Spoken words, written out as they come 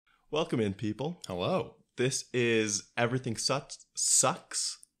Welcome in, people. Hello. This is Everything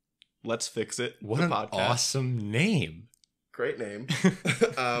Sucks. Let's Fix It. What the an podcast. awesome name. Great name.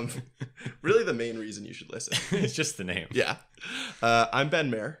 Really the main reason you should listen. It's just the name. Yeah. I'm Ben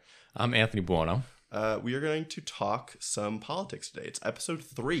Mayer. I'm Anthony Buono. We are going to talk some politics today. It's episode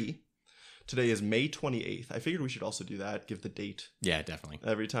 3. Today is May 28th. I figured we should also do that, give the date. Yeah, definitely.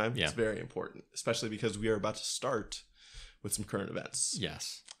 Every time. Yeah. It's very important, especially because we are about to start with some current events.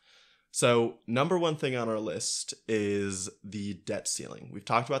 Yes. So, number one thing on our list is the debt ceiling. We've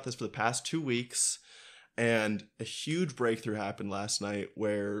talked about this for the past 2 weeks, and a huge breakthrough happened last night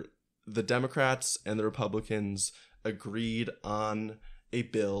where the Democrats and the Republicans agreed on a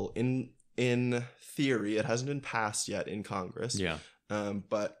bill. In theory, it hasn't been passed yet in Congress. Yeah.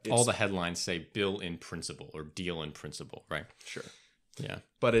 But all the headlines say bill in principle or deal in principle, right? Sure. Yeah.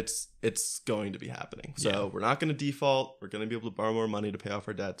 But it's going to be happening. So we're not going to default. We're going to be able to borrow more money to pay off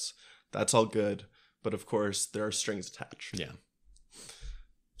our debts. That's all good. But of course, there are strings attached. Yeah.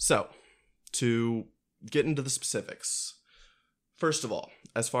 So, to get into the specifics, first of all,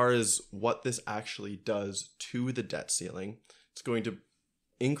 as far as what this actually does to the debt ceiling, it's going to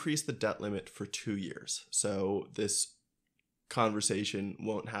increase the debt limit for 2 years. So this conversation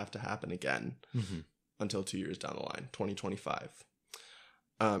won't have to happen again until 2 years down the line, 2025.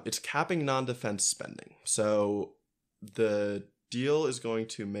 It's capping non-defense spending. So the deal is going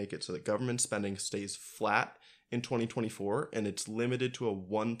to make it so that government spending stays flat in 2024, and it's limited to a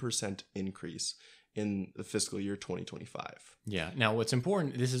 1% increase in the fiscal year 2025. Yeah. Now, what's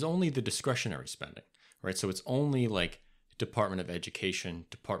important, this is only the discretionary spending, right? So it's only like Department of Education,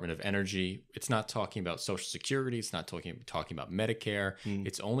 Department of Energy. It's not talking about Social Security. It's not talking about Medicare.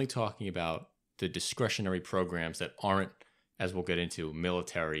 It's only talking about the discretionary programs that aren't, as we'll get into,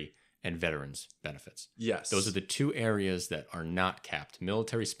 military and veterans benefits. Yes. Those are the two areas that are not capped.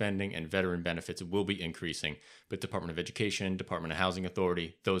 Military spending and veteran benefits will be increasing, but Department of Education, Department of Housing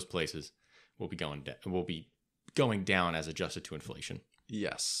Authority, those places will be going down as adjusted to inflation.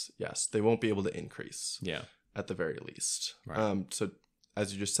 Yes. They won't be able to increase. Yeah. At the very least. Right. So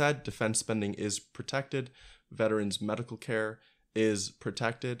as you just said, defense spending is protected. Veterans medical care is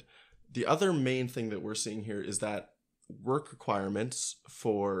protected. The other main thing that we're seeing here is that work requirements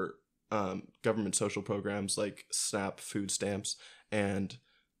for government social programs like SNAP food stamps and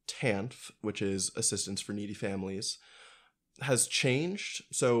TANF, which is Assistance for Needy Families, has changed.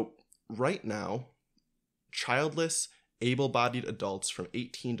 So right now, childless, able-bodied adults from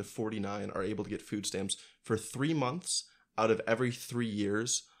 18 to 49 are able to get food stamps for 3 months out of every 3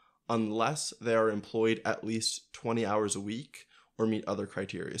 years unless they are employed at least 20 hours a week or meet other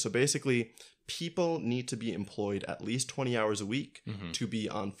criteria. So basically, people need to be employed at least 20 hours a week to be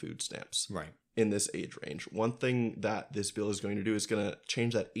on food stamps in this age range. One thing that this bill is going to do is going to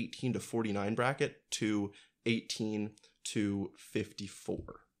change that 18 to 49 bracket to 18 to 54.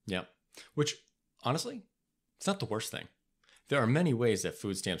 Yeah. Which, honestly, it's not the worst thing. There are many ways that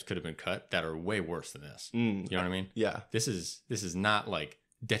food stamps could have been cut that are way worse than this. You know what I mean? Yeah. This is not like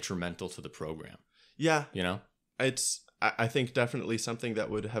detrimental to the program. Yeah. You know? I think definitely something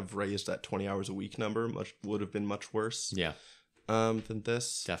that would have raised that 20 hours a week number would have been much worse. Yeah. Than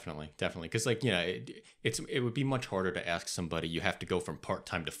this. Definitely. Because it would be much harder to ask somebody, you have to go from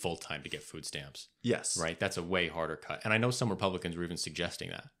part-time to full-time to get food stamps. Yes. Right? That's a way harder cut. And I know some Republicans were even suggesting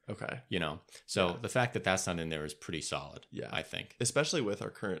that. Okay. So the fact that that's not in there is pretty solid. Yeah. I think. Especially with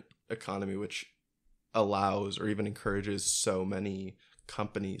our current economy, which allows or even encourages so many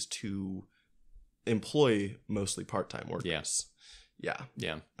companies to employ mostly part-time workers. Yeah.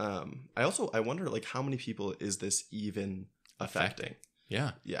 I wonder how many people is this even affecting?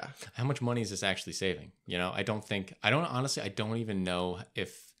 Yeah. How much money is this actually saving? I don't even know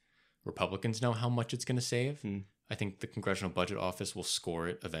if Republicans know how much it's going to save. I think the Congressional Budget Office will score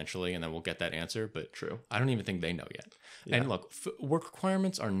it eventually, and then we'll get that answer. But true, I don't even think they know yet. Yeah. And look, work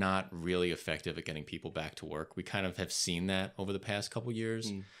requirements are not really effective at getting people back to work. We kind of have seen that over the past couple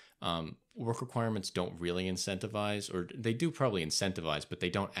years. Work requirements don't really incentivize, or they do probably incentivize, but they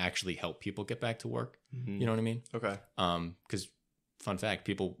don't actually help people get back to work. You know what I mean? Okay. Because fun fact,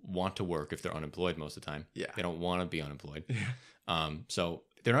 people want to work if they're unemployed most of the time. Yeah. They don't want to be unemployed. So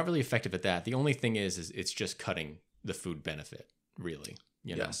they're not really effective at that. The only thing is it's just cutting the food benefit, really.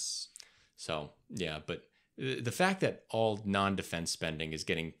 Yes. So, yeah, but the fact that all non-defense spending is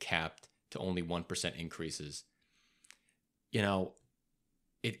getting capped to only 1% increases,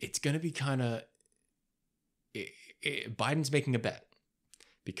 it's going to be kind of... Biden's making a bet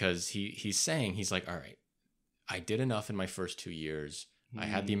because he's saying, he's like, all right, I did enough in my first 2 years. I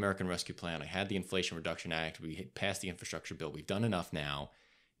had the American Rescue Plan. I had the Inflation Reduction Act. We passed the infrastructure bill. We've done enough now.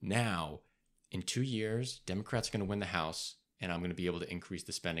 now in 2 years, Democrats are going to win the House, and I'm going to be able to increase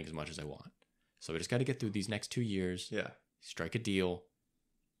the spending as much as I want. So we just got to get through these next 2 years. Yeah. Strike a deal,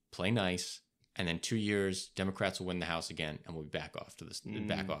 play nice, and then 2 years, Democrats will win the House again, and we'll be back off to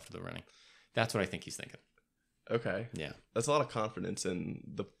the running. That's what I think he's thinking. Okay. Yeah. That's a lot of confidence in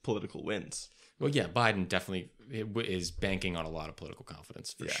the political wins. Well, yeah, Biden definitely is banking on a lot of political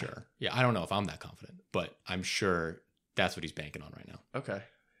confidence for sure. Yeah, I don't know if I'm that confident, but I'm sure that's what he's banking on right now. Okay.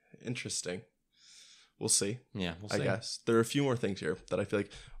 Interesting. We'll see. Yeah, we'll see. I guess. There are a few more things here that I feel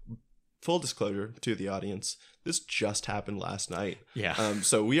like, full disclosure to the audience, this just happened last night. Yeah.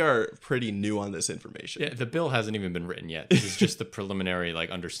 So we are pretty new on this information. Yeah, the bill hasn't even been written yet. This is just the preliminary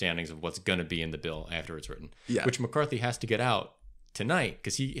understandings of what's going to be in the bill after it's written. Yeah. Which McCarthy has to get out tonight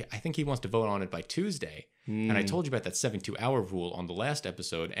because I think he wants to vote on it by Tuesday. And I told you about that 72-hour rule on the last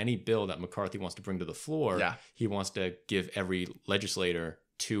episode. Any bill that McCarthy wants to bring to the floor, he wants to give every legislator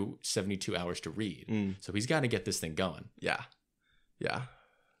 72 hours to read. So he's got to get this thing going. Yeah. Yeah.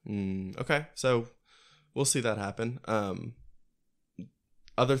 Okay. So we'll see that happen.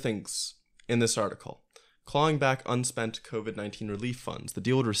 Other things in this article. Clawing back unspent COVID-19 relief funds. The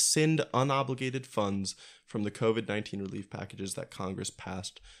deal would rescind unobligated funds from the COVID-19 relief packages that Congress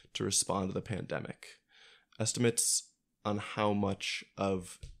passed to respond to the pandemic. Estimates on how much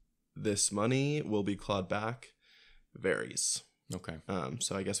of this money will be clawed back varies. Okay.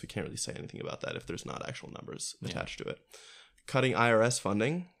 So I guess we can't really say anything about that if there's not actual numbers attached to it. Cutting IRS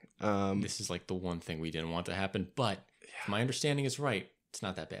funding. This is the one thing we didn't want to happen, but if my understanding is right, it's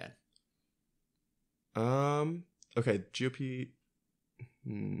not that bad. Okay, GOP.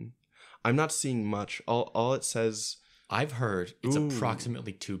 I'm not seeing much. All it says. I've heard it's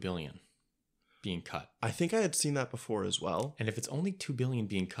approximately $2 billion being cut. I think I had seen that before as well. And if it's only $2 billion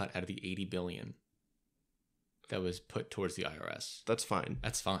being cut out of the $80 billion that was put towards the IRS, that's fine.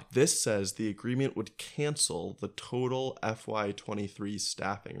 That's fine. This says the agreement would cancel the total FY23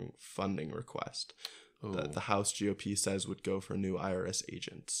 staffing funding request that the House GOP says would go for new IRS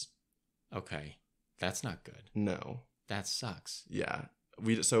agents. Okay. That's not good. No. That sucks. Yeah.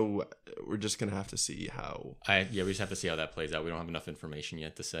 So we're just going to have to see how. We just have to see how that plays out. We don't have enough information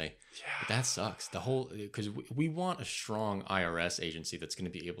yet to say. Yeah. But that sucks. Because we want a strong IRS agency that's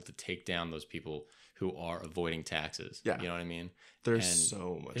going to be able to take down those people who are avoiding taxes. Yeah. You know what I mean? There's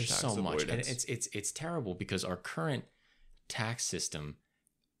so much tax avoidance. And it's terrible because our current tax system,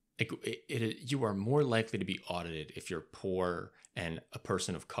 you are more likely to be audited if you're poor and a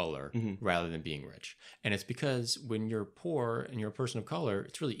person of color rather than being rich. And it's because when you're poor and you're a person of color,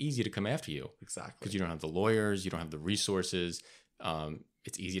 it's really easy to come after you. Exactly. Because you don't have the lawyers, you don't have the resources.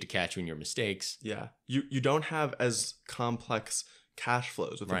 It's easy to catch you in your mistakes. Yeah. You don't have as complex cash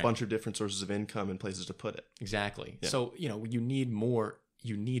flows with a bunch of different sources of income and places to put it. Exactly. Yeah. So, you need more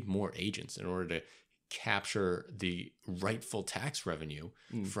agents in order to capture the rightful tax revenue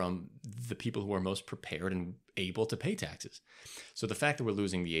from the people who are most prepared and able to pay taxes. So the fact that we're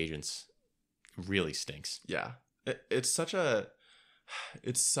losing the agents really stinks. Yeah. It's such a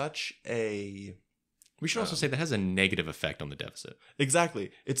we should also say that has a negative effect on the deficit.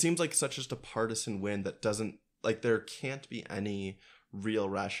 Exactly. It seems like such just a partisan win that doesn't, there can't be any real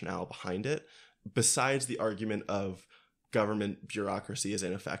rationale behind it besides the argument of government bureaucracy is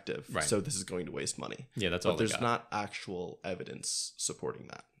ineffective, so this is going to waste money. Yeah, that's all. But there's not actual evidence supporting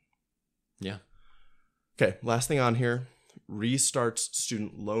that. Yeah. Okay, last thing on here, restarts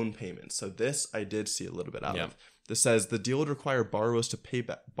student loan payments. So this I did see a little bit out of. This says the deal would require borrowers to pay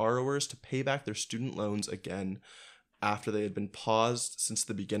back their student loans again after they had been paused since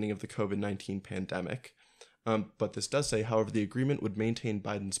the beginning of the COVID-19 pandemic. But this does say, however, the agreement would maintain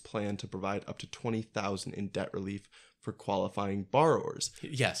Biden's plan to provide up to $20,000 in debt relief for qualifying borrowers.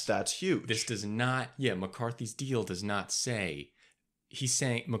 Yes. That's huge. This does not, McCarthy's deal does not say, he's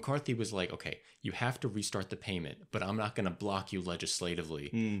saying, McCarthy was like, okay, you have to restart the payment, but I'm not going to block you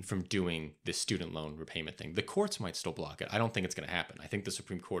legislatively from doing this student loan repayment thing. The courts might still block it. I don't think it's going to happen. I think the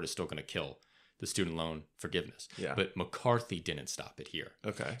Supreme Court is still going to kill the student loan forgiveness. Yeah. But McCarthy didn't stop it here.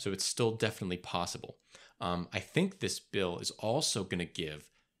 Okay. So it's still definitely possible. I think this bill is also going to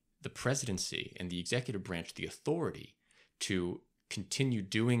give the presidency and the executive branch the authority to continue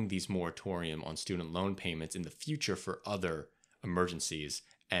doing these moratorium on student loan payments in the future for other emergencies.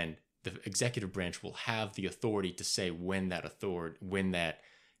 And the executive branch will have the authority to say when that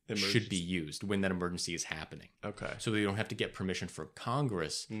should be used, when that emergency is happening. Okay. So they don't have to get permission from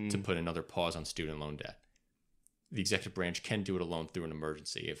Congress to put another pause on student loan debt. The executive branch can do it alone through an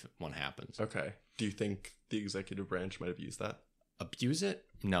emergency if one happens. Okay. Do you think the executive branch might have used that? Abuse it?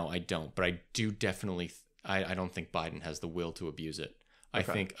 No, I don't. But I do definitely, I don't think Biden has the will to abuse it. I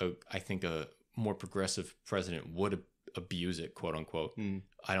think a more progressive president would abuse it, quote unquote.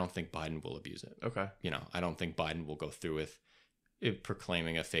 I don't think Biden will abuse it. Okay. I don't think Biden will go through with it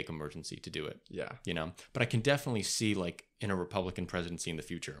proclaiming a fake emergency to do it. Yeah. But I can definitely see, like, in a Republican presidency in the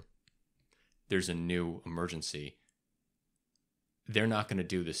future, there's a new emergency. They're not going to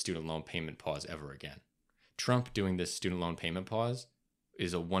do this student loan payment pause ever again. Trump doing this student loan payment pause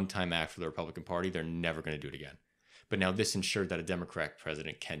is a one-time act for the Republican Party. They're never going to do it again. But now this ensured that a Democrat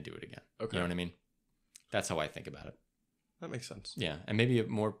president can do it again. Okay. You know what I mean? That's how I think about it. That makes sense. Yeah. And maybe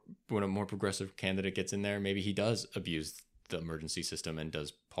when a more progressive candidate gets in there, maybe he does abuse the emergency system and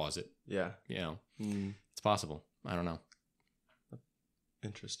does pause it. Yeah. It's possible. I don't know.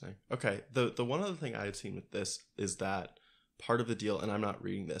 Interesting. Okay. The one other thing I had seen with this is that part of the deal, and I'm not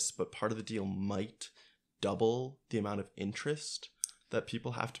reading this, but part of the deal might double the amount of interest that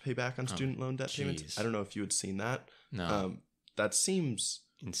people have to pay back on student loan debt payments. I don't know if you had seen that. No. That seems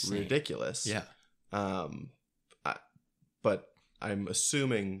insane. Ridiculous. Yeah. But I'm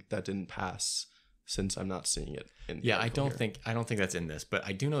assuming that didn't pass since I'm not seeing it in the I don't think that's in this, but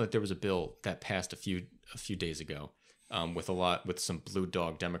I do know that there was a bill that passed a few days ago with some blue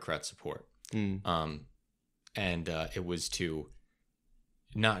dog Democrat support. And it was to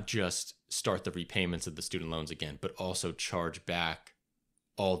not just start the repayments of the student loans again, but also charge back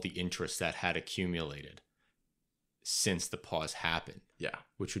all the interest that had accumulated since the pause happened. Yeah.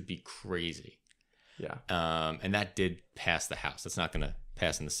 Which would be crazy. Yeah. And that did pass the House. That's not going to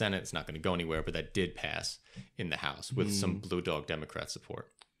pass in the Senate. It's not going to go anywhere, but that did pass in the House with some blue dog Democrat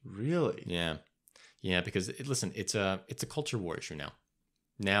support. Really? Yeah. Yeah, because it's a culture war issue now.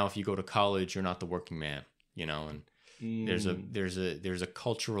 Now, if you go to college, you're not the working man, and there's a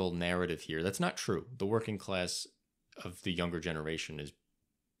cultural narrative here that's not true. The working class of the younger generation is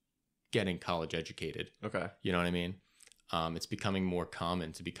getting college educated. Okay. You know what I mean? It's becoming more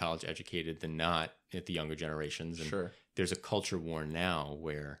common to be college educated than not at the younger generations. And sure. There's a culture war now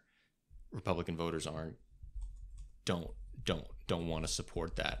where Republican voters don't want to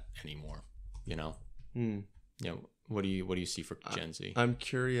support that anymore. What do you see for Gen Z? I'm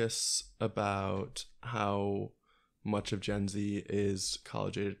curious about how much of Gen Z is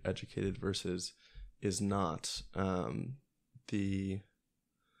college educated versus is not.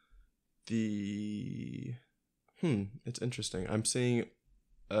 It's interesting. I'm seeing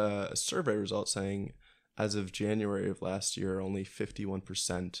a survey result saying as of January of last year, only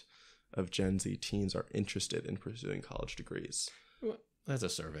 51% of Gen Z teens are interested in pursuing college degrees. That's a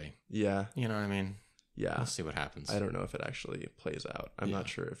survey. Yeah. You know what I mean? Yeah. We'll see what happens. I don't know if it actually plays out. I'm not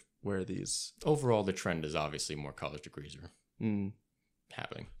sure where these... Overall, the trend is obviously more college degrees are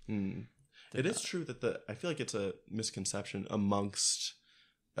happening. It is true that I feel like it's a misconception amongst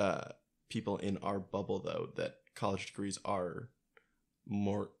people in our bubble, though, that college degrees are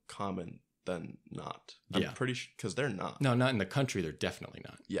more common than not. I'm pretty sure, because they're not. No, not in the country. They're definitely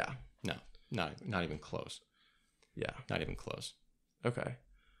not. Yeah. No, not even close. Yeah. Not even close. Okay.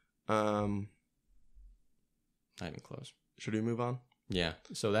 Not even close. Should we move on? Yeah.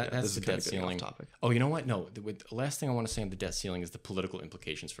 So that's the debt ceiling. Topic. Oh, you know what? No, the last thing I want to say on the debt ceiling is the political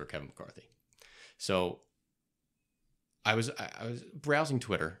implications for Kevin McCarthy. So I was browsing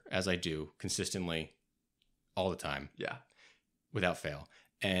Twitter, as I do consistently all the time. Yeah. Without fail.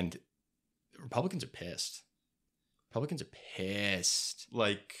 And Republicans are pissed. Like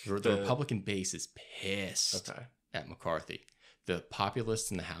the Republican base is pissed at McCarthy. The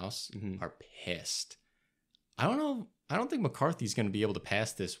populists in the House are pissed. I don't know. I don't think McCarthy's going to be able to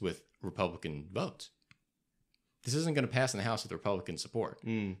pass this with Republican votes. This isn't going to pass in the House with Republican support.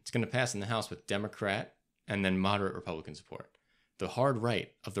 It's going to pass in the House with Democrat and then moderate Republican support. The hard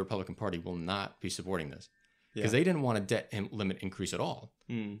right of the Republican Party will not be supporting this because they didn't want a debt limit increase at all.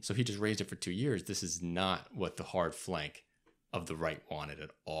 So he just raised it for 2 years. This is not what the hard flank of the right wanted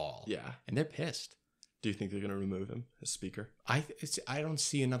at all. Yeah. And they're pissed. Do you think they're going to remove him as speaker? I don't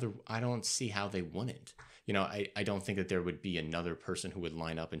see how they wouldn't. I don't think that there would be another person who would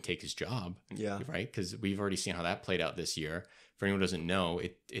line up and take his job. Yeah. Right? Because we've already seen how that played out this year. For anyone who doesn't know,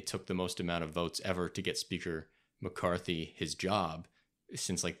 it took the most amount of votes ever to get Speaker McCarthy his job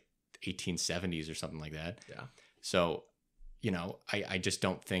since like 1870s or something like that. Yeah. So, I just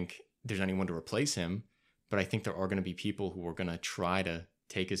don't think there's anyone to replace him. But I think there are going to be people who are going to try to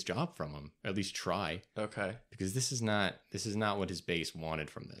take his job from him, or at least try. Okay. Because this is not what his base wanted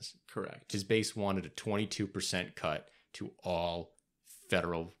from this. Correct. His base wanted a 22% cut to all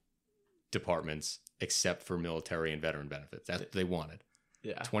federal departments except for military and veteran benefits. That's what they wanted.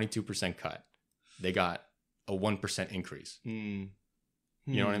 Yeah. 22% cut. They got a 1% increase. You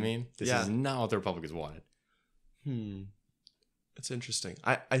know what I mean? This is not what the Republicans wanted. It's interesting.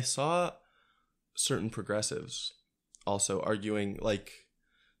 I saw certain progressives also arguing like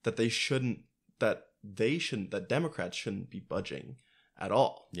that Democrats shouldn't be budging at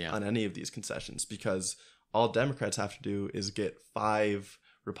all on any of these concessions, because all Democrats have to do is get 5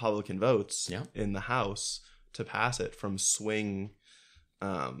 Republican votes in the House to pass it from swing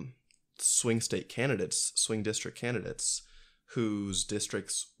state candidates, swing district candidates, whose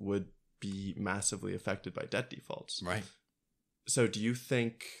districts would be massively affected by debt defaults. Right. So do you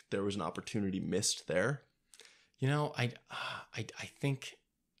think there was an opportunity missed there? You know, I think,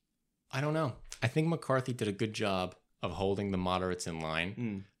 I don't know. I think McCarthy did a good job of holding the moderates in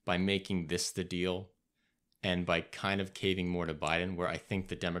line by making this the deal and by kind of caving more to Biden, where I think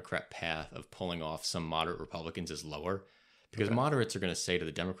the Democrat path of pulling off some moderate Republicans is lower. Because moderates are going to say to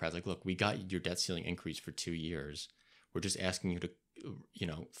the Democrats, like, look, we got your debt ceiling increase for 2 years. We're just asking you to,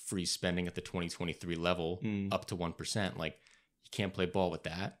 freeze spending at the 2023 level up to 1%. Like, you can't play ball with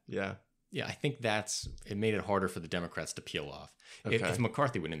that. Yeah. Yeah, I think it made it harder for the Democrats to peel off. Okay. If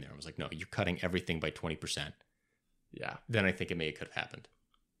McCarthy went in there and was like, no, you're cutting everything by 20%. Yeah. Then I think it could have happened.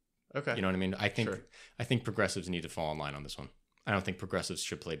 Okay. You know what I mean? I think progressives need to fall in line on this one. I don't think progressives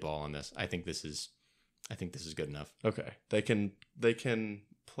should play ball on this. I think this is good enough. Okay. They can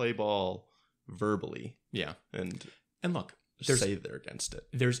play ball verbally. Yeah. And look, say they're against it.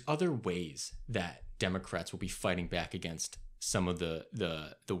 There's other ways that Democrats will be fighting back against some of the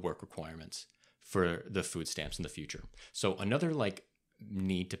work requirements for the food stamps in the future. So another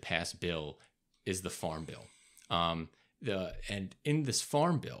need to pass bill is the farm bill. And in this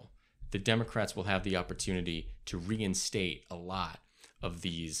farm bill, the Democrats will have the opportunity to reinstate a lot of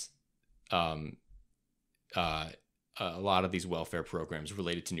these welfare programs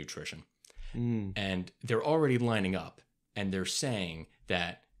related to nutrition. And they're already lining up, and they're saying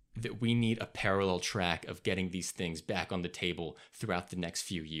that we need a parallel track of getting these things back on the table throughout the next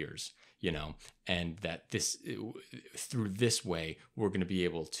few years, and that through this way, we're going to be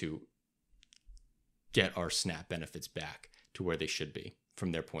able to get our SNAP benefits back to where they should be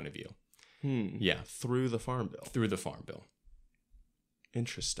from their point of view. Yeah. Through the farm bill. Through the farm bill.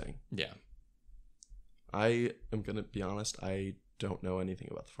 Interesting. Yeah. I am going to be honest, I don't know anything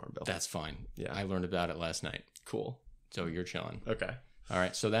about the farm bill. That's fine. Yeah. I learned about it last night. Cool. So you're chilling. Okay. All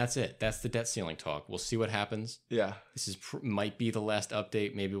right. So that's it. That's the debt ceiling talk. We'll see what happens. Yeah. This might be the last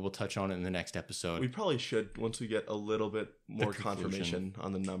update. Maybe we'll touch on it in the next episode. We probably should, once we get a little bit more confirmation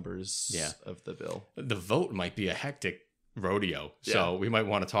on the numbers of the bill. The vote might be a hectic rodeo. So we might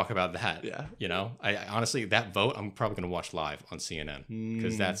want to talk about that. Yeah. I honestly, that vote, I'm probably going to watch live on CNN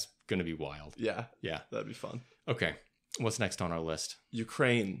because that's going to be wild. Yeah. Yeah. That'd be fun. Okay. What's next on our list?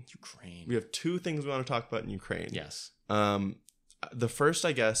 Ukraine. We have 2 things we want to talk about in Ukraine. Yes. The first,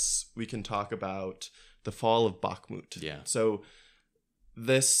 I guess, we can talk about the fall of Bakhmut. Yeah. So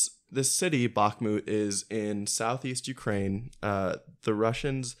this city, Bakhmut, is in southeast Ukraine. The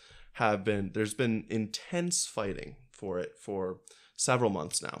Russians there's been intense fighting for it for several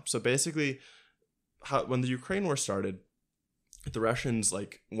months now. So basically, when the Ukraine war started, the Russians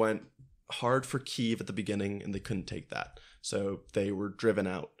went hard for Kyiv at the beginning, and they couldn't take that. So they were driven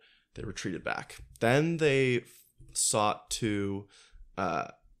out. They retreated back. Then they sought to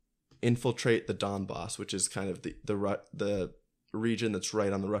infiltrate the Donbass, which is kind of the region that's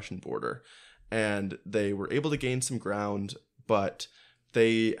right on the Russian border. And they were able to gain some ground, but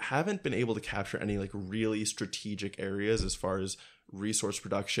they haven't been able to capture any really strategic areas as far as resource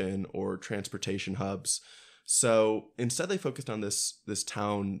production or transportation hubs. So instead they focused on this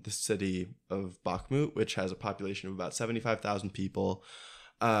city of Bakhmut, which has a population of about 75,000 people.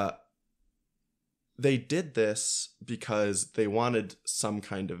 They did this because they wanted some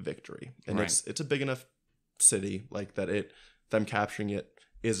kind of victory. And it's a big enough city them capturing it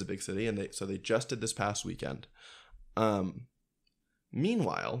is a big city. And so they just did this past weekend.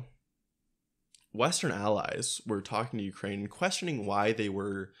 Meanwhile, Western allies were talking to Ukraine and questioning why they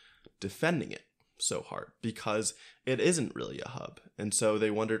were defending it so hard, because it isn't really a hub. And so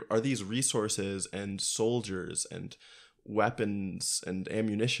they wondered, are these resources and soldiers and weapons and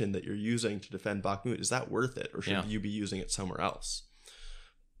ammunition that you're using to defend Bakhmut, is that worth it, or should you be using it somewhere else?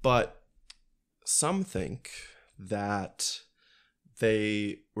 But some think that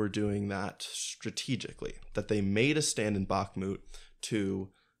they were doing that strategically, that they made a stand in Bakhmut to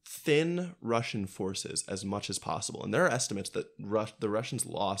thin Russian forces as much as possible. And there are estimates that the Russians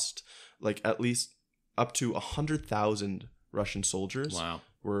lost at least up to 100,000 Russian soldiers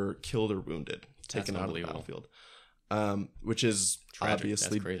were killed or wounded, taken out of the battlefield, which is tragic.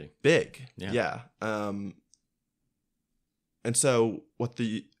 Obviously big. Yeah. And so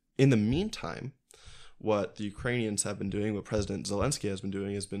in the meantime, what the Ukrainians have been doing, what President Zelensky has been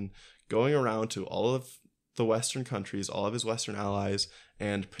doing, has been going around to all of the Western countries, all of his Western allies,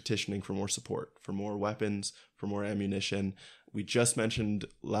 and petitioning for more support, for more weapons, for more ammunition. We just mentioned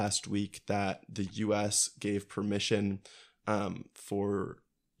last week that the U.S. gave permission for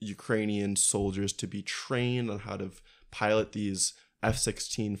Ukrainian soldiers to be trained on how to pilot these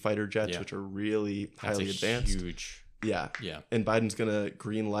F-16 fighter jets, which are really highly advanced. Huge. Yeah. And Biden's going to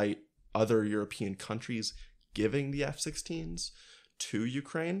green light other European countries giving the F-16s to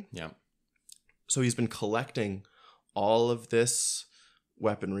Ukraine. Yeah. So he's been collecting all of this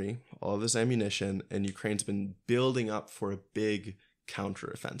weaponry, all of this ammunition, and Ukraine's been building up for a big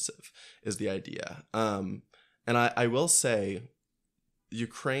counteroffensive, is the idea. And I will say,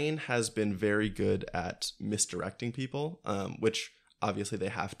 Ukraine has been very good at misdirecting people, which obviously they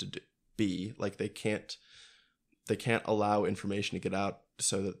have to be. Like, they can't allow information to get out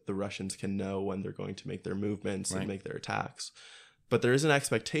so that the Russians can know when they're going to make their movements and make their attacks. But there is an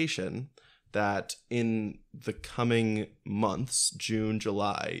expectation that in the coming months, June,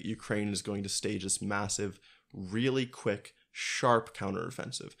 July, Ukraine is going to stage this massive, really quick, sharp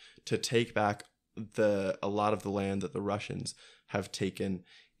counteroffensive to take back a lot of the land that the Russians have taken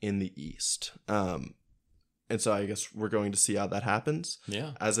in the east. And so I guess we're going to see how that happens.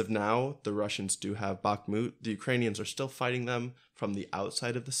 Yeah. As of now, the Russians do have Bakhmut. The Ukrainians are still fighting them from the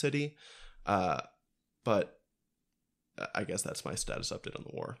outside of the city. But I guess that's my status update on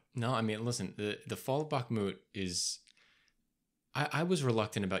the war. No, I mean, listen, the fall of Bakhmut is... I was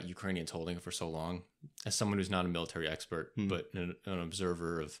reluctant about Ukrainians holding it for so long. As someone who's not a military expert, but an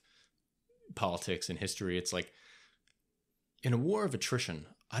observer of politics and history, it's like, in a war of attrition,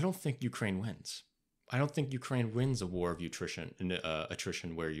 I don't think Ukraine wins. I don't think Ukraine wins a war of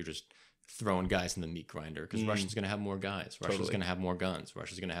attrition where you're just throwing guys in the meat grinder, because Russia's going to have more guys. Russia's going to have more guns.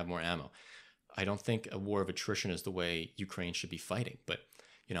 Russia's going to have more ammo. I don't think a war of attrition is the way Ukraine should be fighting. But,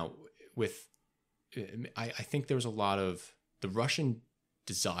 I think there was a lot of the Russian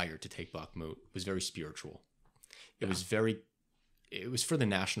desire to take Bakhmut was very spiritual. It was for the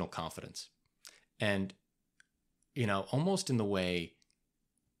national confidence. And, almost in the way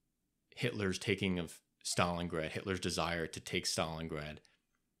Hitler's taking of Stalingrad, Hitler's desire to take Stalingrad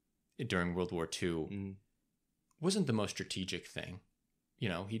during World War II wasn't the most strategic thing.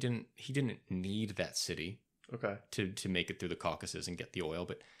 He didn't need that city to make it through the Caucasus and get the oil,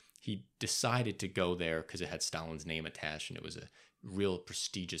 but he decided to go there because it had Stalin's name attached, and it was a real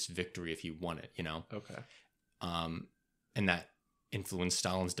prestigious victory if he won it, and that influenced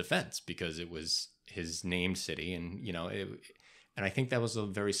Stalin's defense because it was his named city, and and I think that was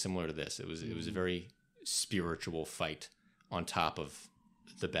very similar to this. It was a very spiritual fight on top of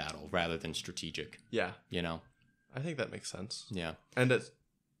the battle rather than strategic. Yeah. I think that makes sense. Yeah. And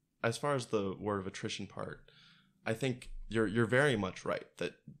as far as the war of attrition part, I think you're very much right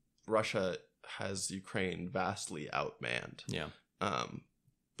that Russia has Ukraine vastly outmanned. Yeah.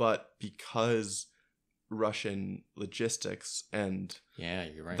 But because Russian logistics and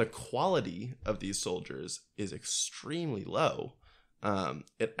you're right. the quality of these soldiers is extremely low,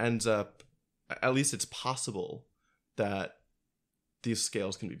 it ends up, at least it's possible that these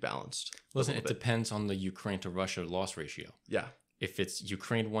scales can be balanced. Listen, it depends on the Ukraine to Russia loss ratio. Yeah. If it's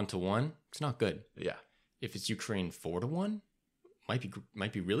Ukraine 1-1, it's not good. Yeah. If it's Ukraine 4-1,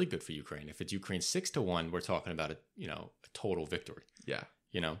 might be really good for Ukraine. If it's Ukraine 6-1, we're talking about a total victory. Yeah.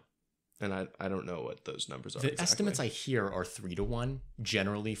 And I don't know what those numbers are. The estimates I hear are 3-1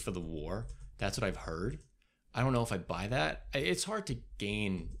 generally for the war. That's what I've heard. I don't know if I buy that. It's hard to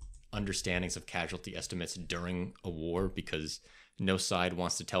gain understandings of casualty estimates during a war because no side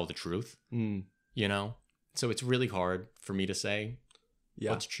wants to tell the truth. So it's really hard for me to say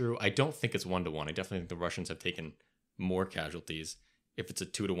what's true. I don't think it's 1-1. I definitely think the Russians have taken more casualties. If it's a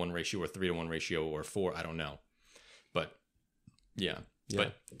 2-1 ratio or 3-1 ratio or 4, I don't know. But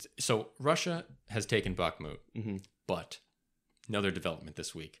But so Russia has taken Bakhmut. But another development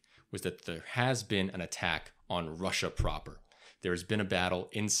this week was that there has been an attack on Russia proper. There's been a battle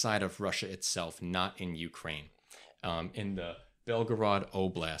inside of Russia itself, not in Ukraine. In the Belgorod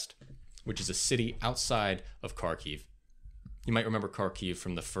Oblast, which is a city outside of Kharkiv. You might remember Kharkiv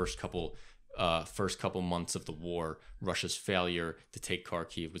from the first couple months of the war. Russia's failure to take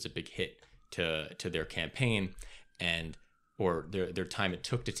Kharkiv was a big hit to their campaign, or their time it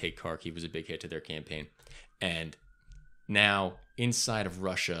took to take Kharkiv was a big hit to their campaign. And now inside of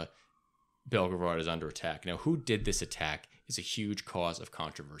Russia, Belgorod is under attack. Now, who did this attack is a huge cause of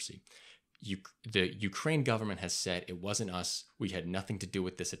controversy. The Ukraine government has said it wasn't us. We had nothing to do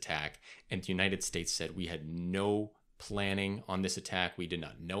with this attack. And the United States said we had no planning on this attack. We did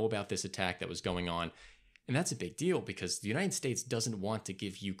not know about this attack that was going on. And that's a big deal because the United States doesn't want to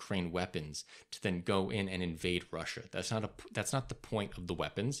give Ukraine weapons to then go in and invade Russia. That's not the point of the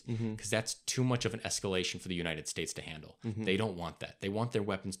weapons, because that's too much of an escalation for the United States to handle. They don't want that. They want their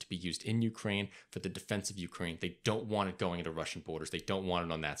weapons to be used in Ukraine for the defense of Ukraine. They don't want it going into Russian borders. They don't want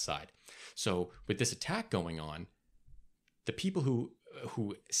it on that side. So with this attack going on, the people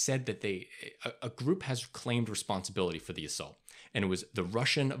who said that a group has claimed responsibility for the assault, and it was the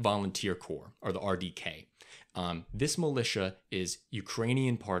Russian Volunteer Corps, or the RDK. This militia is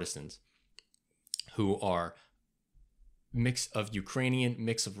Ukrainian partisans who are mix of Ukrainian,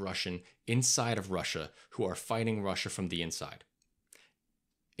 mix of Russian, inside of Russia, who are fighting Russia from the inside.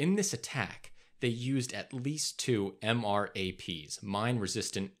 In this attack, they used at least 2 MRAPs,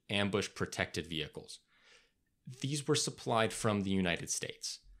 mine-resistant ambush protected vehicles. These were supplied from the United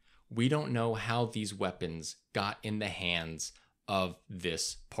States. We don't know how these weapons got in the hands of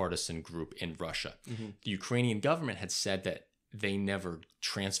this partisan group in Russia. The Ukrainian government had said that they never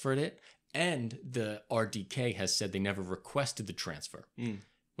transferred it, and the RDK has said they never requested the transfer.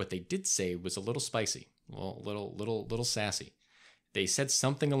 What they did say was a little spicy, little sassy. They said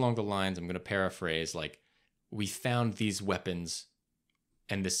something along the lines, I'm going to paraphrase, like, we found these weapons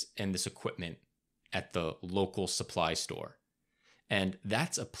and this equipment at the local supply store. And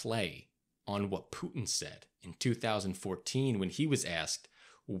that's a play on what Putin said in 2014 when he was asked,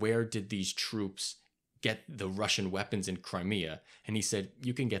 where did these troops get the Russian weapons in Crimea? And he said,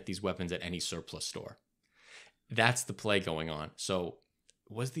 you can get these weapons at any surplus store. That's the play going on. So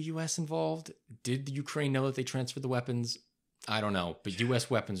was the U.S. involved? Did the Ukraine know that they transferred the weapons? I don't know. But U.S.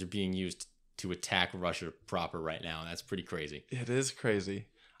 weapons are being used to attack Russia proper right now. And that's pretty crazy. It is crazy.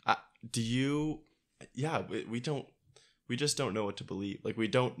 We just don't know what to believe. Like, we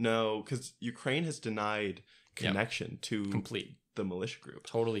don't know, because Ukraine has denied connection to the militia group.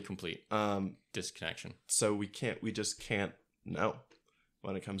 Totally complete disconnection. So we just can't know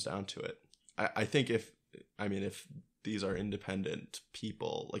when it comes down to it. I think if these are independent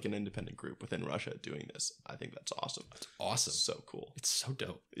people, like an independent group within Russia doing this, I think that's awesome. It's awesome. So cool. It's so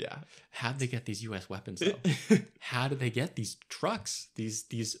dope. Yeah. How'd they get these U.S. weapons, though? How did they get these trucks?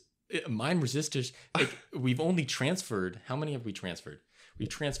 These mine resistors? Like, we've only transferred, how many have we transferred? We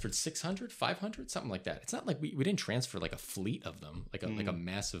transferred 600, 500, something like that. It's not like we didn't transfer like a fleet of them, like a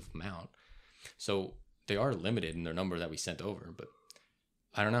massive amount. So they are limited in their number that we sent over, but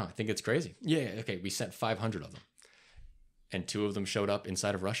I don't know. I think it's crazy. Yeah, okay, we sent 500 of them, and 2 of them showed up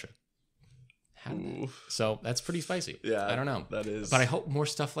inside of Russia. So that's pretty spicy. Yeah, I don't know. That is. But I hope more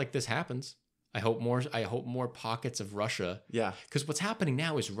stuff like this happens. I hope more pockets of Russia. Yeah. Because what's happening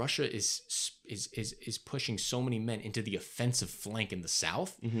now is Russia is pushing so many men into the offensive flank in the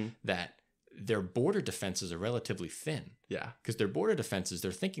south that their border defenses are relatively thin. Yeah. Because their border defenses,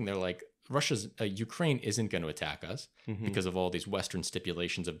 they're like, Ukraine isn't going to attack us because of all these Western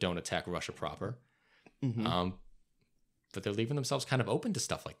stipulations of don't attack Russia proper. But they're leaving themselves kind of open to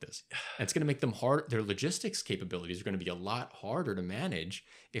stuff like this. And it's going to make them hard. Their logistics capabilities are going to be a lot harder to manage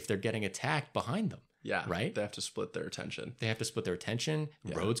if they're getting attacked behind them. Yeah. Right? They have to split their attention. Yeah.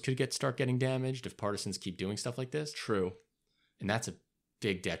 Roads could start getting damaged if partisans keep doing stuff like this. True. And that's a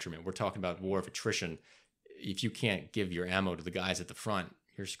big detriment. We're talking about war of attrition. If you can't give your ammo to the guys at the front,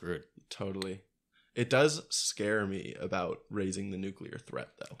 you're screwed. Totally. It does scare me about raising the nuclear threat,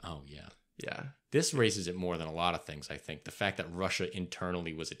 though. Oh, yeah. Yeah. This raises it more than a lot of things, I think. The fact that Russia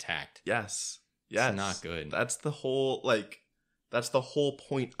internally was attacked. Yes. It's not good. That's the whole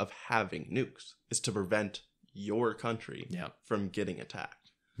point of having nukes, is to prevent your country from getting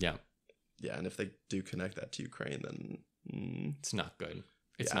attacked. Yeah. Yeah, and if they do connect that to Ukraine, then it's not good.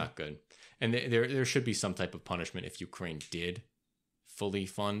 It's not good. And there should be some type of punishment if Ukraine did fully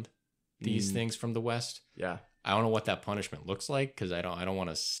fund these things from the West. Yeah. I don't know what that punishment looks like, because I don't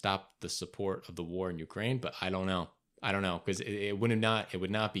want to stop the support of the war in Ukraine, but I don't know because it would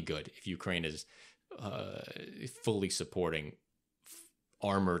not be good if Ukraine is fully supporting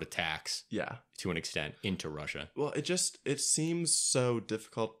armored attacks. Yeah. To an extent into Russia. Well, it seems so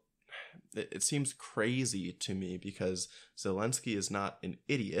difficult. It seems crazy to me because Zelensky is not an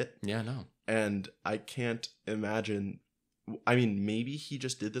idiot. Yeah, no. And I can't imagine. I mean, maybe he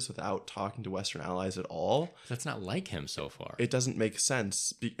just did this without talking to Western allies at all. That's not like him so far. It doesn't make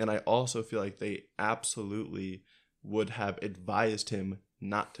sense. And I also feel like they absolutely would have advised him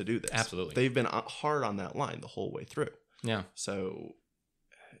not to do this. Absolutely. They've been hard on that line the whole way through. Yeah. So,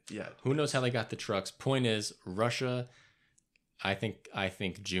 yeah. Who knows how they got the trucks? Point is, Russia, I think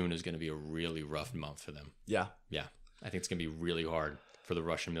June is going to be a really rough month for them. Yeah. Yeah. I think it's going to be really hard for the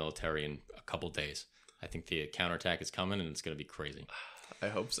Russian military in a couple days. I think the counterattack is coming, and it's going to be crazy. I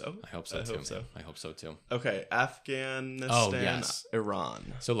hope so. I hope so too. I hope so too. Okay, Afghanistan, yes.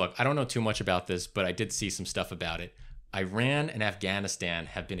 Iran. So look, I don't know too much about this, but I did see some stuff about it. Iran and Afghanistan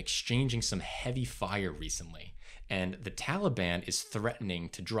have been exchanging some heavy fire recently, and the Taliban is threatening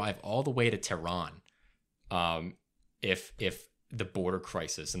to drive all the way to Tehran if the border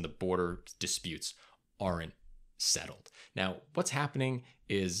crisis and the border disputes aren't settled. Now, what's happening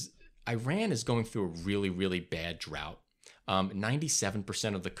is Iran is going through a really, really bad drought.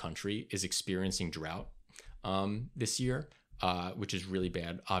 97% of the country is experiencing drought this year, which is really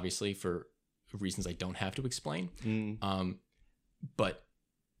bad, obviously, for reasons I don't have to explain. But,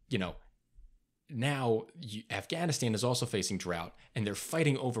 now Afghanistan is also facing drought, and they're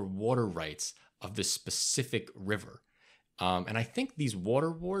fighting over water rights of this specific river. And I think these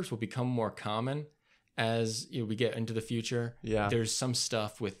water wars will become more common as we get into the future. Yeah. There's some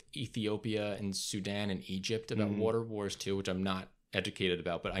stuff with Ethiopia and Sudan and Egypt about water wars too, which I'm not educated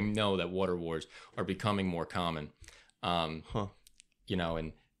about, but I know that water wars are becoming more common. And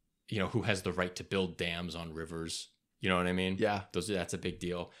who has the right to build dams on rivers? You know what I mean? Yeah. That's a big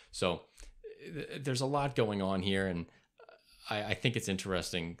deal. So there's a lot going on here, and I think it's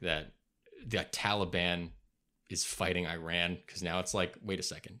interesting that the Taliban is fighting Iran, because now it's like, wait a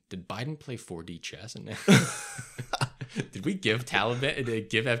second, did Biden play 4D chess? And did we give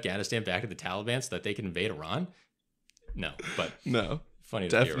Afghanistan back to the Taliban so that they can invade Iran? No, but no, funny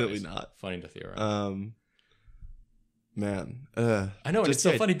to definitely theorize. not. Funny to theorize. Man, I know, and it's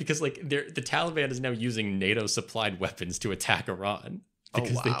so funny because the Taliban is now using NATO supplied weapons to attack Iran.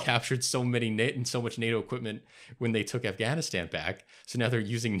 Because they captured so much NATO equipment when they took Afghanistan back. So now they're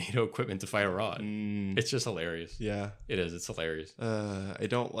using NATO equipment to fight Iran. It's just hilarious. Yeah, it is. It's hilarious. I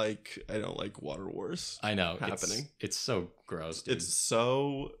don't like water wars. I know happening. It's so gross. Dude. It's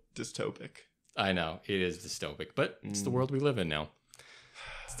so dystopic. I know it is dystopic, but it's the world we live in now.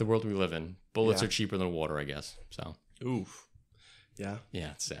 It's the world we live in. Bullets are cheaper than water, I guess. So, oof. Yeah.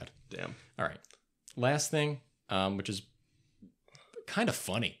 Yeah, it's sad. Damn. All right. Last thing, which is kind of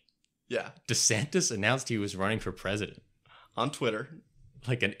funny. Yeah. DeSantis announced he was running for president on Twitter,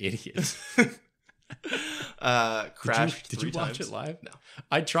 like an idiot. Crashed. Did you watch times. it live? No.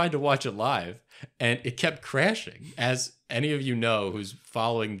 I tried to watch it live, and it kept crashing. As any of you know, who's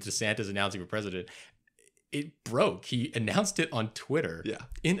following DeSantis announcing for president, it broke. He announced it on Twitter. Yeah.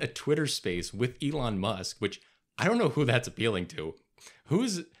 In a Twitter space with Elon Musk, which I don't know who that's appealing to.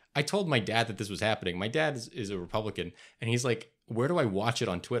 I told my dad that this was happening. My dad is a Republican, and he's like, where do I watch it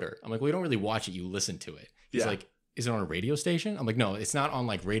on Twitter? I'm like, well, you don't really watch it. You listen to it. He's like, is it on a radio station? I'm like, no, it's not on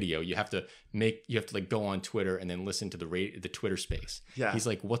like radio. You have to like go on Twitter and then listen to the Twitter space. Yeah. He's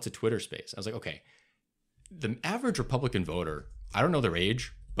like, what's a Twitter space? I was like, okay. The average Republican voter, I don't know their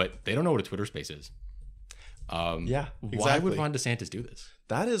age, but they don't know what a Twitter space is. Yeah. Exactly. Why would Ron DeSantis do this?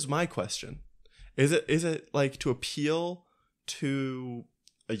 That is my question. Is it like to appeal to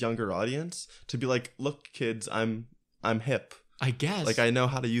a younger audience, to be like, look, kids, I'm hip. I guess. Like, I know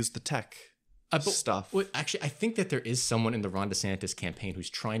how to use the tech stuff. Well, actually, I think that there is someone in the Ron DeSantis campaign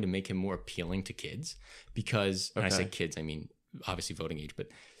who's trying to make him more appealing to kids, because when I say kids, I mean obviously voting age, but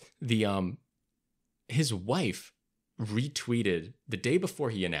his wife retweeted the day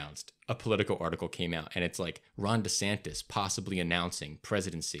before he announced, a Politico article came out, and it's like, Ron DeSantis possibly announcing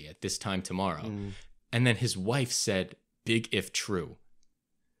presidency at this time tomorrow. And then his wife said, big if true.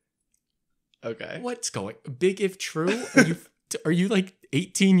 Okay. What's going? Big if true? Are you like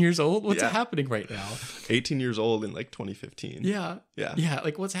 18 years old? What's happening right now? 18 years old in like 2015. Yeah.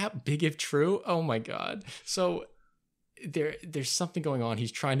 Like, what's happening? Big if true? Oh my God. So there's something going on.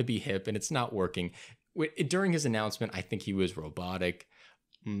 He's trying to be hip, and it's not working. During his announcement, I think he was robotic.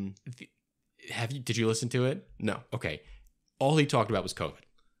 Did you listen to it? No. Okay. All he talked about was COVID.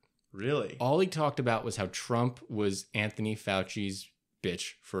 Really? All he talked about was how Trump was Anthony Fauci's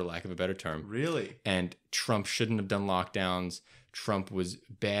bitch, for lack of a better term. Really? And Trump shouldn't have done lockdowns. Trump was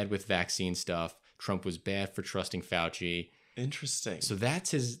bad with vaccine stuff. Trump was bad for trusting Fauci. Interesting. So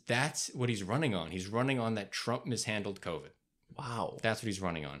that's what he's running on. He's running on that Trump mishandled COVID. Wow. That's what he's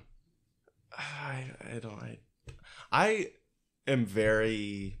running on. I'm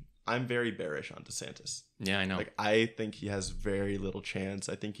very bearish on DeSantis. Yeah, I know. Like, I think he has very little chance.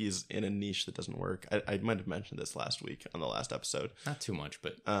 I think he's in a niche that doesn't work. I might have mentioned this last week on the last episode. Not too much,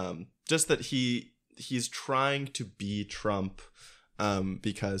 but just that he's trying to be Trump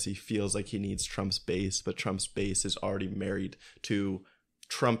because he feels like he needs Trump's base, but Trump's base is already married to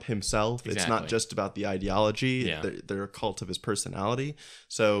Trump himself. Exactly. It's not just about the ideology. Yeah. They're a cult of his personality.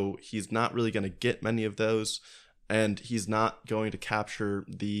 So he's not really going to get many of those. And he's not going to capture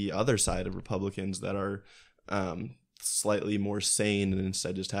the other side of Republicans that are slightly more sane and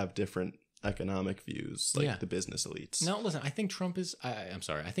instead just have different economic views, like the business elites. No, listen, I think Trump is, I'm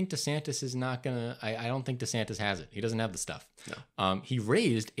sorry, I think DeSantis is not going to, I don't think DeSantis has it. He doesn't have the stuff. No. He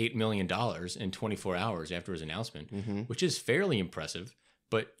raised $8 million in 24 hours after his announcement, which is fairly impressive.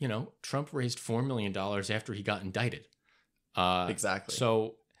 But, you know, Trump raised $4 million after he got indicted. Exactly.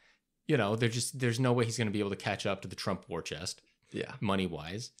 So, you know, there's no way he's going to be able to catch up to the Trump war chest. Yeah.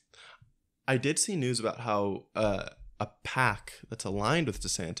 Money-wise. I did see news about how a PAC that's aligned with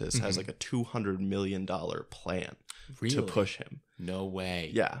DeSantis has like a $200 million plan to push him. No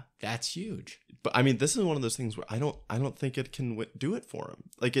way. Yeah. That's huge. But I mean, this is one of those things where I don't think it can do it for him.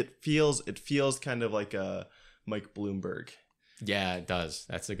 Like it feels kind of like a Mike Bloomberg. Yeah, it does.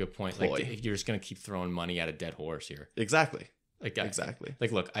 That's a good point. Ploy. Like you're just going to keep throwing money at a dead horse here. Exactly. Exactly.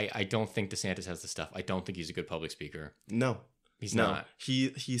 Like, look, I don't think DeSantis has the stuff. I don't think he's a good public speaker. No. He's not.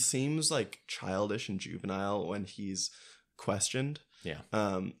 He seems like childish and juvenile when he's questioned.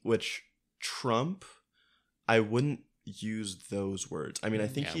 Yeah. Which Trump, I wouldn't use those words. I mean, I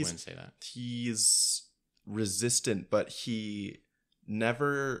think I wouldn't say that. He's resistant, but he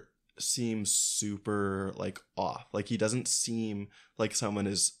never seems super like off. Like he doesn't seem like someone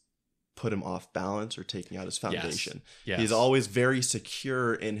is put him off balance or taking out his foundation. Yes. He's always very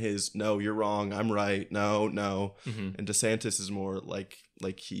secure in his, no, you're wrong, I'm right, no. And DeSantis is more like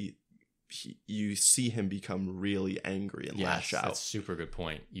he you see him become really angry and lash out. That's a super good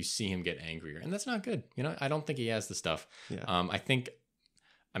point. You see him get angrier, and that's not good. You know, I don't think he has the stuff. Yeah.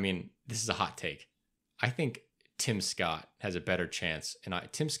 I mean, this is a hot take. I think Tim Scott has a better chance, and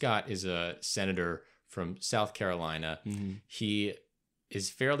Tim Scott is a senator from South Carolina. He is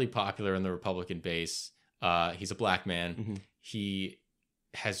fairly popular in the Republican base. He's a black man. He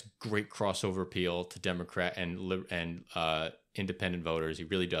has great crossover appeal to Democrat and independent voters. He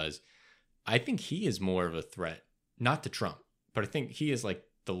really does. I think he is more of a threat, not to Trump, but I think he is like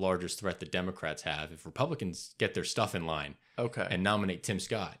the largest threat that Democrats have. If Republicans get their stuff in line and nominate Tim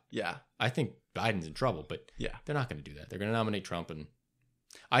Scott, I think Biden's in trouble, but they're not going to do that. They're going to nominate Trump. And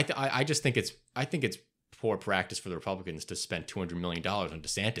I just think it's poor practice for the Republicans to spend $200 million on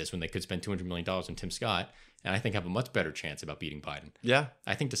DeSantis when they could spend $200 million on Tim Scott, and I think have a much better chance about beating Biden. Yeah.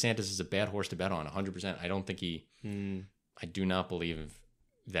 I think DeSantis is a bad horse to bet on 100%. I don't think I do not believe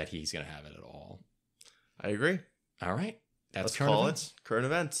that he's going to have it at all. I agree. All right. Let's call it current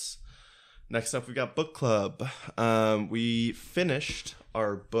events. Next up, we got book club. We finished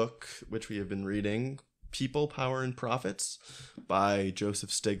our book, which we have been reading, People, Power, and Profits by Joseph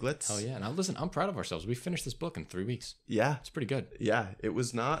Stiglitz. Oh, yeah. Now, listen, I'm proud of ourselves. We finished this book in 3 weeks. Yeah. It's pretty good. Yeah. It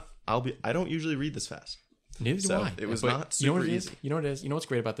was not, I don't usually read this fast. Neither do I. It was not super easy. You know what it is? You know what's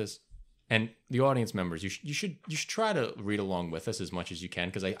great about this? And the audience members, you should try to read along with us as much as you can,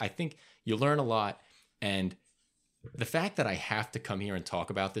 because I think you learn a lot. And the fact that I have to come here and talk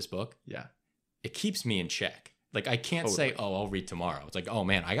about this book, it keeps me in check. Like, I can't say, oh, I'll read tomorrow. It's like, oh,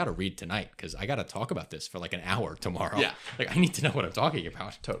 man, I got to read tonight because I got to talk about this for like an hour tomorrow. Yeah. Like, I need to know what I'm talking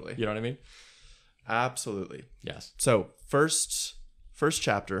about. Totally. You know what I mean? Absolutely. Yes. So first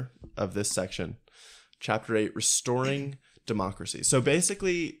chapter of this section, chapter 8, Restoring Democracy. So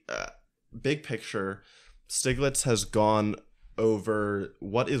basically, big picture, Stiglitz has gone over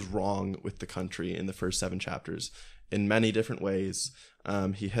what is wrong with the country in the first 7 chapters in many different ways.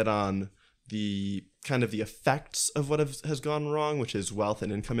 He hit on the kind of the effects of what has gone wrong, which is wealth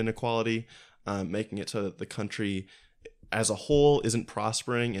and income inequality, making it so that the country as a whole isn't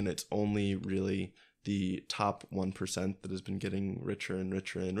prospering, and it's only really the top 1% that has been getting richer and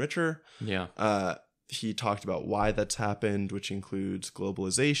richer and richer. Yeah. He talked about why that's happened, which includes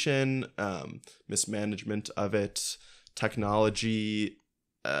globalization, mismanagement of it, technology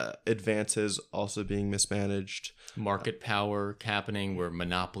advances also being mismanaged, market power happening where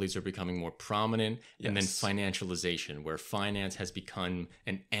monopolies are becoming more prominent, and then financialization where finance has become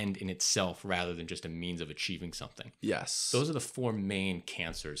an end in itself rather than just a means of achieving something. Yes. Those are the 4 main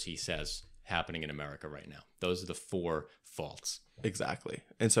cancers, he says, happening in America right now. Those are the 4 faults. Exactly.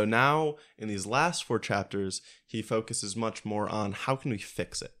 And so now in these last 4 chapters, he focuses much more on how can we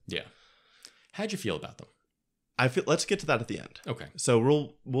fix it. Yeah. How'd you feel about them? Let's get to that at the end. Okay. So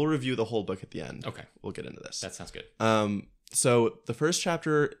we'll review the whole book at the end. Okay. We'll get into this. That sounds good. So the first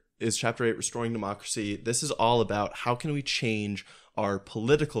chapter is chapter 8, Restoring Democracy. This is all about how can we change our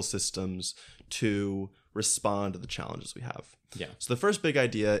political systems to respond to the challenges we have. Yeah. So the first big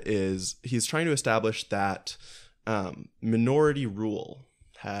idea is he's trying to establish that minority rule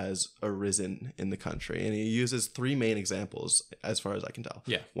has arisen in the country. And he uses 3 main examples as far as I can tell.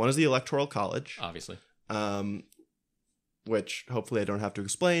 Yeah. One is the Electoral College. Obviously. which hopefully I don't have to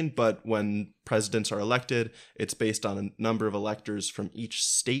explain, but when presidents are elected, it's based on a number of electors from each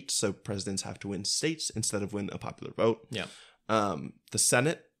state. So presidents have to win states instead of win a popular vote. Yeah. The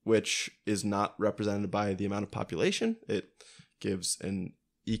Senate, which is not represented by the amount of population, it gives an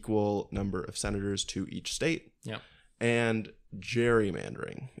equal number of senators to each state. Yeah. And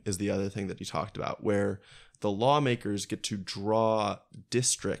gerrymandering is the other thing that you talked about, where the lawmakers get to draw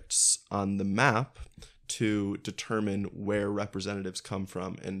districts on the map to determine where representatives come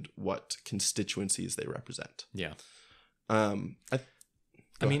from and what constituencies they represent. Yeah. I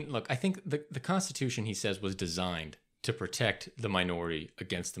mean, look, I think the Constitution, he says, was designed to protect the minority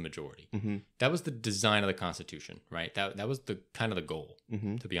against the majority. Mm-hmm. That was the design of the Constitution, right? That was the kind of the goal,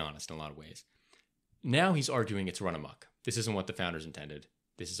 Mm-hmm. to be honest, in a lot of ways. Now he's arguing it's run amok. This isn't what the founders intended.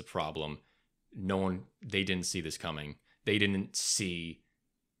 This is a problem. They didn't see this coming. They didn't see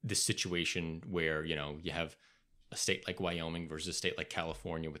the situation where, you know, you have a state like Wyoming versus a state like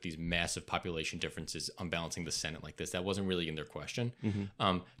California with these massive population differences unbalancing the Senate like this. That wasn't really in their question.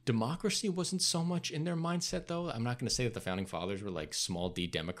 Mm-hmm. Democracy wasn't so much in their mindset, though. I'm not going to say that the founding fathers were like small d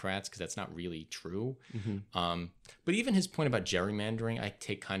Democrats, because that's not really true. Mm-hmm. But even his point about gerrymandering, I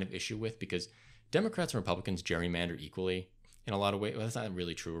take kind of issue with, because Democrats and Republicans gerrymander equally in a lot of ways. Well, that's not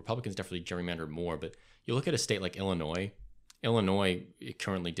really true. Republicans definitely gerrymander more, but you look at a state like Illinois. Illinois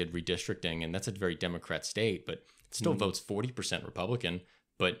currently did redistricting, and that's a very Democrat state, but it still votes 40% Republican.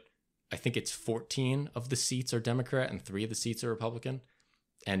 But I think it's 14 of the seats are Democrat and 3 of the seats are Republican,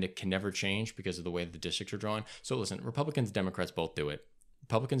 and it can never change because of the way the districts are drawn. So listen, Republicans, Democrats both do it.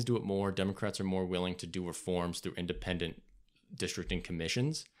 Republicans do it more. Democrats are more willing to do reforms through independent districting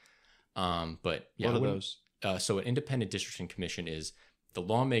commissions. But yeah, what are those? So an independent districting commission is the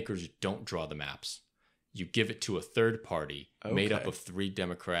lawmakers don't draw the maps. You give it to a third party made up of 3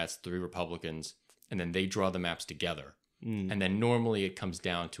 Democrats, 3 Republicans, and then they draw the maps together. And then normally it comes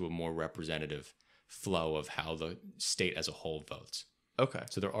down to a more representative flow of how the state as a whole votes. Okay.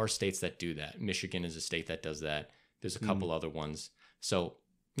 So there are states that do that. Michigan is a state that does that. There's a couple other ones. So,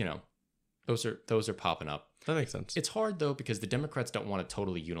 you know, those are popping up. That makes sense. It's hard, though, because the Democrats don't want to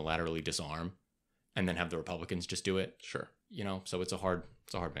totally unilaterally disarm and then have the Republicans just do it. Sure. You know, so it's a hard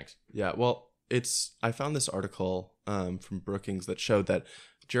mix. Yeah, well, I found this article from Brookings that showed that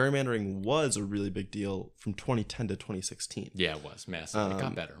gerrymandering was a really big deal from 2010 to 2016. Yeah, it was massive. It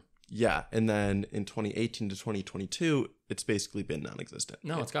got better. Yeah, and then in 2018 to 2022, it's basically been non-existent.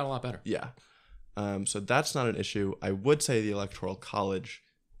 No, it's got a lot better. Yeah. So that's not an issue. I would say the Electoral College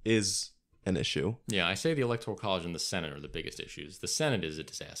is an issue. Yeah, I say the Electoral College and the Senate are the biggest issues. The Senate is a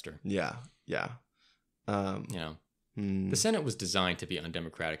disaster. Yeah. You know, the Senate was designed to be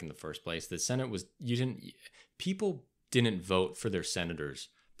undemocratic in the first place. The Senate was, people didn't vote for their senators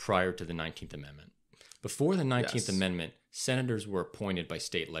prior to the 19th Amendment. Before the 19th Amendment, senators were appointed by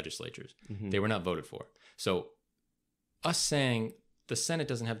state legislatures. They were not voted for. So us saying the Senate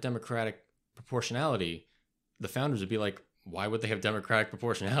doesn't have democratic proportionality, the founders would be like, why would they have democratic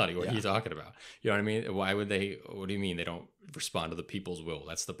proportionality? What are you talking about? You know what I mean? Why would they? What do you mean they don't respond to the people's will?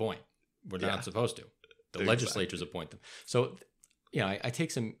 That's the point. We're not supposed to. The legislatures appoint them. So, yeah, I take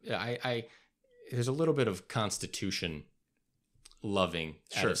some. There's a little bit of Constitution loving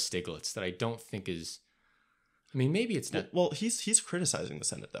out of Stiglitz that I don't think is. I mean, maybe it's not. Well, he's criticizing the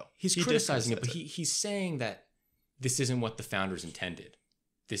Senate though. He's criticizing it, but he's saying that this isn't what the founders intended.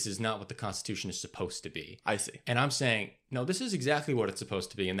 This is not what the Constitution is supposed to be. I see. And I'm saying, no, this is exactly what it's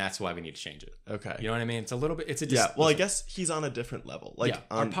supposed to be, and that's why we need to change it. Okay. You know what I mean? It's a little bit. It's a well, I guess he's on a different level. Like,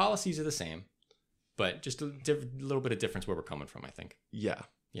 our policies are the same, but just a little bit of difference where we're coming from, I think. Yeah.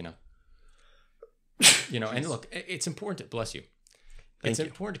 You know. And look, it's important to bless you. It's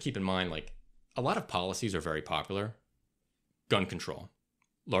important to keep in mind, like, a lot of policies are very popular. Gun control,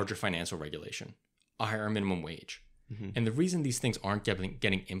 larger financial regulation, a higher minimum wage. And the reason these things aren't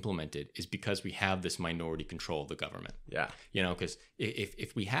getting implemented is because we have this minority control of the government. Yeah. You know, because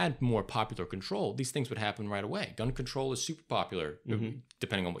if we had more popular control, these things would happen right away. Gun control is super popular,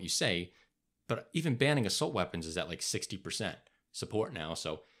 depending on what you say. But even banning assault weapons is at like 60% support now.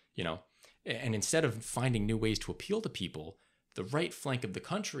 So, you know, and instead of finding new ways to appeal to people, the right flank of the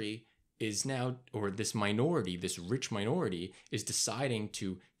country is now, or this minority, this rich minority, is deciding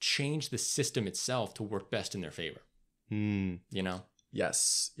to change the system itself to work best in their favor. You know?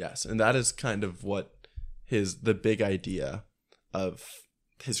 Yes. And that is kind of what the big idea of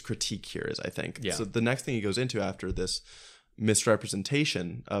his critique here is, I think. Yeah. So the next thing he goes into after this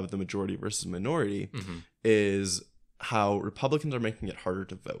misrepresentation of the majority versus minority is how Republicans are making it harder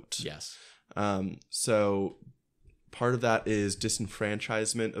to vote. Yes. So part of that is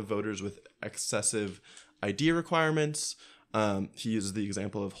disenfranchisement of voters with excessive ID requirements. He uses the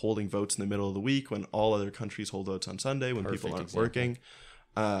example of holding votes in the middle of the week when all other countries hold votes on Sunday when people aren't working.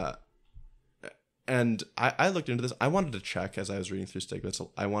 And I looked into this. I wanted to check, as I was reading through Stiglitz,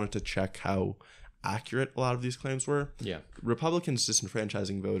 I wanted to check how accurate a lot of these claims were. Yeah. Republicans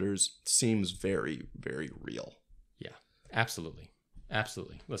disenfranchising voters seems very, very real. Yeah, absolutely.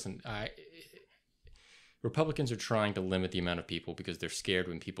 Absolutely. Listen, Republicans are trying to limit the amount of people because they're scared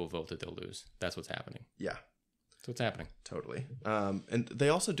when people vote that they'll lose. That's what's happening. Yeah. That's what's happening. Totally. And they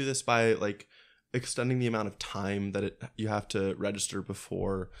also do this by like extending the amount of time that you have to register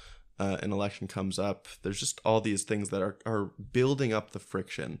before an election comes up. There's just all these things that are building up the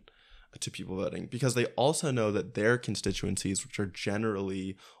friction to people voting, because they also know that their constituencies, which are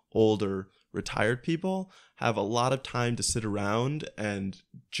generally older, retired people, have a lot of time to sit around and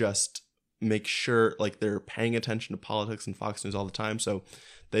just make sure like they're paying attention to politics and Fox News all the time. So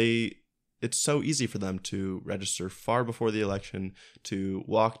it's so easy for them to register far before the election, to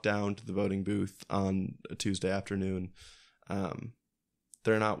walk down to the voting booth on a Tuesday afternoon.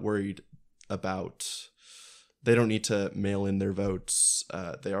 They're not worried about, they don't need to mail in their votes.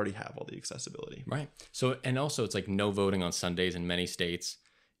 They already have all the accessibility. Right. So, and also it's like no voting on Sundays in many states.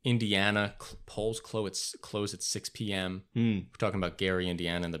 Indiana, polls close at 6 p.m. We're talking about Gary,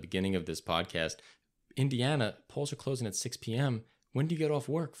 Indiana, in the beginning of this podcast. Indiana, polls are closing at 6 p.m. When do you get off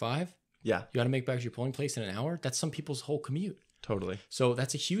work? 5? Yeah. You got to make back to your polling place in an hour? That's some people's whole commute. Totally. So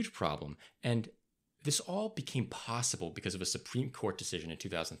that's a huge problem. And this all became possible because of a Supreme Court decision in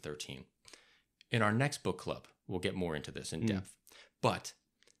 2013. In our next book club, we'll get more into this in depth. But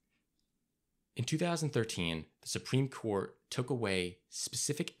in 2013, the Supreme Court took away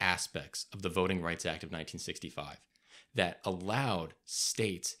specific aspects of the Voting Rights Act of 1965 that allowed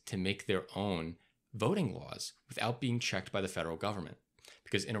states to make their own voting laws without being checked by the federal government.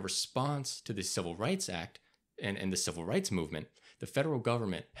 Because in a response to the Civil Rights Act and the Civil Rights Movement, the federal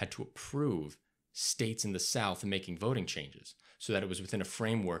government had to approve states in the South making voting changes so that it was within a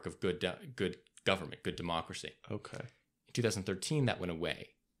framework of good government, good democracy. Okay. In 2013, that went away.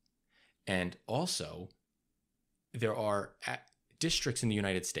 And also, there are districts in the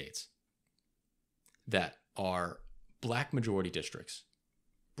United States that are black majority districts,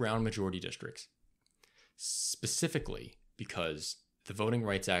 brown majority districts, specifically because the Voting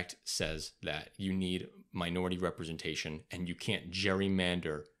Rights Act says that you need minority representation and you can't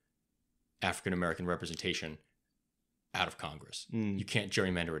gerrymander African American representation out of Congress. You can't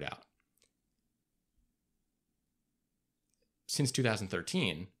gerrymander it out. Since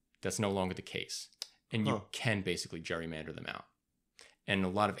 2013, that's no longer the case. And you can basically gerrymander them out. And in a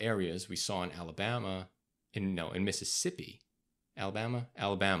lot of areas, we saw in Alabama, in Mississippi, Alabama,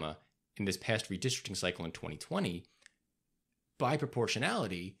 in this past redistricting cycle in 2020, by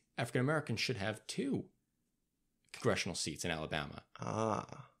proportionality, African Americans should have 2 congressional seats in Alabama.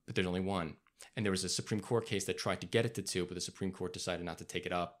 But there's only 1. And there was a Supreme Court case that tried to get it to 2, but the Supreme Court decided not to take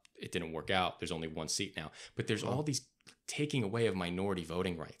it up. It didn't work out. There's only 1 seat now. But there's all these taking away of minority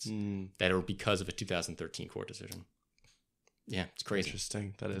voting rights that are because of a 2013 court decision. Yeah, it's crazy.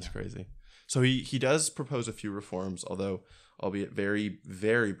 Interesting. That is crazy. So he does propose a few reforms, although albeit very,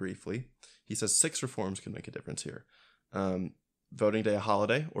 very briefly. He says 6 reforms can make a difference here. Voting day a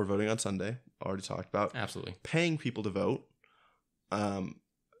holiday or voting on Sunday, already talked about. Absolutely. Paying people to vote.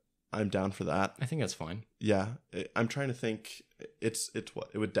 I'm down for that. I think that's fine. Yeah. I'm trying to think. It's what?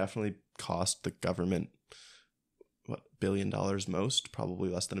 It would definitely cost the government, $1 billion most? Probably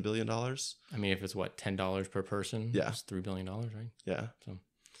less than $1 billion. I mean, if it's $10 per person, yeah, it's $3 billion, right? Yeah. So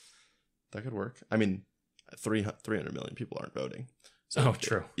that could work. I mean, 300 million people aren't voting. So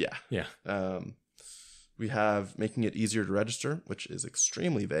true. Yeah. Yeah. We have making it easier to register, which is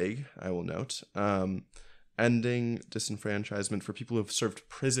extremely vague, I will note. Ending disenfranchisement for people who have served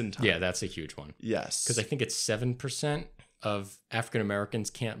prison time. Yeah, that's a huge one. Yes. Because I think it's 7% of African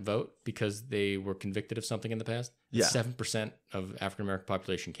Americans can't vote because they were convicted of something in the past. Yeah. 7% of African American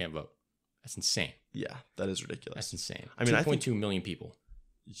population can't vote. That's insane. Yeah, that is ridiculous. That's insane. I mean, 2.2 million people.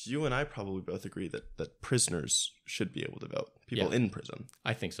 You and I probably both agree that prisoners should be able to vote. People in prison.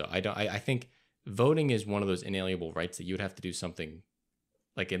 I think so. I think voting is one of those inalienable rights that you would have to do something,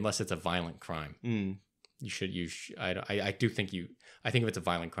 like, unless it's a violent crime. I think if it's a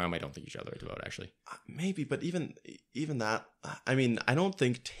violent crime, I don't think you should have the right to vote, actually. Maybe, but even that, I mean, I don't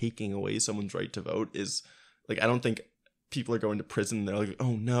think taking away someone's right to vote is, like, I don't think people are going to prison and they're like,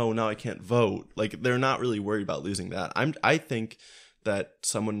 oh no, now I can't vote. Like, they're not really worried about losing that. I think that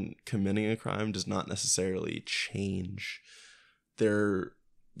someone committing a crime does not necessarily change their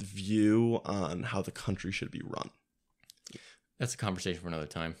view on how the country should be run. That's a conversation for another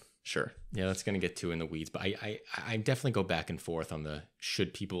time. Sure. Yeah, that's going to get too in the weeds. But I definitely go back and forth on the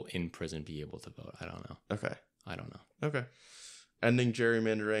should people in prison be able to vote? I don't know. Okay. I don't know. Okay. Ending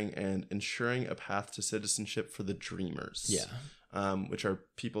gerrymandering and ensuring a path to citizenship for the dreamers. Yeah. Which are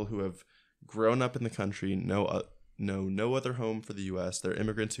people who have grown up in the country, know no other home for the U.S. They're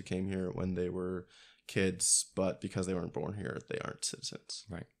immigrants who came here when they were kids, but because they weren't born here, they aren't citizens.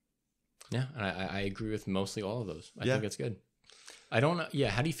 Right. Yeah, and I agree with mostly all of those. I Yeah. think it's good. I don't know.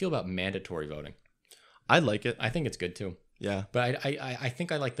 Yeah, how do you feel about mandatory voting? I like it. I think it's good too. Yeah. But I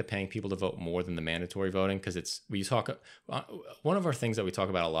think I like the paying people to vote more than the mandatory voting because one of our things that we talk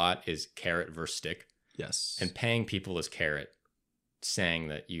about a lot is carrot versus stick. Yes. And paying people is carrot, saying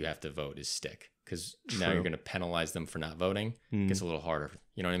that you have to vote is stick because now True. you're going to penalize them for not voting. It gets a little harder.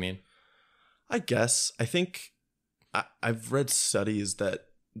 You know what I mean? I guess. I think I've read studies that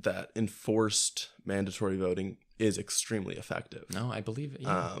enforced mandatory voting is extremely effective. No, I believe it.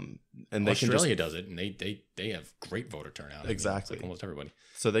 Yeah. And they Australia does it, and they have great voter turnout. Exactly. It's like almost everybody.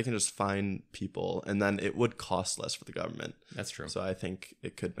 So they can just fine people, and then it would cost less for the government. That's true. So I think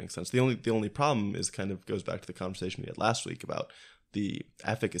it could make sense. The only problem is kind of goes back to the conversation we had last week about the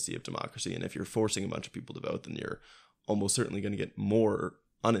efficacy of democracy, and if you're forcing a bunch of people to vote, then you're almost certainly going to get more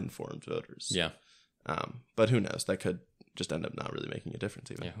uninformed voters. Yeah. But who knows? That could just end up not really making a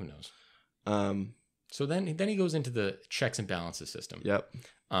difference even. Yeah, who knows? So then he goes into the checks and balances system. Yep.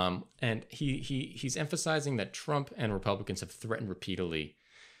 And he's emphasizing that Trump and Republicans have threatened repeatedly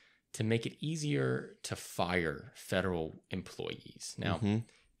to make it easier to fire federal employees. Now,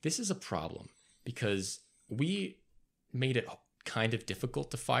 this is a problem because we made it kind of difficult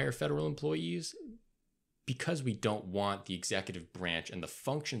to fire federal employees because we don't want the executive branch and the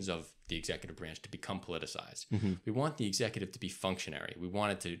functions of the executive branch to become politicized. We want the executive to be functionary. We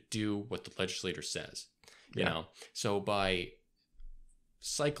want it to do what the legislator says, you know? So by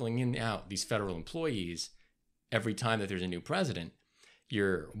cycling in and out these federal employees every time that there's a new president,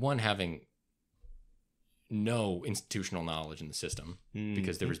 you're having no institutional knowledge in the system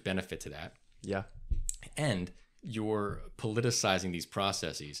because there was benefit to that. Yeah. And you're politicizing these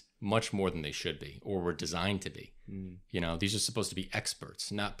processes much more than they should be or were designed to be. You know, these are supposed to be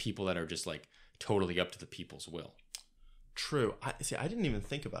experts, not people that are just like totally up to the people's will. True. I didn't even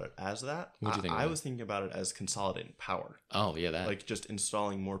think about it as that. What do you think? I was thinking about it as consolidating power. Oh, yeah, that. Like just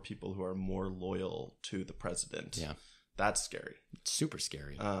installing more people who are more loyal to the president. Yeah. That's scary. It's super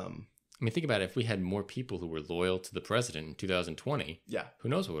scary. I mean, think about it. If we had more people who were loyal to the president in 2020, who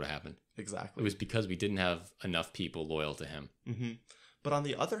knows what would have happened? Exactly. It was because we didn't have enough people loyal to him. But on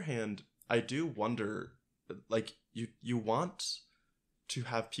the other hand, I do wonder, like, you want to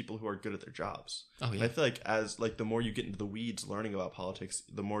have people who are good at their jobs. Oh, yeah. And I feel like as like the more you get into the weeds learning about politics,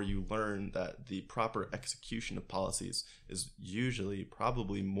 the more you learn that the proper execution of policies is usually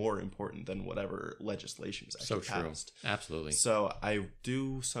probably more important than whatever legislation is actually passed. Absolutely. So I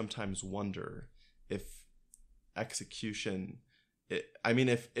do sometimes wonder if execution...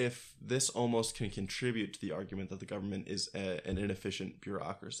 if this almost can contribute to the argument that the government is an inefficient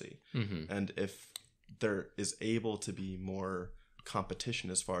bureaucracy, and if there is able to be more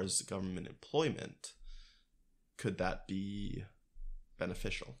competition as far as government employment, could that be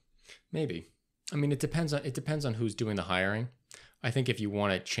beneficial? Maybe. I mean, it depends on who's doing the hiring. I think if you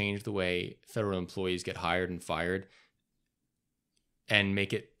want to change the way federal employees get hired and fired, and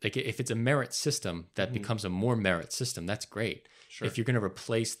make it like if it's a merit system that becomes a more merit system, that's great. Sure. If you're going to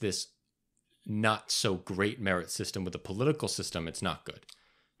replace this not so great merit system with a political system, it's not good.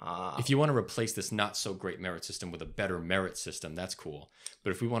 If you want to replace this not so great merit system with a better merit system, that's cool.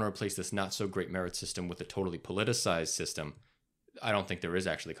 But if we want to replace this not so great merit system with a totally politicized system, I don't think there is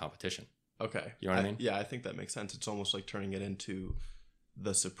actually competition. Okay. You know what I mean? Yeah, I think that makes sense. It's almost like turning it into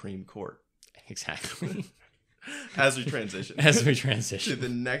the Supreme Court. Exactly. As we transition to the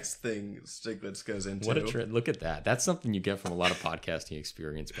next thing Stiglitz goes into. Look at that. That's something you get from a lot of podcasting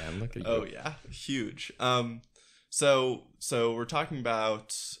experience, man. Look at you. Oh yeah, huge. So we're talking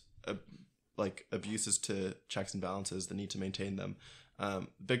about like abuses to checks and balances, the need to maintain them.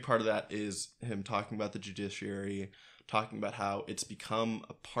 Big part of that is him talking about the judiciary, talking about how it's become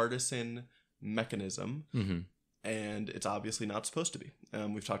a partisan mechanism, and it's obviously not supposed to be.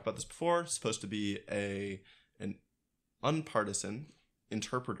 We've talked about this before. It's supposed to be an unpartisan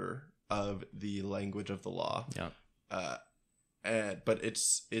interpreter of the language of the law. Yeah. But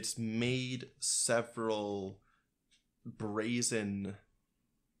it's made several brazen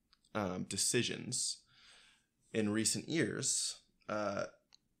decisions in recent years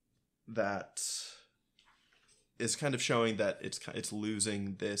that is kind of showing that it's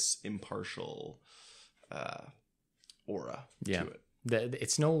losing this impartial aura to it.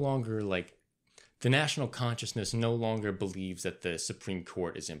 It's no longer like the national consciousness no longer believes that the Supreme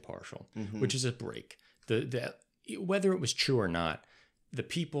Court is impartial, which is a break. Whether it was true or not, the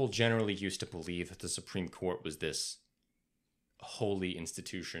people generally used to believe that the Supreme Court was this holy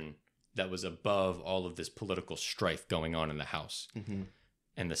institution that was above all of this political strife going on in the House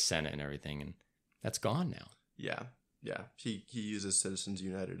and the Senate and everything, and that's gone now. Yeah. He uses Citizens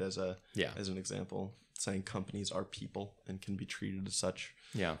United as an example, saying companies are people and can be treated as such.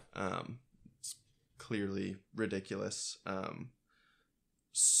 Yeah. It's clearly ridiculous.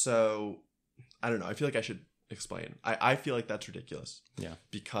 So I don't know. I feel like I should explain. I feel like that's ridiculous. Yeah.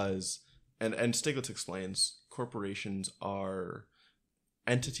 Because and Stiglitz explains corporations are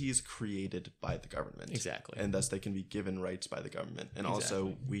entities created by the government. Exactly. And thus they can be given rights by the government. And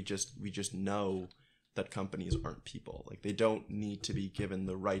also we just know that companies aren't people. Like they don't need to be given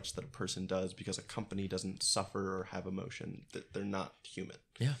the rights that a person does because a company doesn't suffer or have emotion. That they're not human.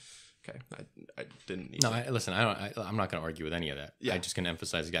 Yeah. Okay. I didn't need to. Listen, I'm not going to argue with any of that. Yeah. I'm just going to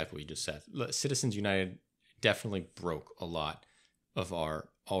emphasize exactly what you just said. Citizens United definitely broke a lot of our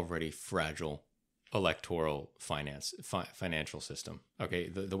already fragile electoral financial system. Okay.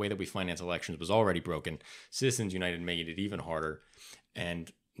 The way that we finance elections was already broken. Citizens United made it even harder.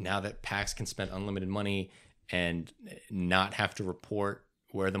 And now that PACs can spend unlimited money and not have to report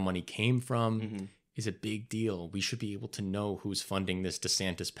where the money came from is a big deal. We should be able to know who's funding this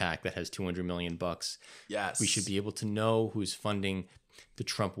DeSantis PAC that has $200 million. Yes. We should be able to know who's funding the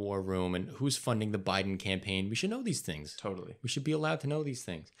Trump war room and who's funding the Biden campaign. We should know these things. Totally. We should be allowed to know these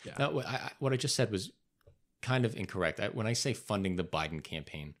things. Yeah. Now, what I just said was kind of incorrect. When I say funding the Biden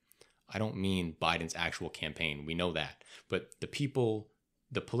campaign, I don't mean Biden's actual campaign. We know that. But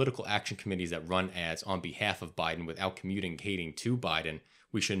the political action committees that run ads on behalf of Biden without communicating to Biden,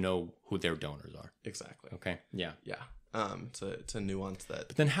 we should know who their donors are. Exactly. Okay. Yeah. Yeah. It's a nuance that.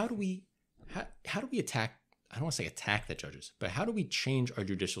 But then how do we attack? I don't want to say attack the judges, but how do we change our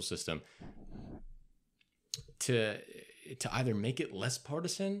judicial system to either make it less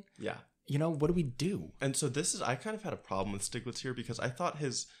partisan? Yeah. What do we do? And so I kind of had a problem with Stiglitz here because I thought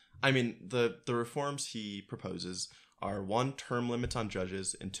the reforms he proposes are 1, term limits on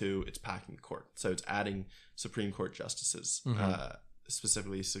judges, and 2, it's packing the court. So it's adding Supreme Court justices.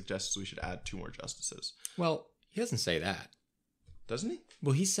 Specifically suggests we should add 2 more justices. Well, he doesn't say that. Doesn't he?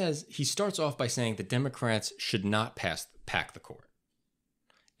 Well, he starts off by saying the Democrats should not pack the court.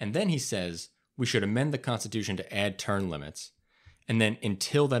 And then he says we should amend the Constitution to add term limits. And then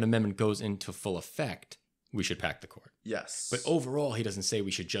until that amendment goes into full effect, we should pack the court. Yes. But overall, he doesn't say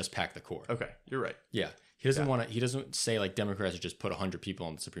we should just pack the court. Okay, you're right. Yeah. He doesn't say like Democrats should just put 100 people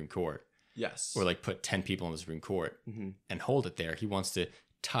on the Supreme Court. Yes. Or like put 10 people on the Supreme Court and hold it there. He wants to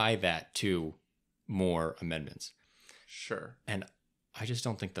tie that to more amendments. Sure. And I just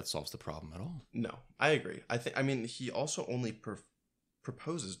don't think that solves the problem at all. No, I agree. He also only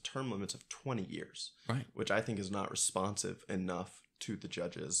proposes term limits of 20 years. Right. Which I think is not responsive enough to the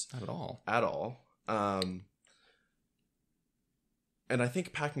judges. Not at all. At all. And I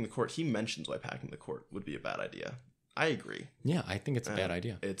think packing the court, he mentions why packing the court would be a bad idea. I agree. Yeah, I think it's a bad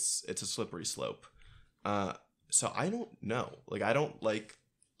idea. It's a slippery slope. So I don't know. Like, I don't like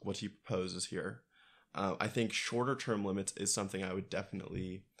what he proposes here. I think shorter term limits is something I would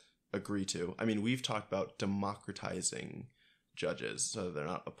definitely agree to. I mean, we've talked about democratizing judges so they're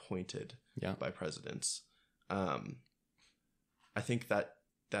not appointed by presidents. I think that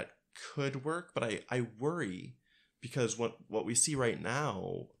could work, but I worry because what we see right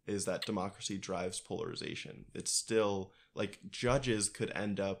now is that democracy drives polarization. It's still like judges could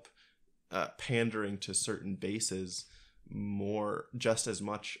end up pandering to certain bases just as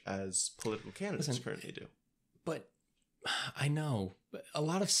much as political candidates currently do. But I know a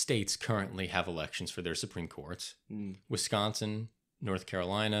lot of states currently have elections for their Supreme Courts. Wisconsin, North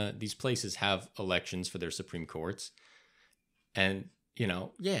Carolina, these places have elections for their Supreme Courts. And,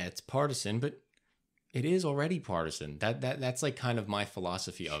 it's partisan, but it is already partisan. That's like kind of my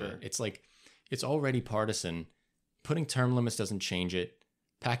philosophy of it. It's like, it's already partisan. Putting term limits doesn't change it.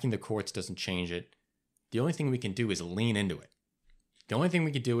 Packing the courts doesn't change it. The only thing we can do is lean into it. The only thing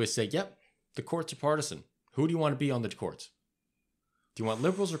we can do is say, yep, the courts are partisan. Who do you want to be on the courts? Do you want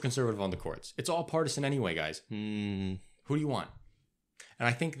liberals or conservative on the courts? It's all partisan anyway, guys. Who do you want? And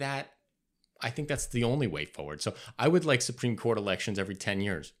I think that's the only way forward. So I would like Supreme Court elections every 10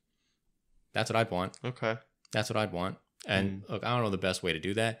 years. That's what I'd want. Okay. That's what I'd want. And look, I don't know the best way to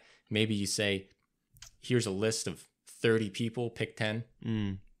do that. Maybe you say, here's a list of 30 people, pick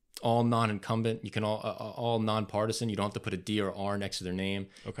 10. all non-incumbent. You can all nonpartisan. You don't have to put a D or R next to their name.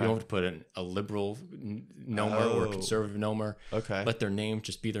 Okay. You don't have to put a liberal nomer or a conservative nomer. Okay. Let their name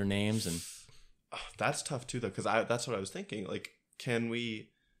just be their names. And that's tough too, though, because that's what I was thinking. Like, can we?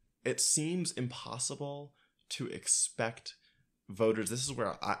 It seems impossible to expect voters. This is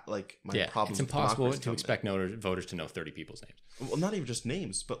where my problem. It's impossible to expect voters to know 30 people's names. Well, not even just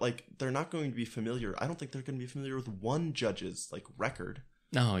names, but like they're not going to be familiar. I don't think they're going to be familiar with one judge's like record.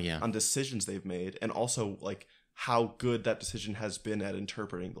 Oh yeah. On decisions they've made, and also like how good that decision has been at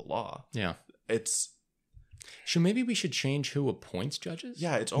interpreting the law. Yeah. Maybe we should change who appoints judges?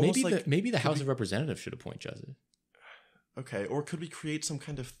 Yeah, it's almost maybe the House of Representatives should appoint judges. Okay, or could we create some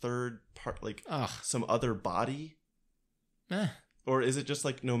kind of third part, like some other body? Or is it just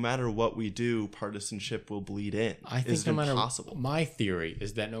like no matter what we do, partisanship will bleed in? I think my theory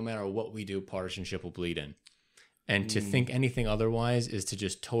is that no matter what we do, partisanship will bleed in. And to think anything otherwise is to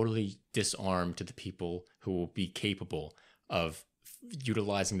just totally disarm to the people who will be capable of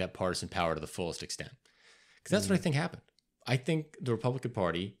utilizing that partisan power to the fullest extent. Because that's what I think happened. I think the Republican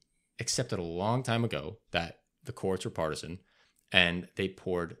Party accepted a long time ago that the courts were partisan, and they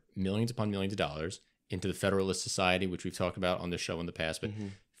poured millions upon millions of dollars into the Federalist Society, which we've talked about on this show in the past. But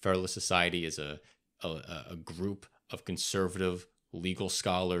Federalist Society is a group of conservative legal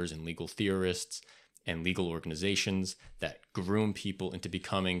scholars and legal theorists and legal organizations that groom people into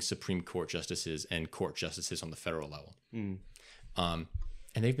becoming Supreme Court justices and court justices on the federal level.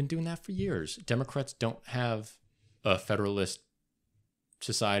 And they've been doing that for years. Democrats don't have a Federalist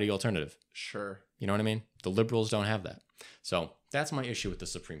Society alternative. Sure. You know what I mean? The liberals don't have that. So that's my issue with the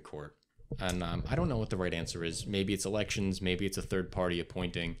Supreme Court. And I don't know what the right answer is. Maybe it's elections. Maybe it's a third party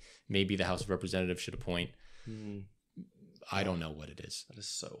appointing. Maybe the House of Representatives should appoint. I don't know what it is. That is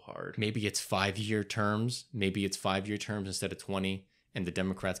so hard. Maybe it's 5-year terms. Maybe it's 5-year terms instead of 20. And the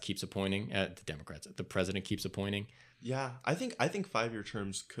Democrats keeps appointing. The president keeps appointing. Yeah, I think 5-year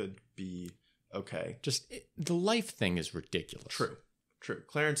terms could be okay. The life thing is ridiculous. True.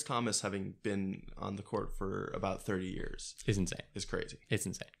 Clarence Thomas having been on the court for about 30 years is insane. Is crazy. It's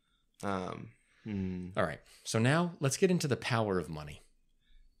insane. All right. So now let's get into the power of money.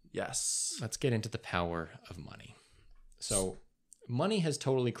 Yes. Let's get into the power of money. So money has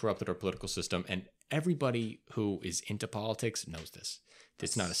totally corrupted our political system, and everybody who is into politics knows this.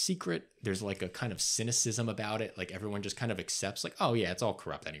 It's not a secret. There's like a kind of cynicism about it. Like everyone just kind of accepts like, oh yeah, it's all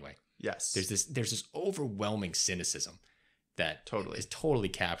corrupt anyway. Yes. There's this overwhelming cynicism that has totally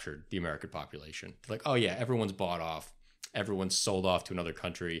captured the American population. Like, oh yeah, everyone's bought off. Everyone's sold off to another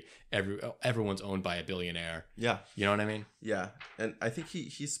country. Everyone's owned by a billionaire. Yeah. You know what I mean? Yeah. And I think he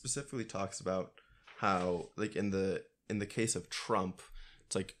specifically talks about how, like, in the case of Trump,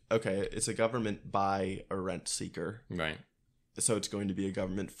 it's like, okay, it's a government by a rent seeker. Right. So it's going to be a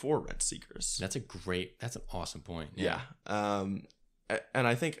government for rent seekers. That's an awesome point. Yeah. And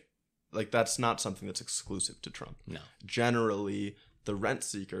I think, like, that's not something that's exclusive to Trump. No. Generally, the rent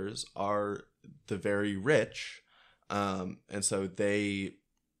seekers are the very rich. And so they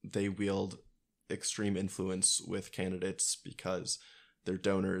wield extreme influence with candidates because they're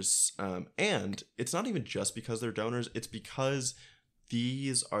donors. And it's not even just because they're donors. It's because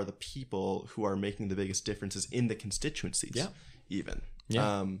these are the people who are making the biggest differences in the constituencies. Yeah. Even.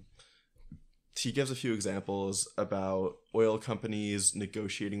 Yeah. He gives a few examples about oil companies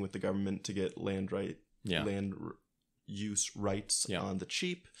negotiating with the government to get land use rights on the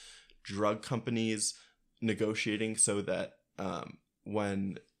cheap. Drug companies negotiating so that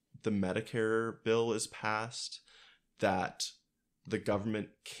when the Medicare bill is passed, that the government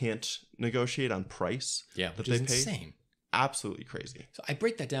can't negotiate on price. Yeah, that which is insane. Absolutely crazy. So I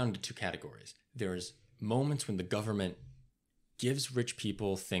break that down into two categories. There's moments when the government gives rich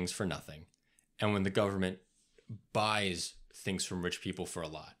people things for nothing, and when the government buys things from rich people for a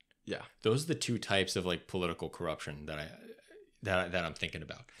lot. Yeah, those are the two types of like political corruption that I'm thinking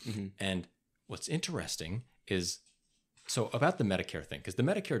about. Mm-hmm. And what's interesting is, so about the Medicare thing, because the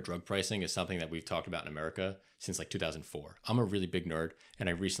Medicare drug pricing is something that we've talked about in America since like 2004. I'm a really big nerd, and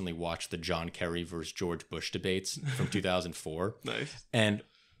I recently watched the John Kerry versus George Bush debates from 2004. Nice. And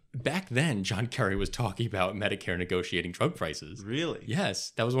back then, John Kerry was talking about Medicare negotiating drug prices. Really?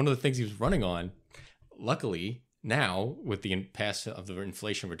 Yes. That was one of the things he was running on. Luckily, now, with the passage of the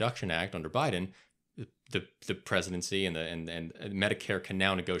Inflation Reduction Act under Biden, the presidency and Medicare can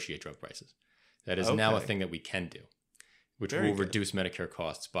now negotiate drug prices. That is now a thing that we can do, which will reduce Medicare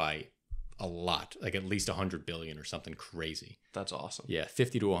costs by a lot, like at least $100 billion or something crazy. That's awesome. Yeah,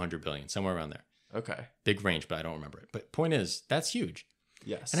 50 to 100 billion, somewhere around there. Okay. Big range, but I don't remember it. But point is, that's huge.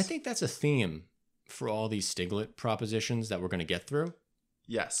 Yes. And I think that's a theme for all these Stiglitz propositions that we're going to get through.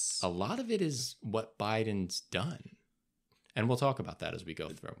 Yes. A lot of it is what Biden's done. And we'll talk about that as we go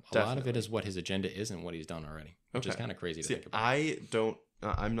through. A lot of it is what his agenda is and what he's done already, which is kind of crazy to think about.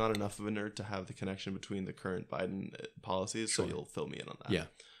 I'm not enough of a nerd to have the connection between the current Biden policies, so you'll fill me in on that. Yeah.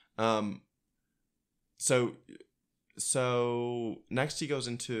 So next he goes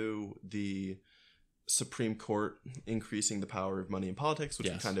into the Supreme Court increasing the power of money in politics, which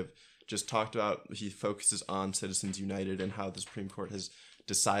we kind of just talked about. He focuses on Citizens United and how the Supreme Court has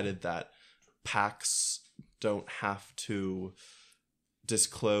decided that PACs don't have to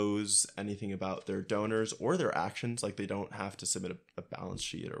disclose anything about their donors or their actions. Like, they don't have to submit a balance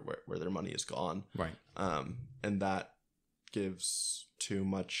sheet or where their money is gone. Right. And that gives too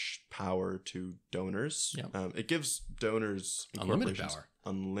much power to donors. Yeah. It gives donors unlimited power.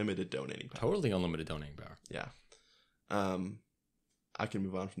 Unlimited donating power. Totally unlimited donating power. Yeah. I can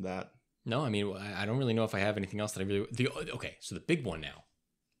move on from that. No, I mean, I don't really know if I have anything else that I really... Okay, so the big one now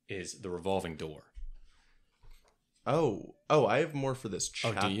is the revolving door. Oh, I have more for this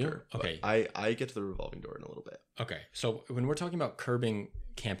chapter. Oh, do you? Okay. I get to the revolving door in a little bit. Okay, so when we're talking about curbing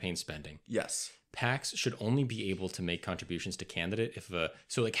campaign spending... Yes. PACs should only be able to make contributions to candidate if...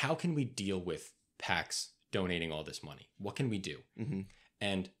 So, like, how can we deal with PACs donating all this money? What can we do? Mm-hmm.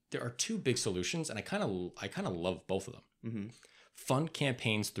 And there are two big solutions, and I kind of love both of them. Mm-hmm. Fund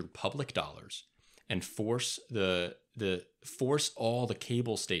campaigns through public dollars and force all the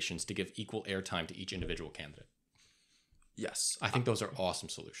cable stations to give equal airtime to each individual candidate. Yes. I think those are awesome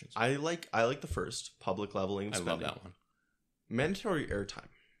solutions. I like the first, public leveling of spending. I love that one. Mandatory airtime.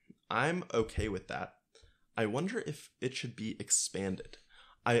 I'm okay with that. I wonder if it should be expanded.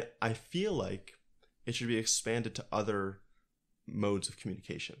 I feel like it should be expanded to other modes of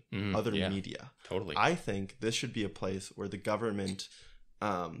communication, other media. Totally. I think this should be a place where the government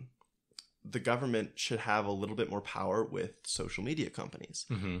should have a little bit more power with social media companies.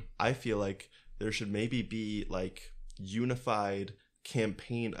 Mm-hmm. I feel like there should maybe be like unified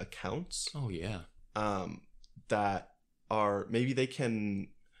campaign accounts. Oh yeah. That are maybe they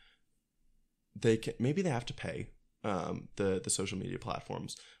have to pay the social media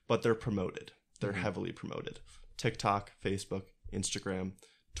platforms, but they're promoted. They're heavily promoted. TikTok, Facebook, Instagram,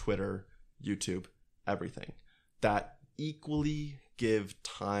 Twitter, YouTube, everything that equally give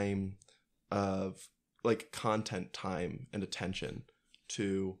time of like content time and attention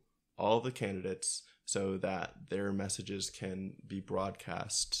to all the candidates so that their messages can be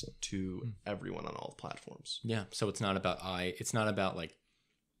broadcast to everyone on all platforms. Yeah. So it's not about like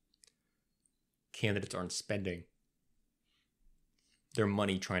candidates aren't spending their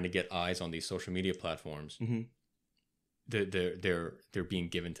money trying to get eyes on these social media platforms. Mm-hmm. They're being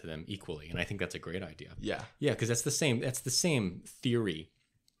given to them equally, and I think that's a great idea. Yeah, because that's the same theory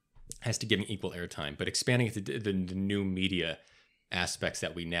as to giving equal airtime, but expanding it to the new media aspects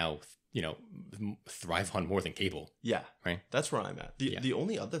that we now thrive on more than cable. Yeah, right. That's where I'm at. The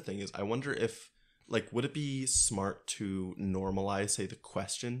only other thing is, I wonder if would it be smart to normalize, say, the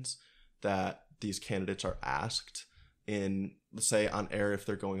questions that these candidates are asked in, say, on air if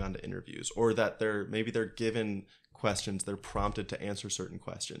they're going on to interviews, or that they're given questions, they're prompted to answer certain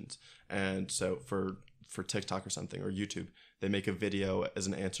questions, and so for TikTok or something, or YouTube, they make a video as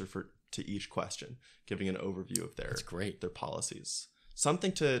an answer to each question, giving an overview of their policies.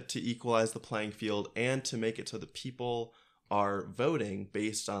 Something to equalize the playing field and to make it so that people are voting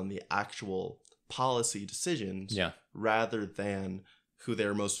based on the actual policy decisions rather than who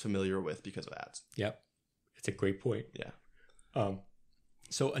they're most familiar with because of ads. Yep. It's a great point. Yeah.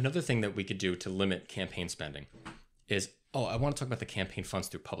 So another thing that we could do to limit campaign spending is, I want to talk about the campaign funds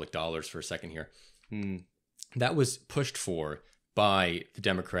through public dollars for a second here. That was pushed for by the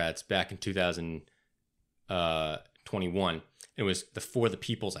Democrats back in 2021. It was the For the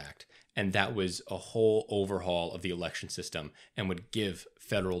People's Act. And that was a whole overhaul of the election system and would give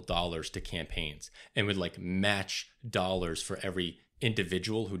federal dollars to campaigns and would like match dollars for every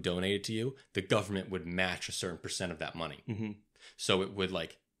individual who donated to you. The government would match a certain percent of that money. Mm-hmm. So it would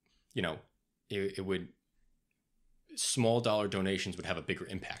it would, small dollar donations would have a bigger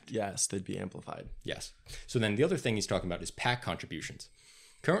impact. Yes, they'd be amplified. Yes. So then the other thing he's talking about is PAC contributions.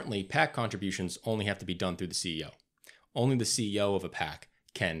 Currently, PAC contributions only have to be done through the CEO. Only the CEO of a PAC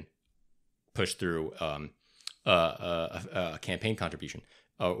can push through a campaign contribution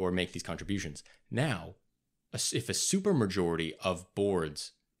or make these contributions. Now, if a supermajority of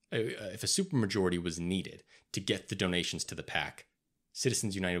boards, if a supermajority was needed to get the donations to the PAC,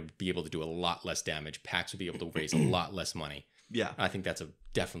 Citizens United would be able to do a lot less damage. PACs would be able to raise a lot less money. Yeah. I think that's a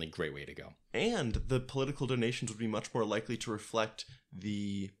definitely great way to go. And the political donations would be much more likely to reflect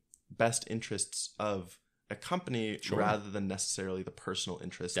the best interests of a company Sure. rather than necessarily the personal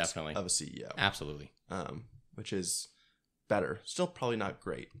interests Definitely. of a CEO. Absolutely. Which is better. Still probably not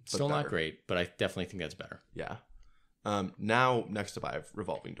great. But Still not better. great, but I definitely think that's better. Yeah. Now, next up, I have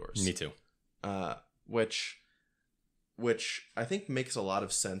revolving doors. Me too. Which I think makes a lot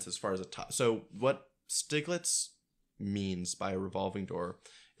of sense as far as a top. So what Stiglitz means by a revolving door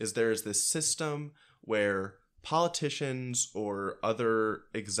is there is this system where politicians or other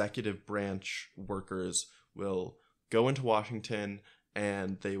executive branch workers will go into Washington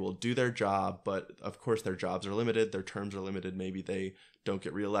and they will do their job, but of course their jobs are limited, their terms are limited, maybe they don't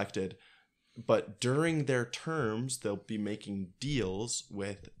get reelected. But during their terms, they'll be making deals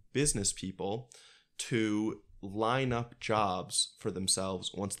with business people to line up jobs for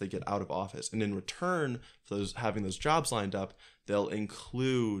themselves once they get out of office. And in return for having those jobs lined up, they'll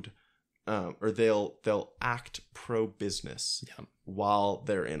include or they'll act pro-business while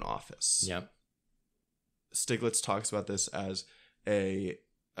they're in office. Yep. Stiglitz talks about this as a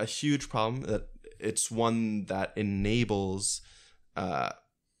huge problem, that it's one that enables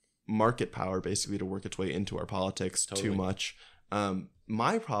market power basically to work its way into our politics too much.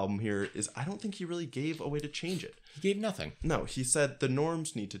 My problem here is I don't think he really gave a way to change it. He gave nothing. No, he said the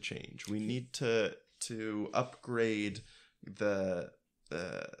norms need to change. We need to upgrade the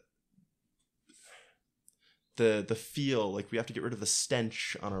feel, like we have to get rid of the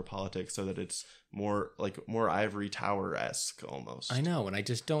stench on our politics so that it's more ivory tower-esque almost. I know, and I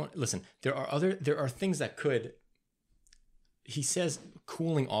just don't listen. There are things that could. He says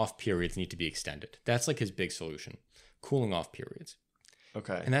cooling off periods need to be extended. That's like his big solution. Cooling off periods.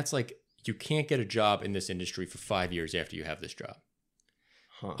 Okay. And that's like you can't get a job in this industry for 5 years after you have this job.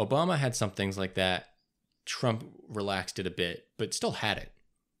 Huh. Obama had some things like that. Trump relaxed it a bit, but still had it.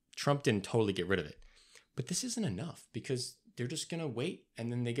 Trump didn't totally get rid of it. But this isn't enough because they're just going to wait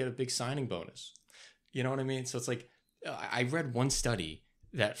and then they get a big signing bonus. You know what I mean? So it's like I read one study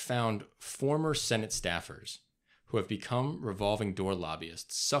that found former Senate staffers who have become revolving door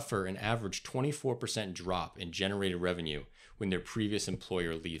lobbyists suffer an average 24% drop in generated revenue when their previous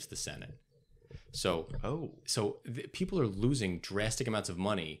employer leaves the Senate. So people are losing drastic amounts of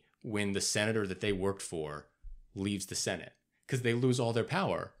money when the senator that they worked for leaves the Senate because they lose all their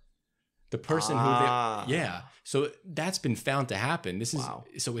power. The person so that's been found to happen. This is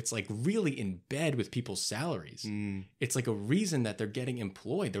so it's like really in bed with people's salaries. It's like a reason that they're getting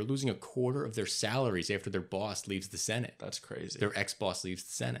employed. They're losing a quarter of their salaries after their boss leaves the Senate. That's crazy. Their ex-boss leaves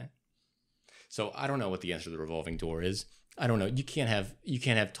the Senate. So I don't know what the answer to the revolving door is. I don't know. You can't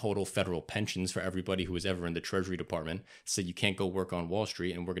have total federal pensions for everybody who was ever in the Treasury Department. So you can't go work on Wall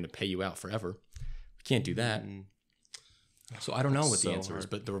Street and we're going to pay you out forever. We can't do that. So I don't know what the answer is,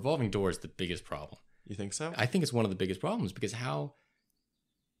 but the revolving door is the biggest problem. You think so? I think it's one of the biggest problems because how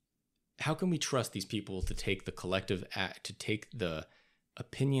can we trust these people to take the collective act, to take the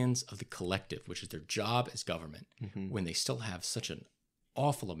opinions of the collective, which is their job as government, when they still have such an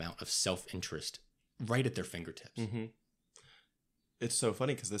awful amount of self-interest right at their fingertips? It's so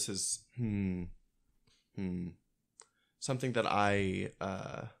funny because this is something that I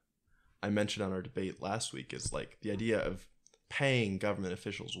mentioned on our debate last week is like the idea of paying government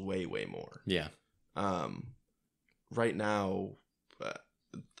officials way more. Yeah. Right now,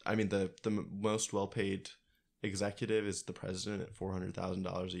 I mean the most well paid executive is the president at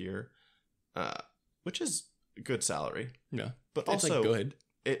 $400,000 a year, which is a good salary. Yeah, but it's also like good.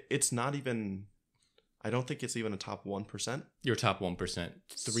 It's not even. I don't think it's even a top 1%. You're top 1%.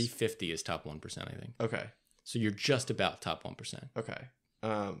 350 is top 1%, I think. Okay. So you're just about top 1%. Okay.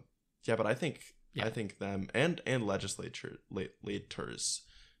 Yeah, but I think them and legislators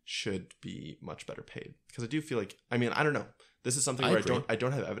should be much better paid because I do feel like I don't know. This is something where I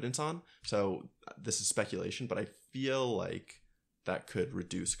don't have evidence on, so this is speculation. But I feel like that could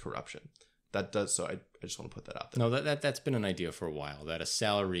reduce corruption. That does. So I just want to put that out there. No, that's been an idea for a while. That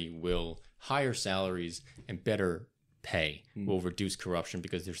higher salaries and better pay will reduce corruption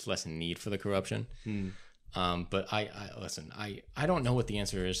because there's less need for the corruption. But I listen, I don't know what the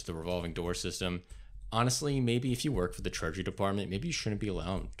answer is to the revolving door system. Honestly, maybe if you work for the Treasury Department, maybe you shouldn't be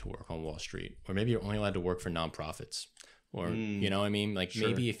allowed to work on Wall Street, or maybe you're only allowed to work for nonprofits, or you know what I mean? Like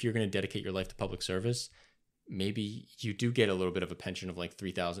maybe if you're going to dedicate your life to public service, maybe you do get a little bit of a pension of like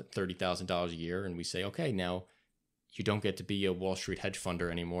 $30,000 a year, and we say, okay, now you don't get to be a Wall Street hedge funder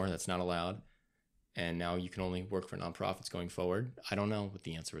anymore. That's not allowed. And now you can only work for nonprofits going forward. I don't know what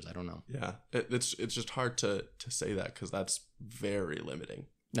the answer is. I don't know. Yeah, it's just hard to say that because that's very limiting.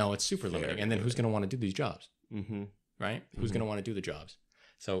 No, it's super limiting. And then who's going to want to do these jobs? Right? Who's going to want to do the jobs?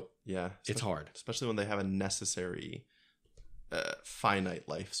 So yeah, it's hard. Especially when they have a necessary finite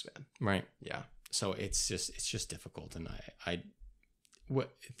lifespan. Right. Yeah. So it's just difficult, and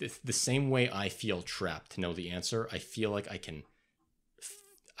the same way I feel trapped to know the answer, I feel like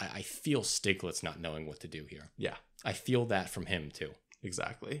I feel Stiglitz not knowing what to do here. Yeah. I feel that from him too.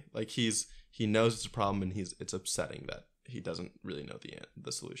 Exactly. Like he knows it's a problem, and it's upsetting that he doesn't really know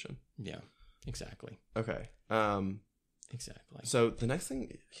the solution. Yeah, exactly. Okay. Exactly. So the next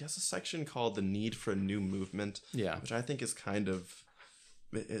thing, he has a section called "The Need for a New Movement." Yeah. Which I think is kind of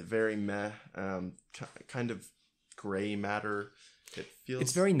very meh, kind of gray matter.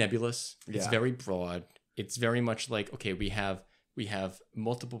 It's very nebulous. Yeah. It's very broad. It's very much like, okay, we have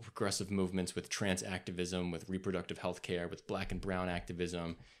multiple progressive movements with trans activism, with reproductive health care, with black and brown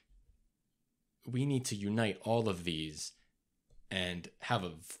activism. We need to unite all of these and have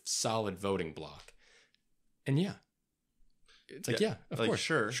a solid voting block. And yeah, it's like, yeah, of course.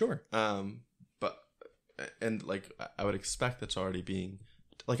 Sure. But, and like, I would expect that's already being,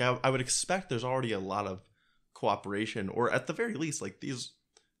 like, I would expect there's already a lot of cooperation, or at the very least, like, these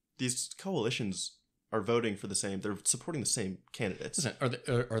coalitions are voting for they're supporting the same candidates. Listen,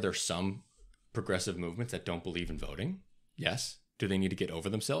 are there some progressive movements that don't believe in voting? Yes. Do they need to get over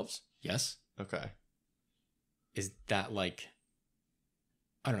themselves? Yes. Okay. Is that like,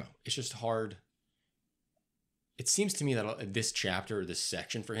 I don't know. It's just hard. It seems to me that this chapter, this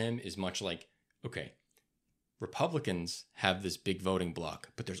section for him is much like, okay, Republicans have this big voting block,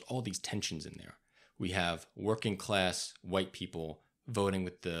 but there's all these tensions in there. We have working class white people voting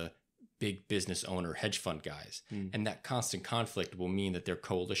with the big business owner hedge fund guys. And that constant conflict will mean that their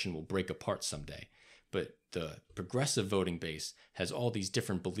coalition will break apart someday. But the progressive voting base has all these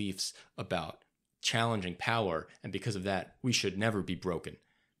different beliefs about challenging power, and because of that, we should never be broken.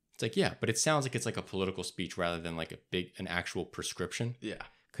 It's like, yeah, but it sounds like it's like a political speech rather than like an actual prescription. Yeah.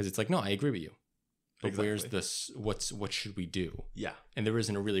 Because it's like, no, I agree with you. But Exactly. where's this? What should we do? Yeah. And there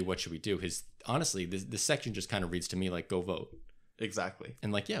isn't a really what should we do. Honestly, this section just kind of reads to me like, go vote. Exactly.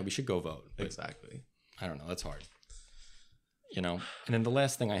 And like, yeah, we should go vote. Exactly. I don't know. That's hard. And then the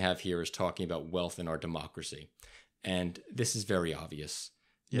last thing I have here is talking about wealth in our democracy. And this is very obvious.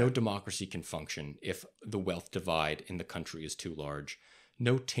 Yeah. No democracy can function if the wealth divide in the country is too large.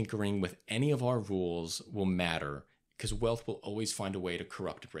 No tinkering with any of our rules will matter, because wealth will always find a way to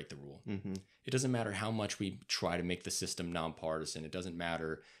corrupt to break the rule. Mm-hmm. It doesn't matter how much we try to make the system nonpartisan. It doesn't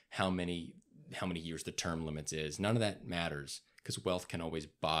matter how many years the term limits is. None of that matters, because wealth can always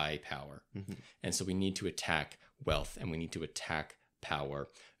buy power. Mm-hmm. And so we need to attack wealth, and we need to attack power.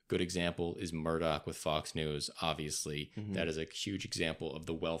 A good example is Murdoch with Fox News. Obviously, that is a huge example of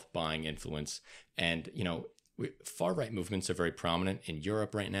the wealth buying influence. And, far-right movements are very prominent in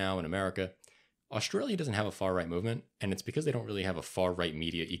Europe right now, in America. Australia doesn't have a far-right movement, and it's because they don't really have a far-right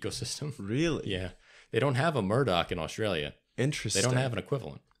media ecosystem. Really? Yeah. They don't have a Murdoch in Australia. Interesting. They don't have an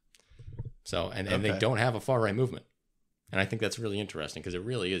equivalent. So, and they don't have a far-right movement. And I think that's really interesting, because it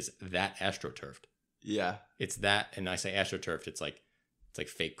really is that astroturfed. Yeah. It's that, and I say astroturfed, it's like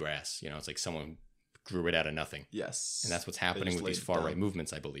fake grass. It's like someone grew it out of nothing. Yes. And that's what's happening with these far-right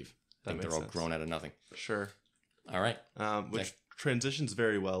movements, I believe. I think they're all grown out of nothing. Sure. All right. Which transitions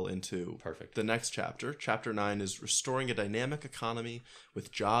very well into Perfect. The next chapter. Chapter 9 is restoring a dynamic economy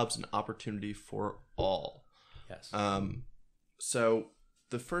with jobs and opportunity for all. Yes. So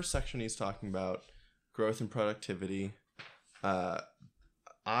the first section he's talking about growth and productivity. I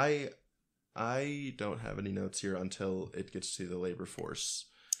don't have any notes here until it gets to the labor force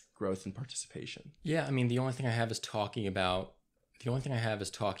growth and participation. Yeah, I mean, the only thing I have is talking about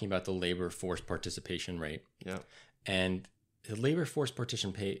the labor force participation rate. Yeah. And the labor force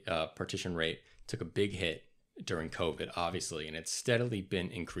partition rate took a big hit during COVID, obviously, and it's steadily been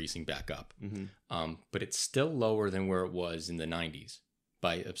increasing back up. Mm-hmm. But it's still lower than where it was in the 90s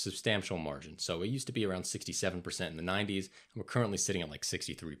by a substantial margin. So it used to be around 67% in the 90s, and we're currently sitting at like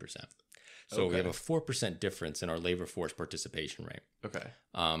 63%. So we have a 4% difference in our labor force participation rate. Okay.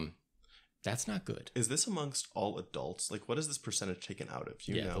 That's not good. Is this amongst all adults? Like, what is this percentage taken out of?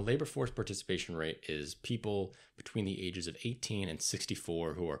 Do you know? The labor force participation rate is people between the ages of 18 and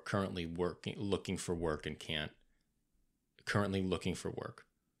 64 who are currently looking for work and can't. Currently looking for work.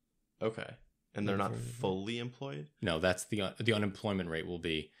 Okay. And they're not fully employed? No, that's the unemployment rate will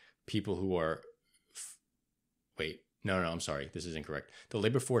be people who are... Wait, no, I'm sorry. This is incorrect. The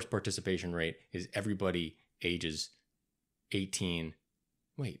labor force participation rate is everybody ages 18...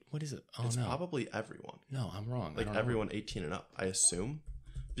 Wait, what is it? Oh, it's probably everyone. No, I'm wrong. Like everyone 18 and up, I assume.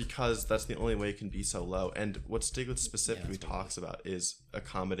 Because that's the only way it can be so low. And what Stiglitz specifically talks about is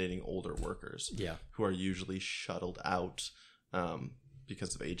accommodating older workers. Yeah. Who are usually shuttled out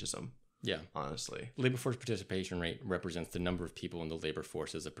because of ageism. Yeah. honestly. Labor force participation rate represents the number of people in the labor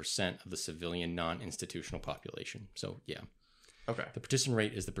force as a percent of the civilian non-institutional population. So, yeah. Okay. The participation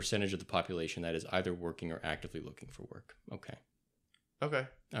rate is the percentage of the population that is either working or actively looking for work. Okay. Okay.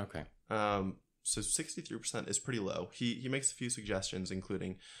 Okay. So 63% is pretty low. He makes a few suggestions,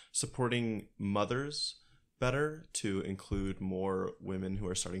 including supporting mothers better to include more women who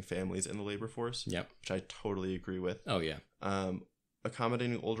are starting families in the labor force. Yep. Which I totally agree with. Oh, yeah.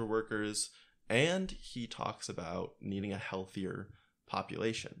 Accommodating older workers, and he talks about needing a healthier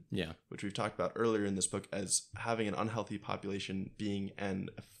population. Yeah. Which we've talked about earlier in this book as having an unhealthy population being an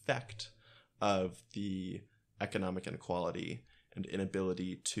effect of the economic inequality and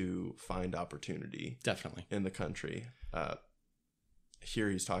inability to find opportunity. Definitely. In the country. Here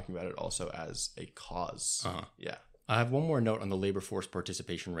he's talking about it also as a cause. Uh-huh. Yeah. I have one more note on the labor force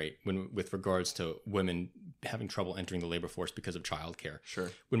participation rate with regards to women having trouble entering the labor force because of childcare.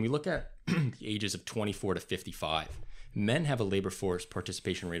 Sure. When we look at the ages of 24 to 55, men have a labor force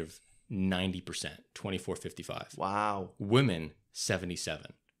participation rate of 90%, 24-55. Wow. Women,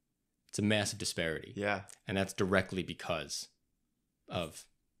 77. It's a massive disparity. Yeah. And that's directly because of,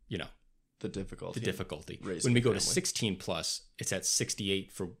 the difficulty. When we go to 16 plus, it's at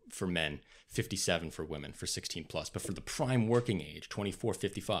 68 for men, 57 for women for 16 plus. But for the prime working age,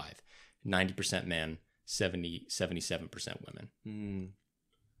 24-55, 90% men, 77% women.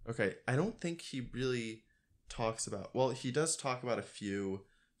 Okay. I don't think he really talks about, well, he does talk about a few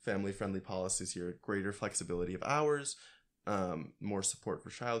family-friendly policies here: greater flexibility of hours, more support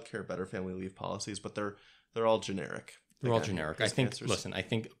for childcare, better family leave policies, but they're all generic. They're all generic. I think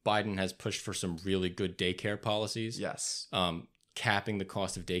Biden has pushed for some really good daycare policies. Yes. Capping the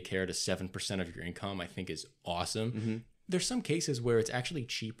cost of daycare to 7% of your income, I think, is awesome. Mm-hmm. There's some cases where it's actually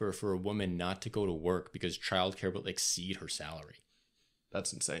cheaper for a woman not to go to work because childcare will exceed her salary.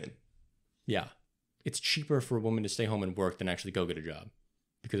 That's insane. Yeah. It's cheaper for a woman to stay home and work than actually go get a job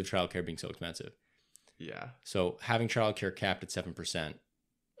because of childcare being so expensive. Yeah. So having childcare capped at 7%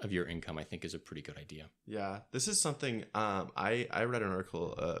 of your income, I think, is a pretty good idea. Yeah, this is something I read an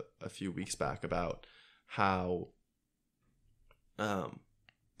article a few weeks back about how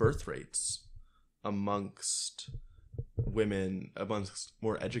birth rates amongst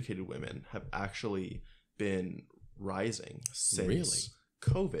more educated women have actually been rising since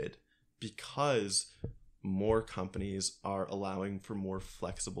COVID, because more companies are allowing for more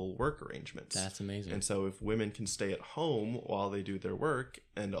flexible work arrangements. That's amazing. And so if women can stay at home while they do their work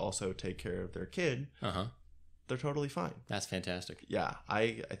and also take care of their kid, they're totally fine. That's fantastic. Yeah,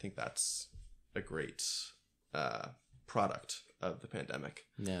 I think that's a great product of the pandemic.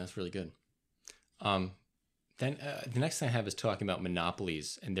 Yeah, that's really good. Then the next thing I have is talking about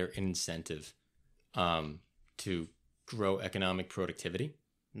monopolies and their incentive to grow economic productivity.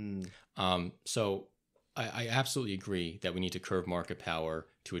 So I absolutely agree that we need to curb market power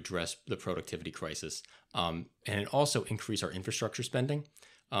to address the productivity crisis, and also increase our infrastructure spending.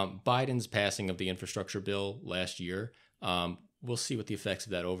 Biden's passing of the infrastructure bill last year, we'll see what the effects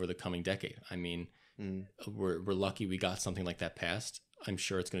of that over the coming decade. I mean, we're lucky we got something like that passed. I'm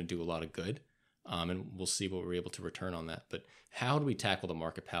sure it's going to do a lot of good, and we'll see what we're able to return on that. But how do we tackle the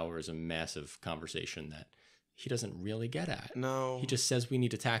market power is a massive conversation that he doesn't really get at. No. He just says we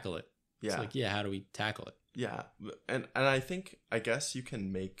need to tackle it. Yeah. It's like, how do we tackle it? Yeah. And I guess you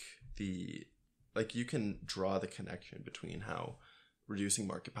can you can draw the connection between how reducing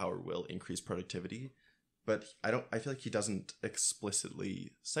market power will increase productivity, but I feel like he doesn't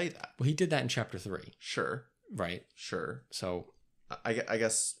explicitly say that. Well, he did that in chapter 3. Sure. Right. Sure. So I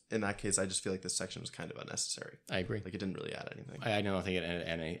guess in that case, I just feel like this section was kind of unnecessary. I agree. Like, it didn't really add anything. I don't think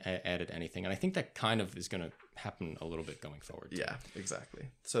it added anything. And I think that kind of is going to happen a little bit going forward, too. Yeah, exactly.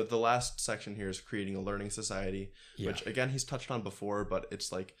 So the last section here is creating a learning society, which, again, he's touched on before, but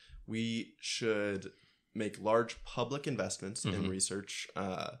it's like we should make large public investments in research.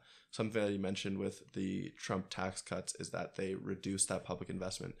 Something that he mentioned with the Trump tax cuts is that they reduced that public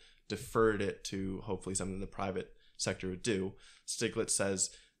investment, deferred it to hopefully something the private sector would do. Stiglitz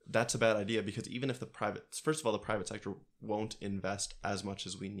says that's a bad idea because even if the private sector won't invest as much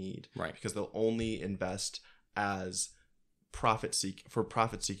as we need, right? Because they'll only invest as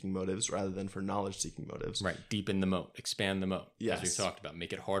profit-seeking motives rather than for knowledge-seeking motives. Right. Deepen the moat, expand the moat. Yes. As we talked about,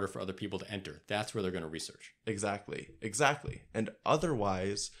 make it harder for other people to enter. That's where they're going to research. Exactly. And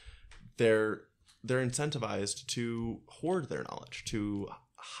otherwise, they're incentivized to hoard their knowledge, to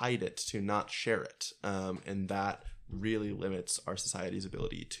hide it, to not share it, and that really limits our society's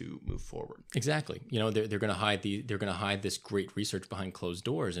ability to move forward. Exactly. You know, they're going to hide this great research behind closed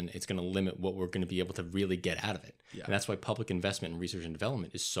doors, and it's going to limit what we're going to be able to really get out of it. Yeah. And that's why public investment in research and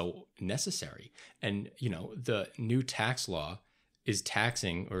development is so necessary. And, you know, the new tax law is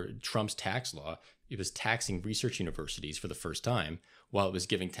taxing, or Trump's tax law, it was taxing research universities for the first time, while it was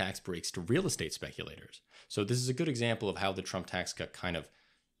giving tax breaks to real estate speculators. So this is a good example of how the Trump tax cut kind of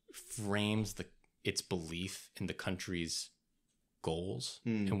frames its belief in the country's goals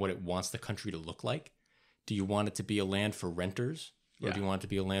and what it wants the country to look like. Do you want it to be a land for renters, or do you want it to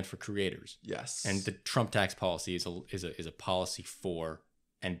be a land for creators? Yes. And the Trump tax policy is a policy for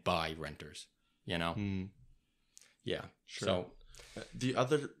and by renters, you know? Yeah. Sure. So the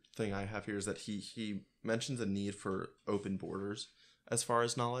other thing I have here is that he mentions a need for open borders as far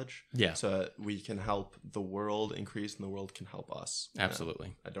as knowledge. Yeah. So that we can help the world increase and the world can help us.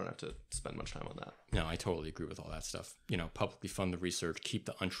 Absolutely. I don't have to spend much time on that. No, I totally agree with all that stuff. You know, publicly fund the research, keep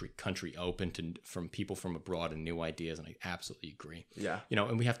the country open from people from abroad and new ideas, and I absolutely agree. Yeah. You know,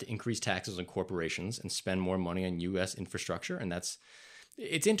 and we have to increase taxes on corporations and spend more money on U.S. infrastructure, and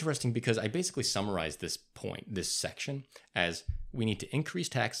it's interesting because I basically summarized this section as we need to increase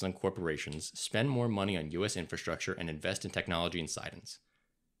taxes on corporations, spend more money on U.S. infrastructure, and invest in technology and science.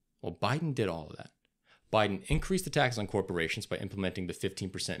 Well, Biden did all of that. Biden increased the tax on corporations by implementing the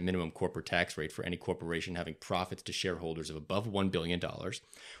 15% minimum corporate tax rate for any corporation having profits to shareholders of above $1 billion.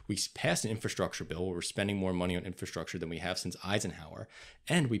 We passed an infrastructure bill where we're spending more money on infrastructure than we have since Eisenhower.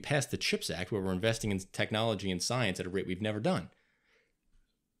 And we passed the CHIPS Act where we're investing in technology and science at a rate we've never done.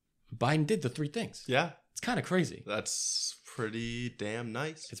 Biden did the three things. Yeah. It's kind of crazy. That's pretty damn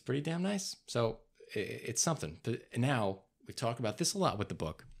nice. It's pretty damn nice. So it's something. But now we talk about this a lot with the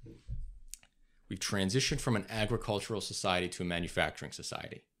book. We've transitioned from an agricultural society to a manufacturing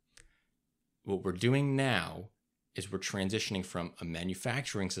society. What we're doing now is we're transitioning from a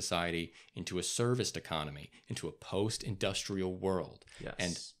manufacturing society into a serviced economy, into a post-industrial world. Yes.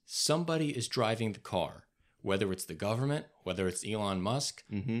 And somebody is driving the car. Whether it's the government, whether it's Elon Musk,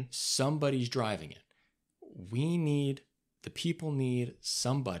 somebody's driving it. The people need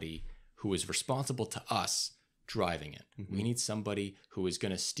somebody who is responsible to us driving it. We need somebody who is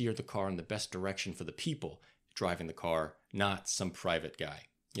going to steer the car in the best direction for the people driving the car, not some private guy.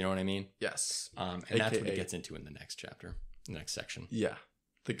 You know what I mean? Yes. And that's what he gets into in the next chapter, the next section. Yeah.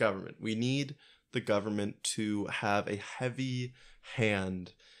 The government. We need the government to have a heavy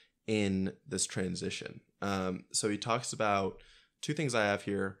hand in this transition. So he talks about two things I have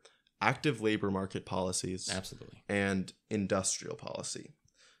here: active labor market policies. Absolutely. And industrial policy.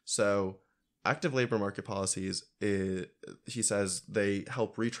 So active labor market policies, he says they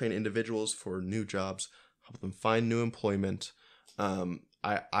help retrain individuals for new jobs, help them find new employment.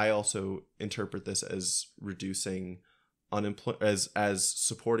 I also interpret this as reducing unemployment, as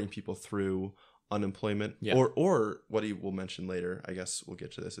supporting people through unemployment, or what he will mention later, I guess we'll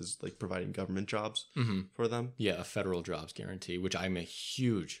get to this, is like providing government jobs for them. Yeah, a federal jobs guarantee, which I'm a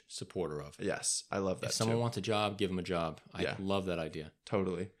huge supporter of. Yes, I love that. If someone wants a job, give them a job. I love that idea.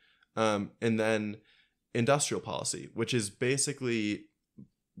 Totally. And then industrial policy, which is basically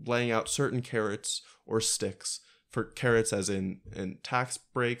laying out certain carrots or sticks. For carrots as in tax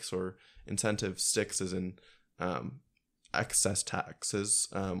breaks, or incentive, sticks as in excess taxes.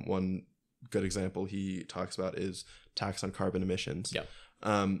 One good example he talks about is tax on carbon emissions.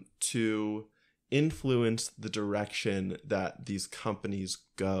 To influence the direction that these companies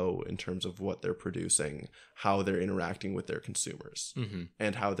go in terms of what they're producing, how they're interacting with their consumers,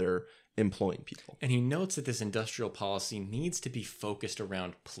 and how they're employing people. And he notes that this industrial policy needs to be focused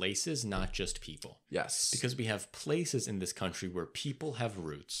around places, not just people. Yes. Because we have places in this country where people have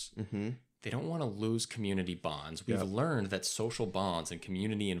roots. They don't want to lose community bonds. We've learned that social bonds and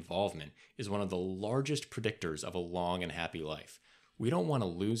community involvement is one of the largest predictors of a long and happy life. We don't want to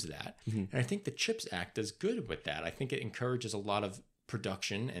lose that. And I think the CHIPS Act does good with that. I think it encourages a lot of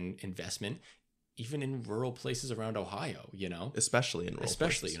production and investment, even in rural places around Ohio, you know? Especially in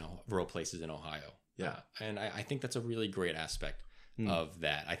rural places in Ohio. Yeah. And I think that's a really great aspect of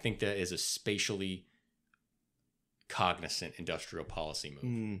that. I think that is a spatially cognizant industrial policy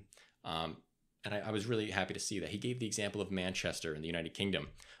move. And I was really happy to see that. He gave the example of Manchester in the United Kingdom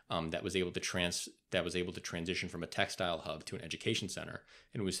that was able to transition from a textile hub to an education center,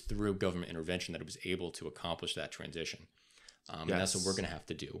 and it was through government intervention that it was able to accomplish that transition. And that's what we're going to have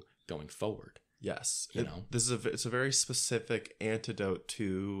to do going forward. Yes, it's a very specific antidote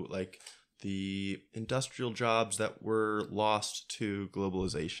to like the industrial jobs that were lost to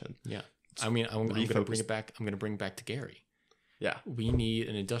globalization. Yeah, I mean, I'm going to bring it back. I'm going to bring it back to Gary. Yeah. We need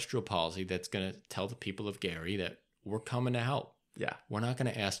an industrial policy that's going to tell the people of Gary that we're coming to help. Yeah. We're not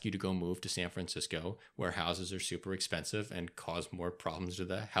going to ask you to go move to San Francisco where houses are super expensive and cause more problems to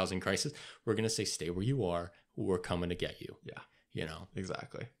the housing crisis. We're going to say, stay where you are. We're coming to get you. Yeah. You know?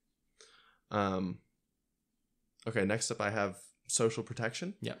 Exactly. Okay, next up I have social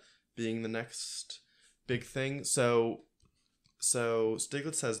protection. Yeah. Being the next big thing. So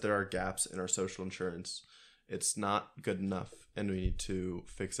Stiglitz says there are gaps in our social insurance. It's not good enough and we need to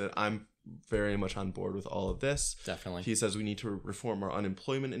fix it. I'm very much on board with all of this. Definitely. He says we need to reform our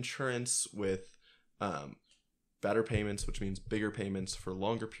unemployment insurance with better payments, which means bigger payments for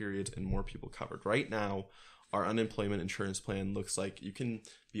longer periods and more people covered. Right now, our unemployment insurance plan looks like you can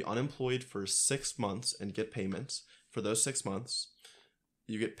be unemployed for 6 months and get payments. For those 6 months,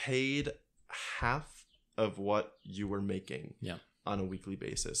 you get paid half of what you were making on a weekly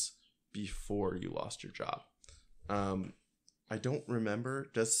basis before you lost your job. I don't remember.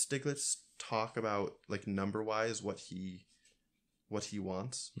 Does Stiglitz talk about like number wise what he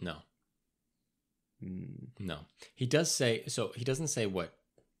wants? No. No. He does say so. He doesn't say what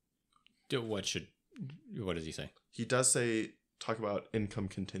does he say? He does say talk about income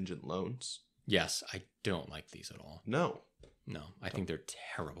contingent loans. Yes, I don't like these at all. No, I think they're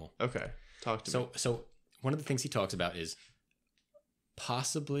terrible. Okay, talk to me. So one of the things he talks about is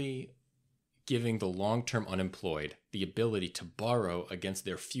possibly giving the long-term unemployed the ability to borrow against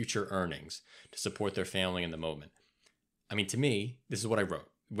their future earnings to support their family in the moment. I mean, to me, this is what I wrote.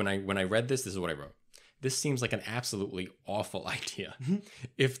 When I read this is what I wrote. This seems like an absolutely awful idea.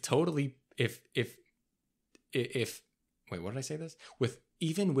 Wait, what did I say this?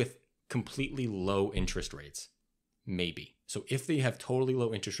 Even with completely low interest rates, maybe. So if they have totally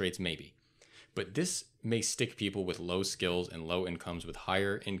low interest rates, maybe. But this may stick people with low skills and low incomes with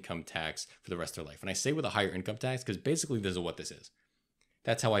higher income tax for the rest of their life. And I say with a higher income tax because basically this is what this is.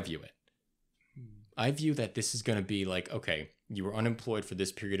 That's how I view it. I view that this is going to be like, okay, you were unemployed for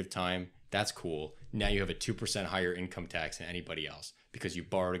this period of time. That's cool. Now you have a 2% higher income tax than anybody else because you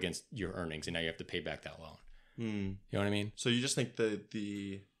borrowed against your earnings and now you have to pay back that loan. You know what I mean? So you just think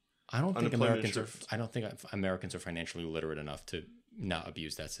I don't think Americans are financially literate enough to not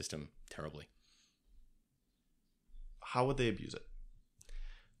abuse that system terribly. How would they abuse it?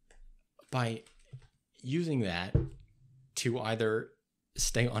 By using that to either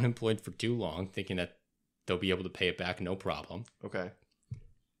stay unemployed for too long, thinking that they'll be able to pay it back no problem. Okay.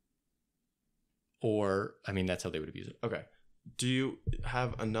 Or, I mean, that's how they would abuse it. Okay. Do you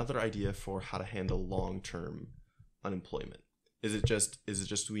have another idea for how to handle long-term unemployment? Is it just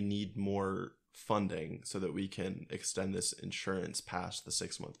we need more funding so that we can extend this insurance past the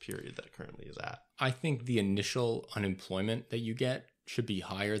 6-month period that it currently is at? I think the initial unemployment that you get should be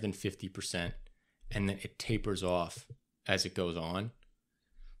higher than 50%, and then it tapers off as it goes on.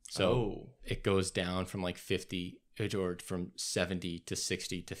 So it goes down from like 50 or from 70 to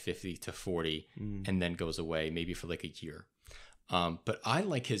 60 to 50 to 40 and then goes away maybe for like a year. But I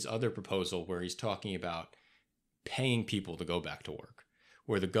like his other proposal where he's talking about paying people to go back to work,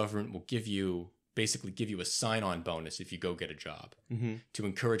 where the government will basically give you a sign-on bonus if you go get a job to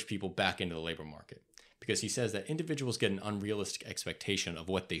encourage people back into the labor market. Because he says that individuals get an unrealistic expectation of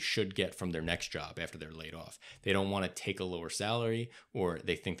what they should get from their next job after they're laid off. They don't want to take a lower salary, or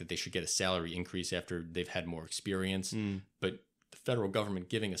they think that they should get a salary increase after they've had more experience. But the federal government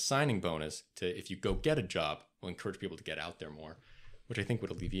giving a signing bonus to if you go get a job will encourage people to get out there more, which I think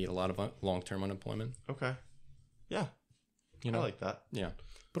would alleviate a lot of long-term unemployment. Okay. Yeah. I like that. Yeah.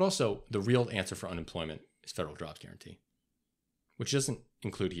 But also, the real answer for unemployment is federal jobs guarantee, which doesn't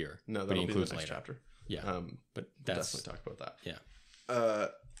include here. No, but that'll includes be the next later. chapter. Yeah. But that's definitely talk about that. Yeah.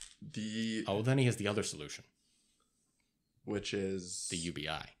 Then he has the other solution, which is the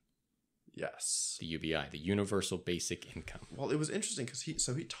UBI. Yes. The UBI, the Universal Basic Income. Well, it was interesting because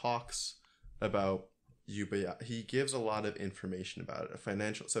he talks about UBI. He gives a lot of information about it.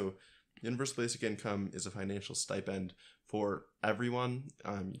 So Universal Basic Income is a financial stipend for everyone.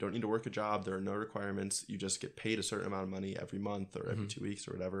 You don't need to work a job. There are no requirements. You just get paid a certain amount of money every month or every 2 weeks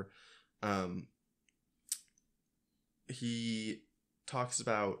or whatever. He talks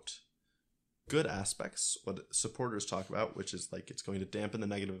about good aspects, what supporters talk about, which is like it's going to dampen the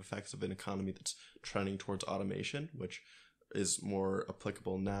negative effects of an economy that's trending towards automation, which is more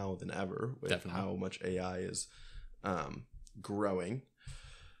applicable now than ever with how much AI is growing.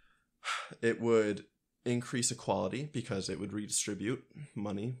 It would increase equality because it would redistribute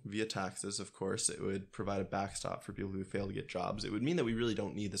money via taxes, of course. It would provide a backstop for people who fail to get jobs. It would mean that we really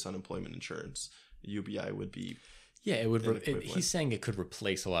don't need this unemployment insurance. UBI would be... Yeah, it would. He's saying it could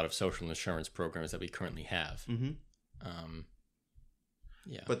replace a lot of social insurance programs that we currently have.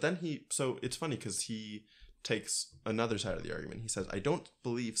 Yeah. But then so it's funny because he takes another side of the argument. He says, I don't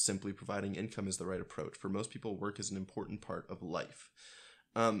believe simply providing income is the right approach. For most people, work is an important part of life.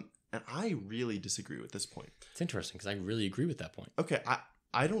 And I really disagree with this point. It's interesting because I really agree with that point. Okay,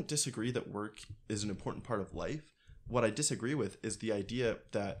 I don't disagree that work is an important part of life. What I disagree with is the idea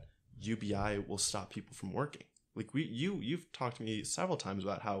that UBI will stop people from working. Like you've talked to me several times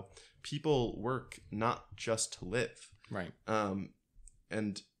about how people work not just to live. Right.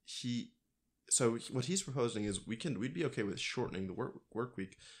 And what he's proposing is we'd be okay with shortening the work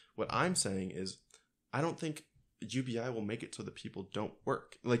week. What I'm saying is I don't think UBI will make it so that people don't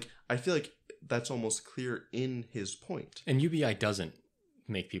work. Like, I feel like that's almost clear in his point. And UBI doesn't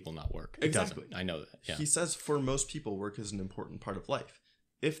make people not work. It Exactly. doesn't. I know that. Yeah. He says for most people, work is an important part of life.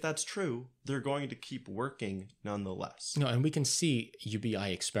 If that's true, they're going to keep working nonetheless. No, and we can see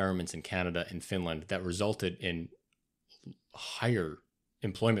UBI experiments in Canada and Finland that resulted in higher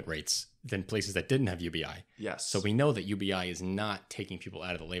employment rates than places that didn't have UBI. Yes. So we know that UBI is not taking people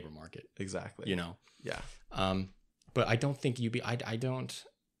out of the labor market. Exactly. You know. Yeah. But I don't think UBI. I don't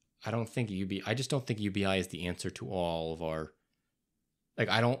think UBI. I just don't think UBI is the answer to all of our. Like,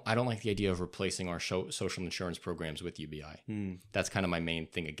 I don't like the idea of replacing our social insurance programs with UBI. That's kind of my main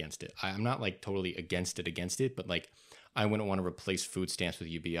thing against it. I'm not like totally against it, but like I wouldn't want to replace food stamps with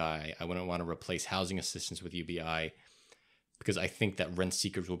UBI. I wouldn't want to replace housing assistance with UBI because I think that rent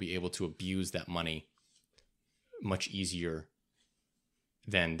seekers will be able to abuse that money much easier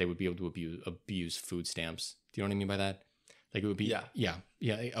than they would be able to abuse food stamps. Do you know what I mean by that? Like, it would be, yeah.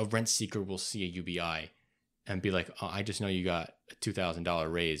 A rent seeker will see a UBI and be like, oh, I just know you got a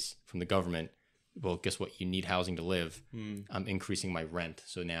 $2,000 raise from the government. Well, guess what? You need housing to live. I'm increasing my rent.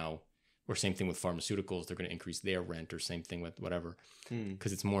 So now, or same thing with pharmaceuticals, they're going to increase their rent, or same thing with whatever,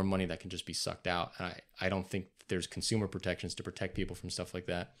 because it's more money that can just be sucked out. And I don't think there's consumer protections to protect people from stuff like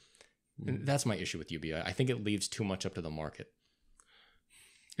that. And that's my issue with UBI. I think it leaves too much up to the market.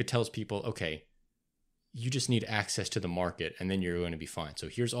 It tells people, okay, you just need access to the market and then you're going to be fine. So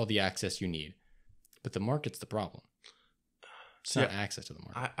here's all the access you need. But the market's the problem. It's not access to the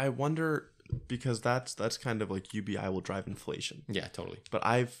market. I wonder, because that's kind of like UBI will drive inflation. Yeah, totally. But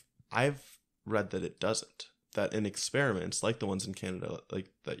I've read that it doesn't. That in experiments like the ones in Canada,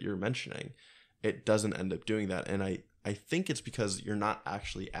 like that you're mentioning, it doesn't end up doing that. And I think it's because you're not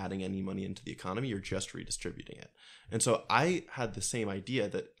actually adding any money into the economy. You're just redistributing it. And so I had the same idea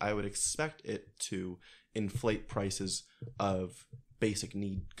that I would expect it to inflate prices of basic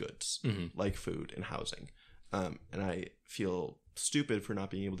need goods like food and housing. And I feel stupid for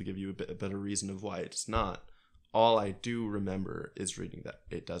not being able to give you a better reason of why it's not. All I do remember is reading that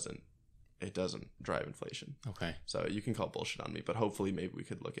it doesn't drive inflation. Okay. So you can call bullshit on me, but hopefully maybe we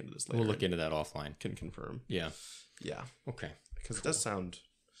could look into this later. We'll look into that offline. Can confirm. Yeah. Yeah. Okay. Because cool. It does sound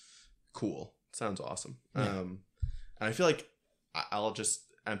cool. It sounds awesome. Yeah. And I feel like I'll just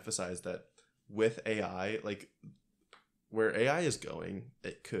emphasize that with AI, like where AI is going,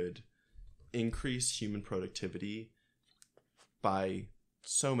 it could increase human productivity by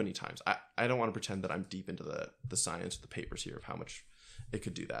so many times. I don't want to pretend that I'm deep into the science of the papers here of how much it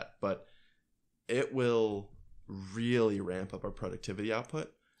could do that, but it will really ramp up our productivity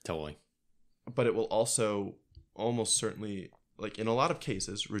output. Totally. But it will also almost certainly, like in a lot of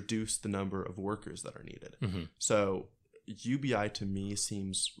cases, reduce the number of workers that are needed. So UBI to me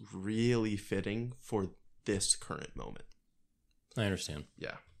seems really fitting for this current moment. I understand.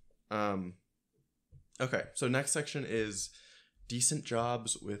 Yeah. Okay, so next section is decent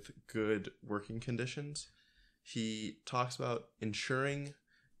jobs with good working conditions. He talks about ensuring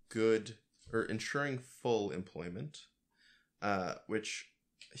full employment, which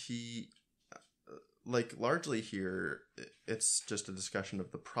he, like largely here, it's just a discussion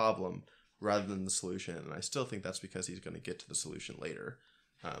of the problem rather than the solution. And I still think that's because he's going to get to the solution later.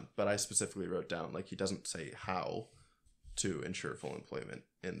 But I specifically wrote down, like, he doesn't say how to ensure full employment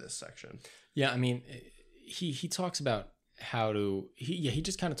in this section. Yeah, I mean, he talks about how to, he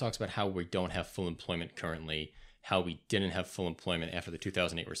just kind of talks about how we don't have full employment currently, how we didn't have full employment after the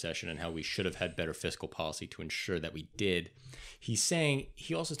 2008 recession, and how we should have had better fiscal policy to ensure that we did. He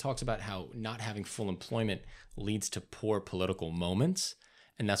also talks about how not having full employment leads to poor political moments,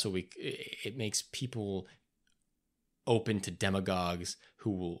 and that's what it makes people open to demagogues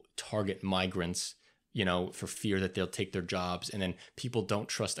who will target migrants, for fear that they'll take their jobs. And then people don't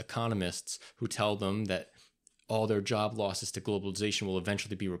trust economists who tell them that all their job losses to globalization will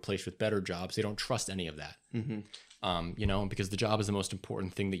eventually be replaced with better jobs. They don't trust any of that, because the job is the most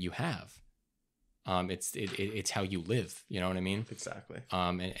important thing that you have. It's how you live. You know what I mean? Exactly.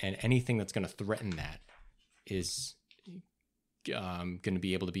 And anything that's going to threaten that is going to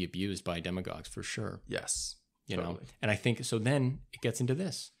be able to be abused by demagogues for sure. Yes. You Totally. know, and I think so. Then it gets into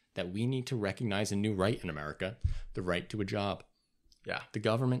this, that we need to recognize a new right in America, the right to a job. Yeah. The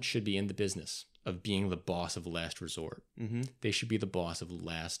government should be in the business of being the boss of last resort. Mm-hmm. They should be the boss of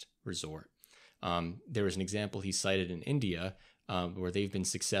last resort. There was an example he cited in India where they've been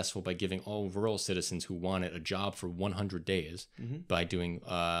successful by giving all rural citizens who wanted a job for 100 days by doing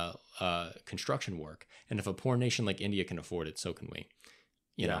construction work. And if a poor nation like India can afford it, so can we.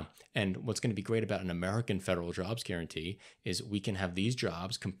 You know, and what's going to be great about an American federal jobs guarantee is we can have these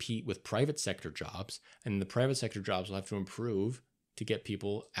jobs compete with private sector jobs, and the private sector jobs will have to improve to get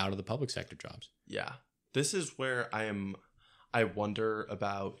people out of the public sector jobs. Yeah. This is where I wonder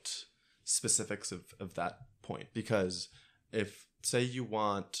about specifics of that point, because if, say, you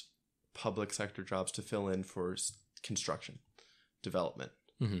want public sector jobs to fill in for construction development,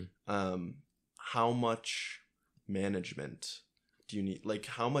 how much management do you need? Like,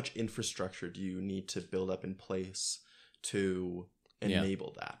 how much infrastructure do you need to build up in place to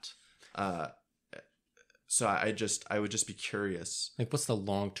enable that? So I would just be curious. Like, what's the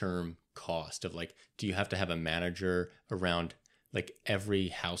long-term cost of, like, do you have to have a manager around like every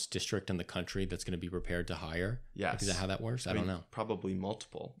house district in the country that's going to be prepared to hire? Yes. Like, is that how that works? I don't know. Probably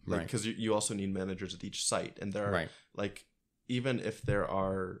multiple. Right. Because you also need managers at each site. And there are, like, even if there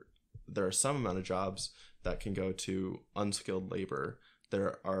are some amount of jobs that can go to unskilled labor,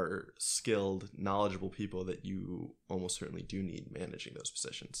 there are skilled, knowledgeable people that you almost certainly do need managing those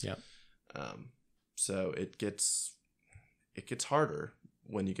positions. Yeah. So it gets harder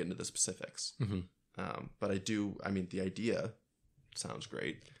when you get into the specifics. But the idea sounds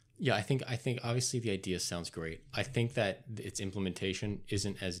great. Yeah, I think obviously the idea sounds great. I think that its implementation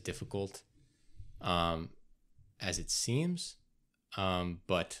isn't as difficult as it seems.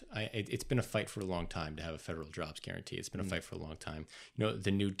 But it's been a fight for a long time to have a federal jobs guarantee. It's been a fight for a long time. You know,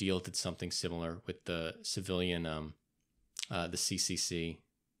 the New Deal did something similar with the civilian, the CCC,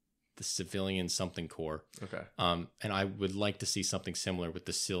 the Civilian Something Corps. Okay. And I would like to see something similar with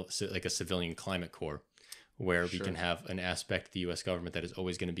like a Civilian Climate Corps, where we can have an aspect of the U.S. government that is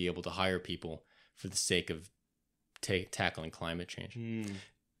always going to be able to hire people for the sake of tackling climate change.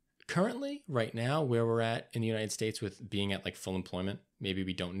 Currently, right now, where we're at in the United States with being at like full employment, maybe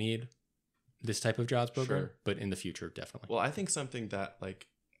we don't need this type of jobs program, but in the future, definitely. Well, I think something that like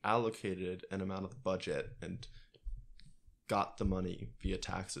allocated an amount of the budget and got the money via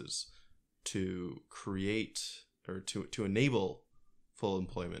taxes to create or to enable full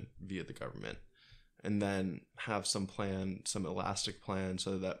employment via the government, and then have some elastic plan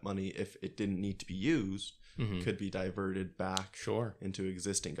so that money, if it didn't need to be used, could be diverted back into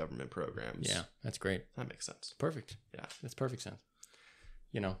existing government programs. Yeah, that's great. That makes sense. Perfect. Yeah. That's perfect sense.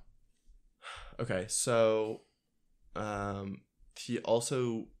 You know. Okay, so he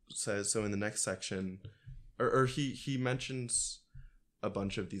also says, so in the next section, or he mentions a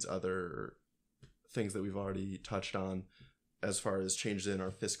bunch of these other things that we've already touched on as far as changes in our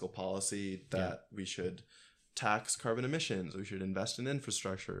fiscal policy, that we should tax carbon emissions, we should invest in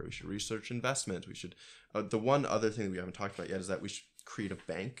infrastructure, we should research investment, we should the one other thing that we haven't talked about yet is that we should create a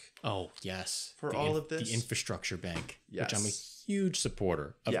bank. Oh yes, for all of this, the infrastructure bank. Yes. Which I'm a huge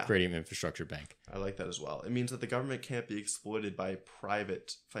supporter of creating an infrastructure bank. I like that as well. It means that the government can't be exploited by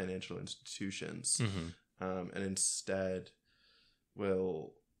private financial institutions, and instead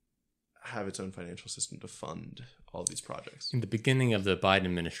will have its own financial system to fund all these projects. In the beginning of the Biden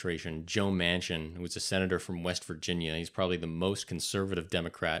administration, Joe Manchin, who was a senator from West Virginia, he's probably the most conservative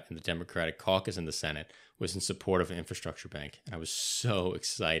Democrat in the Democratic caucus in the Senate, was in support of an infrastructure bank. And I was so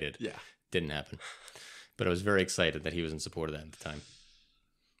excited. Yeah. Didn't happen. But I was very excited that he was in support of that at the time.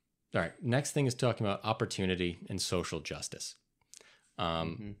 All right. Next thing is talking about opportunity and social justice.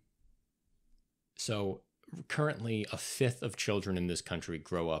 So currently, a fifth of children in this country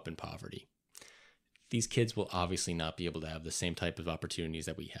grow up in poverty. These kids will obviously not be able to have the same type of opportunities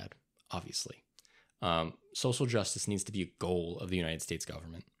that we had, obviously. Social justice needs to be a goal of the United States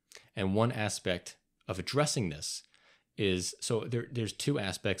government. And one aspect of addressing this is, so there's two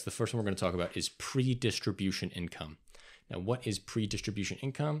aspects. The first one we're going to talk about is pre-distribution income. Now, what is pre-distribution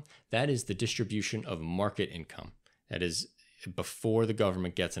income? That is the distribution of market income. That is before the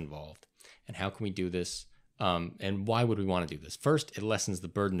government gets involved. And how can we do this? And why would we want to do this? First, it lessens the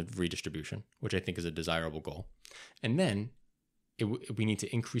burden of redistribution, which I think is a desirable goal. And then we need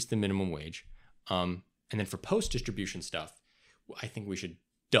to increase the minimum wage. And then for post-distribution stuff, I think we should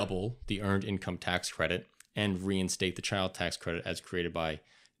double the earned income tax credit and reinstate the child tax credit as created by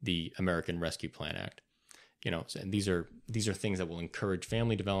the American Rescue Plan Act. You know, and these are things that will encourage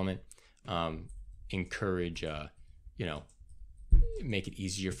family development, encourage make it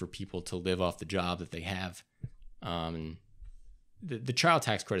easier for people to live off the job that they have. The child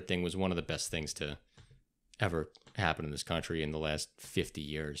tax credit thing was one of the best things to ever happen in this country in the last 50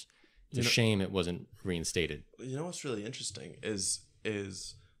 years. It's a shame it wasn't reinstated. You know what's really interesting is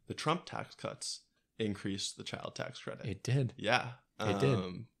the Trump tax cuts increased the child tax credit. It did. Yeah. It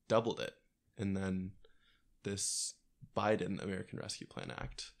did. Doubled it. And then this Biden American Rescue Plan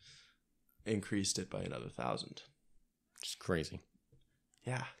Act increased it by another 1,000. Just crazy.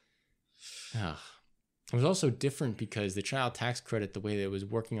 Yeah. Ugh. It was also different because the child tax credit, the way that it was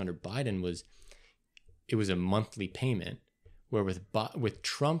working under Biden, was it was a monthly payment, where with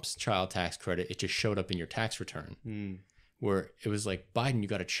Trump's child tax credit, it just showed up in your tax return. Where it was like Biden, you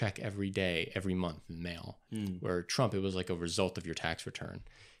got a check every day, every month in the mail. Where Trump, it was like a result of your tax return,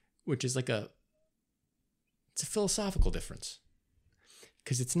 which is it's a philosophical difference.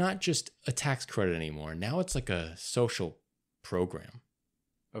 Because it's not just a tax credit anymore. Now it's like a social program.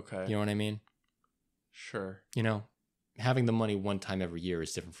 Okay. You know what I mean? Sure. You know, having the money one time every year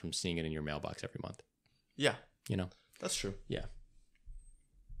is different from seeing it in your mailbox every month. Yeah. You know? That's true. Yeah.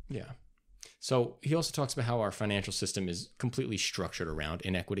 Yeah. So he also talks about how our financial system is completely structured around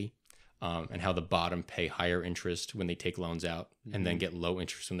inequity, and how the bottom pay higher interest when they take loans out and then get low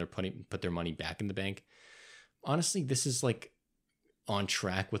interest when they're put their money back in the bank. Honestly, this is like on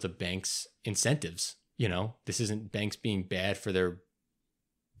track with a bank's incentives. You know, this isn't banks being bad for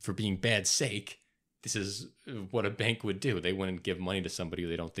being bad sake. This is what a bank would do. They wouldn't give money to somebody who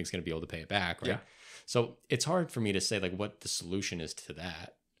they don't think is going to be able to pay it back, right? Yeah. So it's hard for me to say like what the solution is to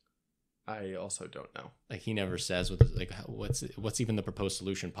that. I also don't know. Like he never says what's even the proposed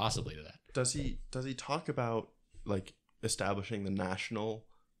solution possibly to that. Does he talk about like establishing the national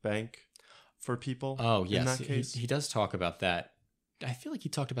bank for people? Oh yes, in that case? He does talk about that. I feel like he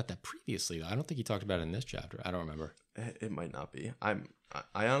talked about that previously, though. I don't think he talked about it in this chapter. I don't remember. It might not be. I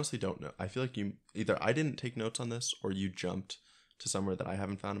honestly don't know. I feel like either I didn't take notes on this or you jumped to somewhere that I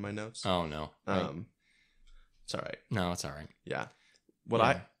haven't found in my notes. Oh no. It's all right. No, it's all right. Yeah. What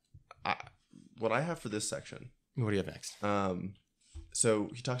I have for this section. What do you have next? So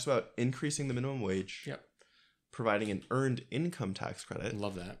he talks about increasing the minimum wage. Yep. Providing an earned income tax credit.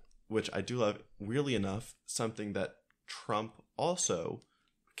 Love that. Which I do love. Weirdly enough, something that Trump also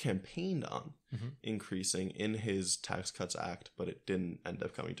campaigned on increasing in his Tax Cuts Act, but it didn't end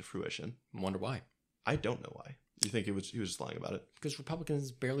up coming to fruition. I wonder why. I don't know why. You think he was just lying about it? Because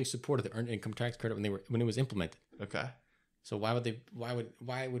Republicans barely supported the earned income tax credit when it was implemented. Okay. So why would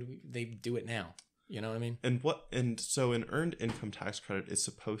they do it now? You know what I mean? And so an earned income tax credit is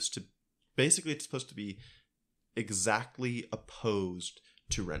supposed to be exactly opposed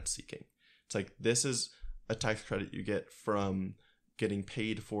to rent seeking. It's like this is a tax credit you get from getting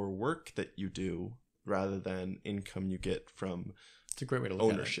paid for work that you do rather than income you get from it's a great way to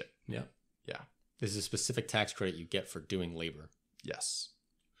look ownership. At it. Yeah. Yeah. This is a specific tax credit you get for doing labor. Yes.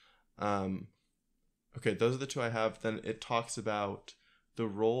 Okay, those are the two I have. Then it talks about the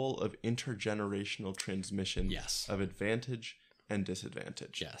role of intergenerational transmission of advantage and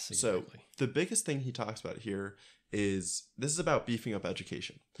disadvantage. Yes, exactly. So the biggest thing he talks about here is this is about beefing up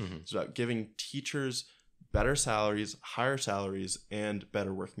education. It's about giving teachers better salaries, higher salaries, and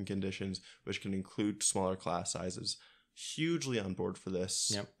better working conditions, which can include smaller class sizes. Hugely on board for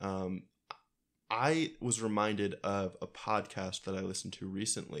this. Yep. I was reminded of a podcast that I listened to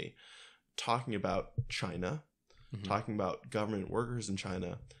recently talking about China, talking about government workers in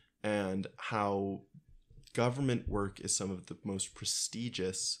China, and how government work is some of the most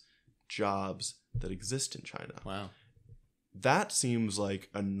prestigious jobs that exist in China. Wow. That seems like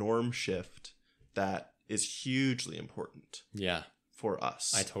a norm shift that is hugely important. Yeah. For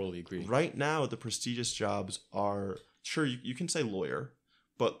us. I totally agree. Right now, the prestigious jobs are, sure, you can say lawyer,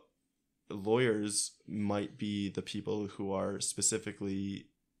 but lawyers might be the people who are specifically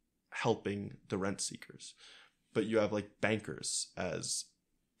helping the rent seekers. But you have like bankers as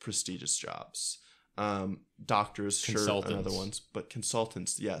prestigious jobs. Doctors, sure, and other ones. But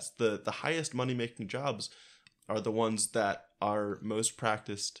consultants, yes. The highest money-making jobs are the ones that are most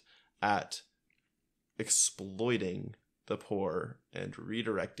practiced at exploiting the poor and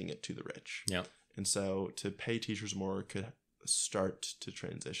redirecting it to the rich. Yeah. And so to pay teachers more could start to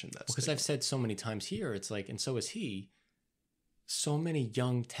transition that. Because I've said so many times here, it's like, and so is he, so many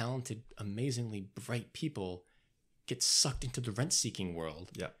young, talented, amazingly bright people get sucked into the rent-seeking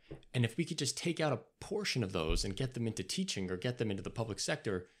world. Yeah. And if we could just take out a portion of those and get them into teaching or get them into the public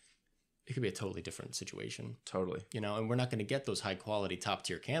sector, it could be a totally different situation. Totally. You know, and we're not going to get those high-quality,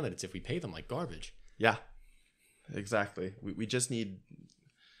 top-tier candidates if we pay them like garbage. Yeah, exactly. We just need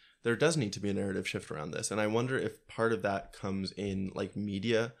there does need to be a narrative shift around this. And I wonder if part of that comes in like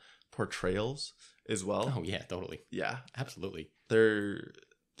media portrayals as well. Oh yeah, totally. Yeah. Absolutely. They're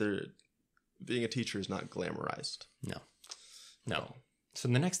being a teacher is not glamorized. No. So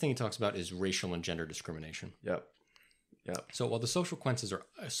the next thing he talks about is racial and gender discrimination. Yep. So while the social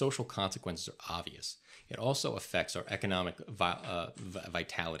consequences are obvious, it also affects our economic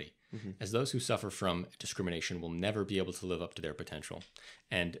vitality, as those who suffer from discrimination will never be able to live up to their potential.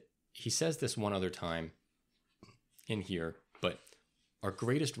 And he says this one other time in here, but our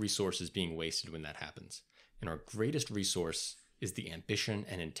greatest resource is being wasted when that happens. And our greatest resource is the ambition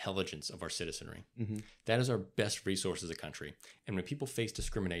and intelligence of our citizenry. That is our best resource as a country. And when people face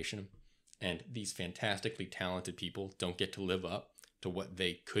discrimination and these fantastically talented people don't get to live up to what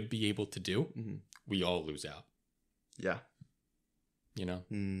they could be able to do, we all lose out. Yeah. You know?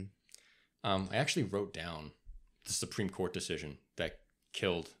 I actually wrote down the Supreme Court decision that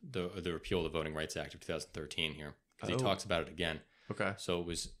killed the repeal of the Voting Rights Act of 2013 here, because he talks about it again. Okay. So it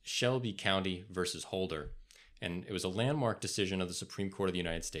was Shelby County versus Holder. And it was a landmark decision of the Supreme Court of the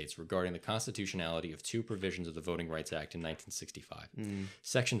United States regarding the constitutionality of two provisions of the Voting Rights Act in 1965.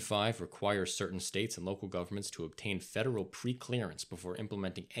 Section 5 requires certain states and local governments to obtain federal pre-clearance before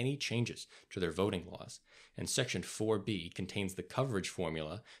implementing any changes to their voting laws. And Section 4B contains the coverage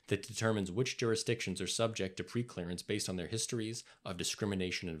formula that determines which jurisdictions are subject to pre-clearance based on their histories of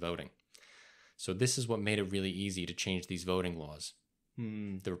discrimination in voting. So this is what made it really easy to change these voting laws.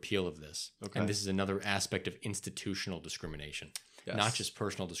 The repeal of this. Okay. And this is another aspect of institutional discrimination, not just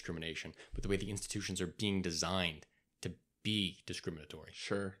personal discrimination, but the way the institutions are being designed to be discriminatory.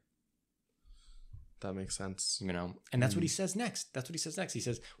 Sure. That makes sense. You know, and that's what he says next. He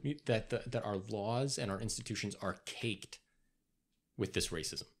says that our laws and our institutions are caked with this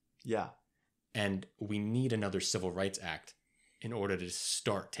racism. Yeah. And we need another Civil Rights Act in order to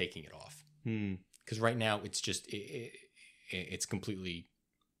start taking it off. Because right now it's just... It's completely...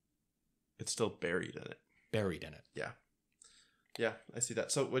 It's still buried in it. Yeah, I see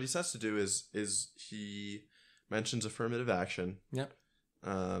that. So what he says to do is he mentions affirmative action. Yeah.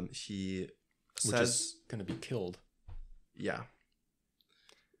 He says... Which is going to be killed. Yeah.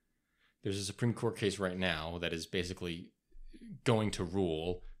 There's a Supreme Court case right now that is basically going to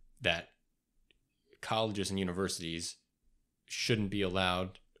rule that colleges and universities shouldn't be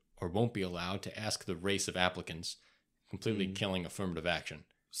allowed or won't be allowed to ask the race of applicants, completely killing affirmative action.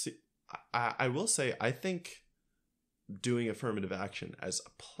 See, I will say, I think doing affirmative action as a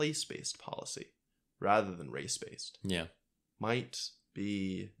place-based policy rather than race-based might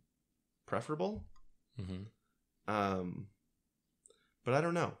be preferable. But I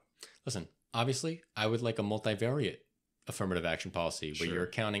don't know. Listen, obviously, I would like a multivariate affirmative action policy where you're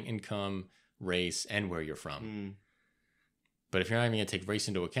accounting income, race, and where you're from. But if you're not even going to take race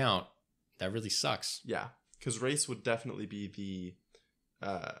into account, that really sucks. Yeah. Because race would definitely be the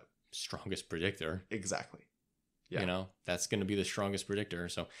strongest predictor. Exactly. Yeah. You know, that's going to be the strongest predictor.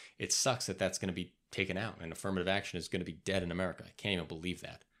 So it sucks that that's going to be taken out and affirmative action is going to be dead in America. I can't even believe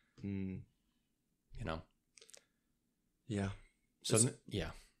that. You know? Yeah. So,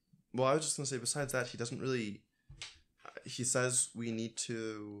 Well, I was just going to say, besides that, he doesn't really... he says we need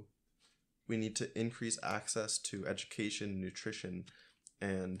to increase access to education, nutrition,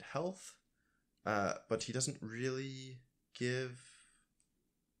 and health. But he doesn't really give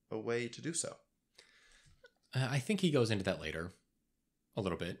a way to do so. I think he goes into that later, a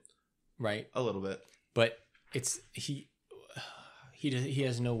little bit, right? A little bit, but it's he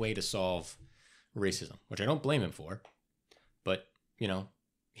has no way to solve racism, which I don't blame him for. But you know,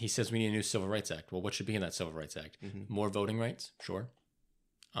 he says we need a new Civil Rights Act. Well, what should be in that Civil Rights Act? More voting rights, sure.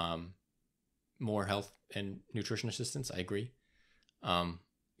 More health and nutrition assistance, I agree.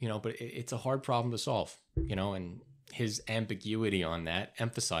 You know, but it's a hard problem to solve, you know, and his ambiguity on that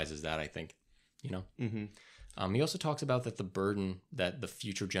emphasizes that, I think, you know. He also talks about that the burden that the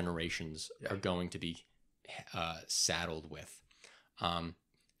future generations are going to be saddled with.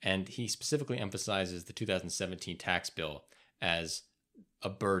 And he specifically emphasizes the 2017 tax bill as a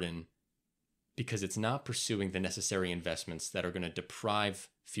burden because it's not pursuing the necessary investments that are going to deprive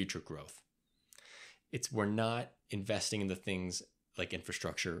future growth. We're not investing in the things like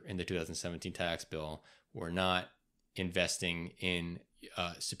infrastructure in the 2017 tax bill. We're not investing in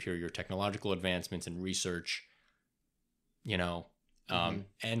superior technological advancements and research, you know,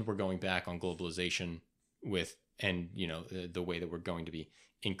 and we're going back on globalization you know, the way that we're going to be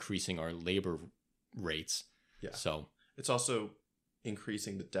increasing our labor rates. Yeah. So it's also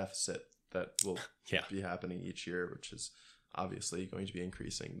increasing the deficit that will be happening each year, which is obviously going to be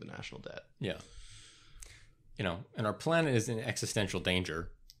increasing the national debt. Yeah. You know, and our planet is in existential danger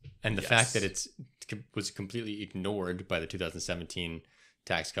And the fact that was completely ignored by the 2017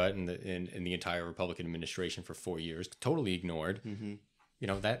 tax cut and the entire Republican administration for 4 years, totally ignored. Mm-hmm. You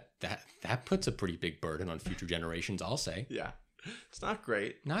know, that puts a pretty big burden on future generations, I'll say. Yeah. It's not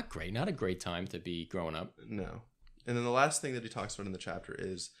great. Not great. Not a great time to be growing up. No. And then the last thing that he talks about in the chapter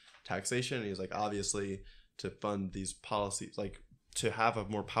is taxation. He's like, obviously, to fund these policies, like to have a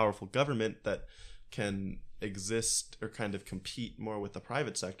more powerful government that can exist or kind of compete more with the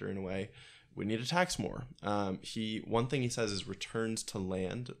private sector in a way, we need to tax more. One thing he says is returns to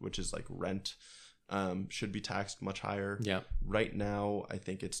land, which is like rent, should be taxed much higher. Yeah. Right now, I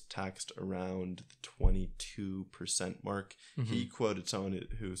think it's taxed around the 22% mark. Mm-hmm. He quoted someone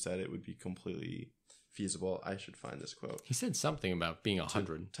who said it would be completely feasible. I should find this quote. He said something about being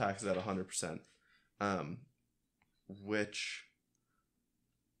 100. Taxes at 100%, which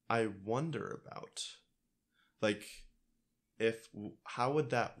I wonder about. Like, how would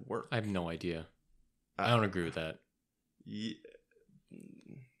that work? I have no idea. I don't agree with that. Yeah.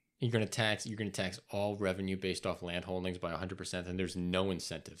 You're gonna tax all revenue based off land holdings by 100%, and there's no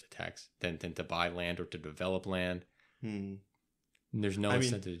incentive to tax than to buy land or to develop land. And there's no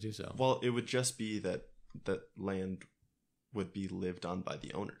incentive to do so. Well, it would just be that land would be lived on by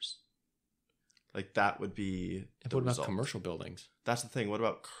the owners. Like that would be. What about commercial buildings? That's the thing. What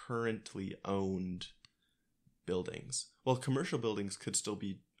about currently owned buildings? Well, commercial buildings could still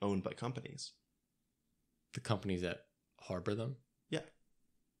be owned by companies. The companies that harbor them? Yeah.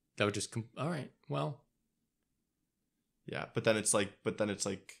 That would just all right. Well. Yeah, but then it's like,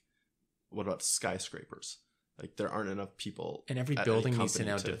 what about skyscrapers? Like there aren't enough people. And every building needs to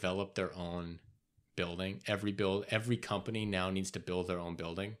now develop their own building. Every company now needs to build their own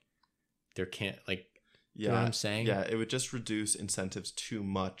building. There can't you know what I'm saying? Yeah, it would just reduce incentives too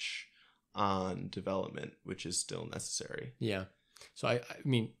much on development, which is still necessary. Yeah. So I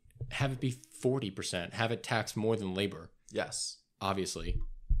mean, have it be 40%. Have it tax more than labor. Yes. Obviously.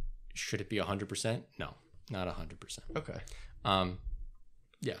 Should it be 100%? No, not 100%. Okay.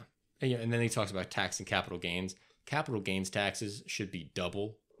 Yeah. And then he talks about taxing capital gains. Capital gains taxes should be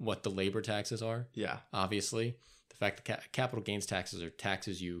double what the labor taxes are. Yeah. Obviously, the fact that capital gains taxes are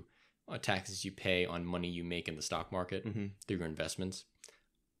taxes you pay on money you make in the stock market through your investments.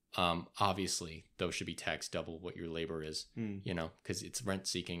 Obviously, those should be taxed double what your labor is. You know, because it's rent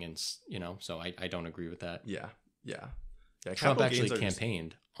seeking, and you know, so I don't agree with that. Yeah. Yeah. Yeah. Trump actually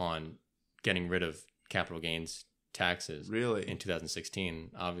campaigned on getting rid of capital gains taxes. Really? In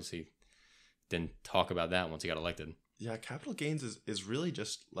 2016. Obviously, didn't talk about that once he got elected. Yeah, capital gains is really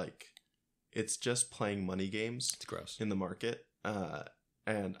just like, it's just playing money games. It's gross. In the market.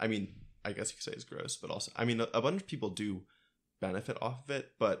 And I mean, I guess you could say it's gross, but also, I mean, a bunch of people do benefit off of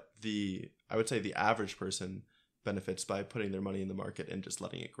it, but I would say the average person benefits by putting their money in the market and just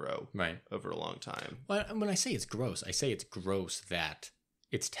letting it grow over a long time. Well, when I say it's gross, I say it's gross that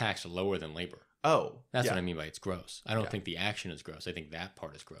it's taxed lower than labor. Oh, that's what I mean by it's gross. I don't think the action is gross. I think that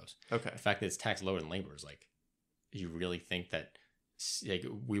part is gross. Okay. The fact that it's taxed lower than labor is like, you really think that like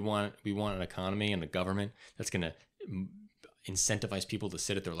we want an economy and a government that's going to incentivize people to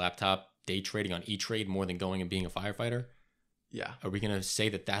sit at their laptop day trading on E-Trade more than going and being a firefighter? Yeah. Are we going to say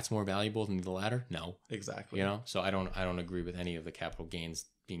that that's more valuable than the latter? No. Exactly. You know, so I don't agree with any of the capital gains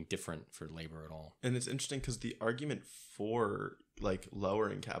being different for labor at all. And it's interesting because the argument for like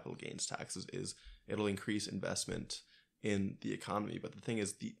lowering capital gains taxes is it'll increase investment in the economy. But the thing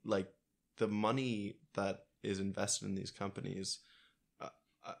is, the money that is invested in these companies,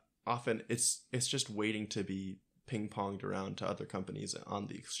 often it's just waiting to be ping-ponged around to other companies on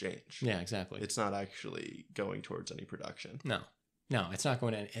the exchange. Yeah, exactly. It's not actually going towards any production. No, it's not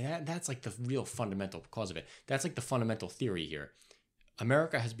going to. And that's like the real fundamental cause of it. That's like the fundamental theory here.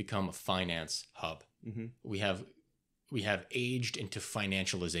 America has become a finance hub. Mm-hmm. We have aged into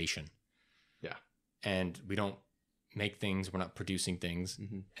financialization. Yeah. And we don't make things. We're not producing things.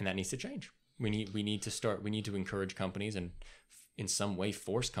 Mm-hmm. And that needs to change. We need to encourage companies and in some way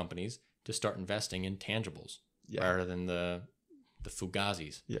force companies to start investing in tangibles. Yeah. Rather than the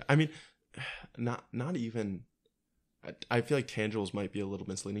fugazis. Yeah, I mean, not even. I feel like tangibles might be a little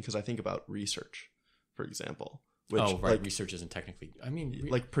misleading because I think about research, for example. Which, research isn't technically. I mean,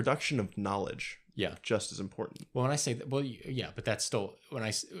 like production of knowledge. Yeah, just as important. Well, when I say that, but that's still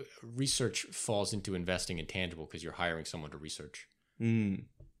research falls into investing in tangible because you're hiring someone to research. Okay,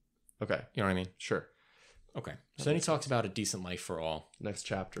 you know what I mean? Sure. Okay, so then he talks about a decent life for all. Next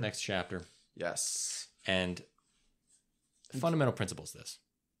chapter. Yes. And the fundamental principle is this.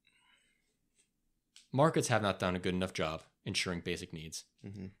 Markets have not done a good enough job ensuring basic needs,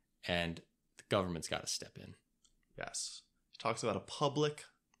 and the government's got to step in. Yes. He talks about a public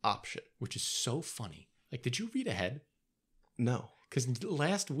option. Which is so funny. Like, did you read ahead? No. Because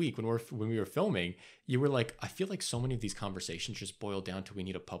last week when we were filming, you were like, I feel like so many of these conversations just boil down to we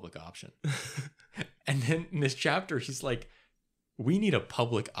need a public option. And then in this chapter, he's like, we need a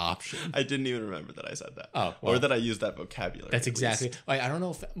public option. I didn't even remember that I said that. Oh, well, or that I used that vocabulary. That's exactly. I don't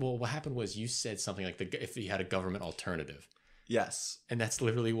know if. Well, what happened was you said something like if you had a government alternative. Yes. And that's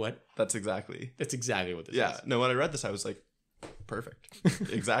literally what. That's exactly what this is. Yeah. No, when I read this, I was like, perfect.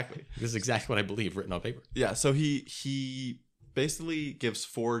 Exactly. This is exactly what I believe written on paper. Yeah. So he basically gives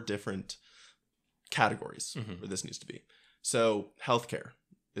 4 different categories where this needs to be. So healthcare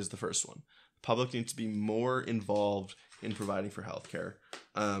is the first one. The public needs to be more involved in providing for healthcare.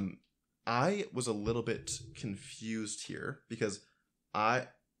 I was a little bit confused here because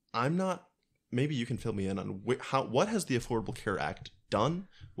I'm not. Maybe you can fill me in on what has the Affordable Care Act done?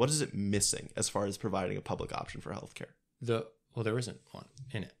 What is it missing as far as providing a public option for healthcare? Well, there isn't one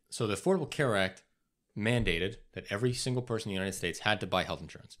in it. So the Affordable Care Act mandated that every single person in the United States had to buy health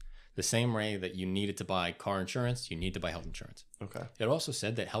insurance. The same way that you needed to buy car insurance, you need to buy health insurance. Okay. It also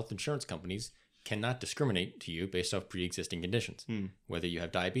said that health insurance companies cannot discriminate to you based off pre-existing conditions. Whether you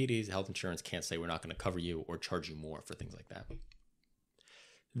have diabetes, health insurance can't say we're not going to cover you or charge you more for things like that.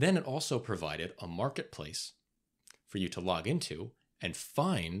 Then it also provided a marketplace for you to log into and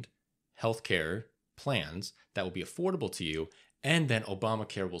find healthcare plans that will be affordable to you. And then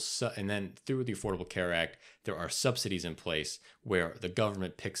Obamacare will, and then through the Affordable Care Act, there are subsidies in place where the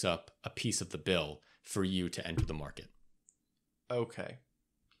government picks up a piece of the bill for you to enter the market. Okay.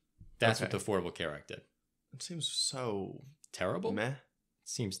 That's what the Affordable Care Act did. It seems so terrible. Meh. It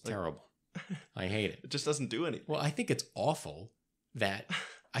seems terrible. I hate it. It just doesn't do anything. Well, I think it's awful that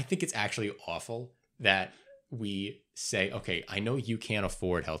actually awful that we say, okay, I know you can't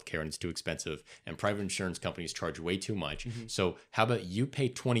afford healthcare and it's too expensive and private insurance companies charge way too much. So how about you pay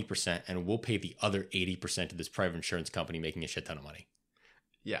 20% and we'll pay the other 80% to this private insurance company making a shit ton of money.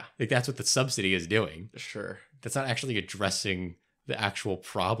 Yeah. Like that's what the subsidy is doing. Sure. That's not actually addressing the actual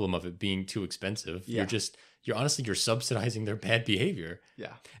problem of it being too expensive. Yeah. You're subsidizing their bad behavior.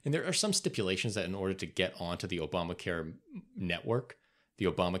 Yeah. And there are some stipulations that in order to get onto the Obamacare network, the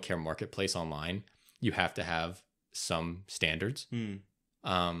Obamacare marketplace online, you have to have some standards,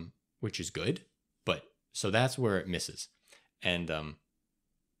 which is good. But so that's where it misses. And,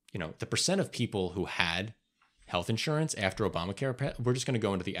 the percent of people who had health insurance after Obamacare, we're just going to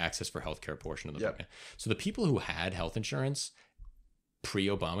go into the access for healthcare portion of the book. So the people who had health insurance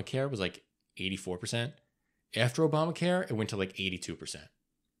pre-Obamacare was like 84%. After Obamacare, it went to like 82%.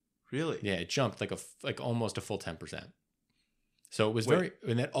 Really? Yeah, it jumped like almost a full 10%. So it was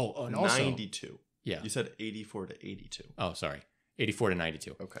and also 92. Yeah. You said 84 to 82. Oh, sorry. 84 to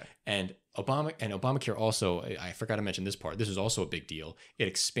 92. Okay. And Obamacare also, I forgot to mention this part. This is also a big deal. It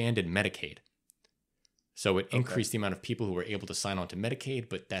expanded Medicaid. So it increased the amount of people who were able to sign on to Medicaid,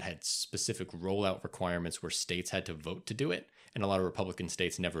 but that had specific rollout requirements where states had to vote to do it. And a lot of Republican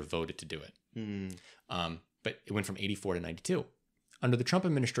states never voted to do it. But it went from 84 to 92. Under the Trump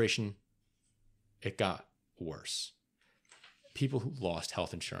administration, it got worse. People who lost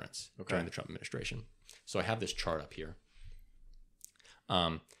health insurance during the Trump administration. So I have this chart up here.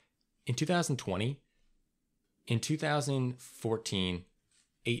 In 2020, in 2014,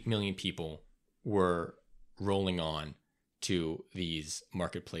 8 million people were rolling on to these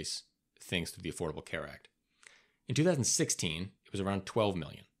marketplace things through the Affordable Care Act. In 2016, it was around 12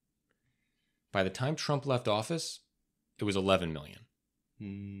 million. By the time Trump left office, it was 11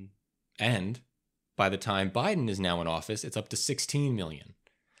 million. And by the time Biden is now in office, it's up to 16 million.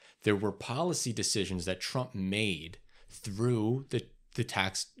 There were policy decisions that Trump made through the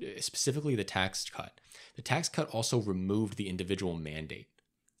tax, specifically the tax cut. The tax cut also removed the individual mandate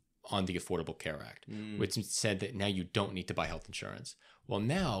on the Affordable Care Act, which said that now you don't need to buy health insurance. Well,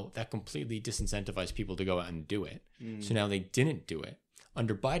 now that completely disincentivized people to go out and do it. So now they didn't do it.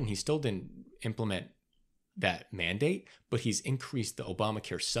 Under Biden, he still didn't implement that mandate, but he's increased the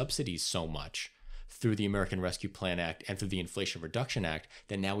Obamacare subsidies so much through the American Rescue Plan Act and through the Inflation Reduction Act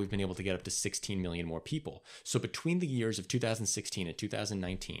that now we've been able to get up to 16 million more people. So between the years of 2016 and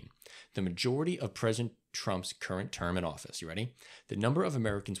 2019, the majority of President Trump's current term in office, you ready? The number of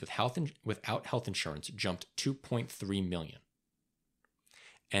Americans without health insurance jumped 2.3 million.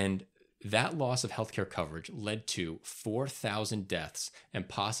 And that loss of healthcare coverage led to 4,000 deaths and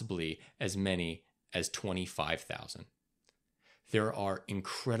possibly as many as 25,000. There are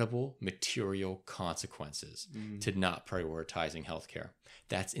incredible material consequences to not prioritizing healthcare.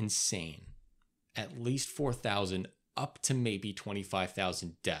 That's insane. At least 4,000 up to maybe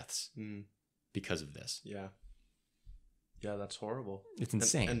 25,000 deaths because of this. Yeah. Yeah, that's horrible. It's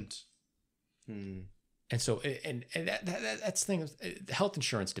insane. And so, that's the thing. The health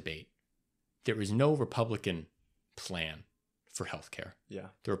insurance debate. There is no Republican plan for healthcare. Yeah.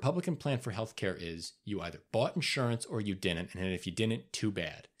 The Republican plan for healthcare is you either bought insurance or you didn't. And if you didn't, too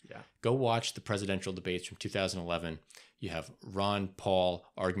bad. Yeah. Go watch the presidential debates from 2011. You have Ron Paul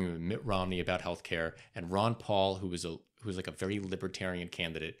arguing with Mitt Romney about healthcare, and Ron Paul, who was like a very libertarian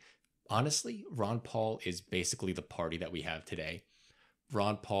candidate. Honestly, Ron Paul is basically the party that we have today.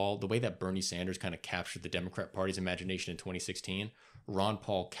 Ron Paul, the way that Bernie Sanders kind of captured the Democrat Party's imagination in 2016, Ron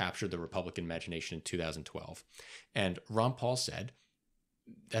Paul captured the Republican imagination in 2012. And Ron Paul said,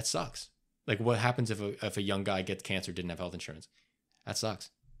 that sucks. Like, what happens if a young guy gets cancer, didn't have health insurance? That sucks.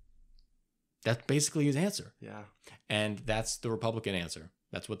 That's basically his answer. Yeah. And that's the Republican answer.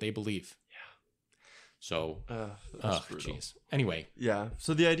 That's what they believe. Yeah. So, that's brutal. Jeez. Anyway. Yeah.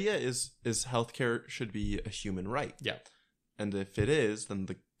 So the idea is healthcare should be a human right. Yeah. And if it is, then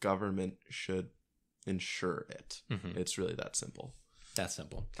the government should insure it. Mm-hmm. It's really that simple. That's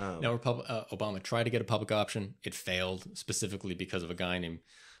simple. Now, Obama tried to get a public option. It failed, specifically because of a guy named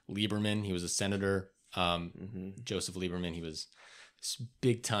Lieberman. He was a senator. Joseph Lieberman. He was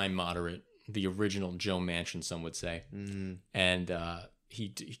big time moderate, the original Joe Manchin, some would say. And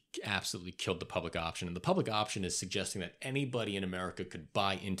he absolutely killed the public option. And the public option is suggesting that anybody in America could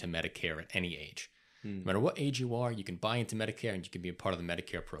buy into Medicare at any age. No matter what age you are, you can buy into Medicare and you can be a part of the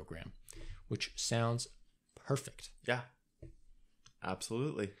Medicare program, which sounds perfect. Yeah,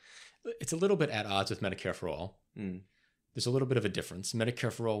 absolutely. It's a little bit at odds with Medicare for All. There's a little bit of a difference.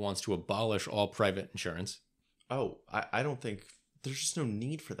 Medicare for All wants to abolish all private insurance. Oh, I don't think there's just no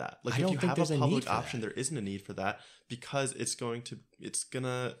need for that. Like, I don't if you think have there's a a need public for option, that. there isn't a need for that because it's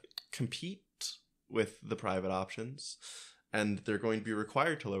gonna compete with the private options. And they're going to be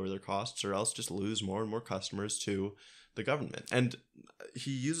required to lower their costs or else just lose more and more customers to the government. And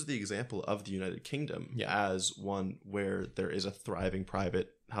he uses the example of the United Kingdom as one where there is a thriving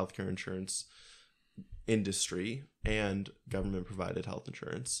private healthcare insurance industry and government provided health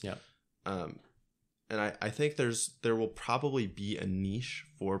insurance. Yeah. And I think there will probably be a niche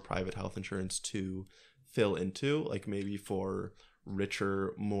for private health insurance to fill into, like maybe for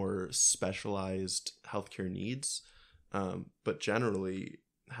richer, more specialized healthcare needs. But generally,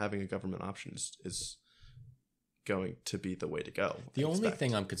 having a government option is going to be the way to go. The only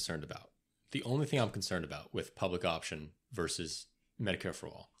thing I'm concerned about with public option versus Medicare for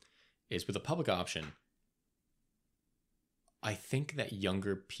All is with a public option, I think that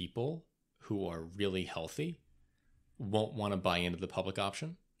younger people who are really healthy won't want to buy into the public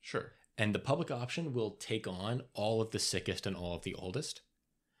option. Sure. And the public option will take on all of the sickest and all of the oldest.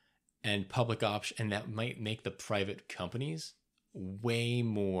 And public option, and that might make the private companies way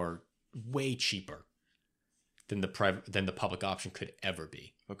cheaper than the public option could ever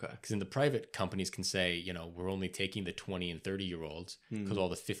be. Okay. Because then the private companies can say, you know, we're only taking the 20 and 30-year-olds because all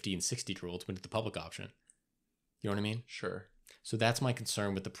the 50 and 60-year-olds went to the public option. You know what I mean? Sure. So that's my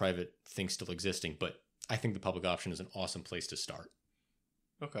concern with the private thing still existing, but I think the public option is an awesome place to start.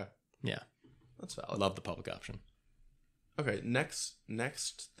 Okay. Yeah. That's valid. Love the public option. Okay, next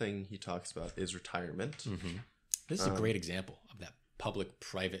thing he talks about is retirement. This is a great example of that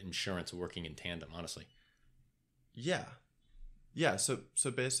public-private insurance working in tandem, honestly. Yeah. Yeah, so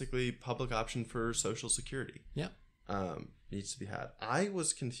basically public option for Social Security. Yeah. Needs to be had. I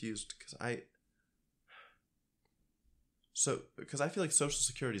was confused because I feel like Social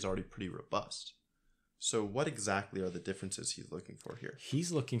Security is already pretty robust. So what exactly are the differences he's looking for here?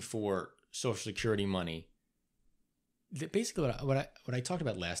 He's looking for Social Security money. Basically, what I talked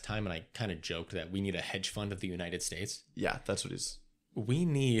about last time, and I kind of joked that we need a hedge fund of the United States. Yeah, that's what he's... We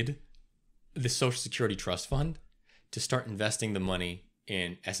need the Social Security Trust Fund to start investing the money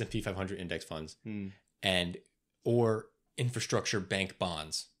in S&P 500 index funds and or infrastructure bank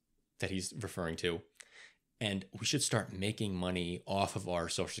bonds that he's referring to. And we should start making money off of our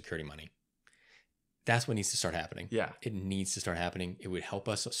Social Security money. That's what needs to start happening. Yeah. It needs to start happening. It would help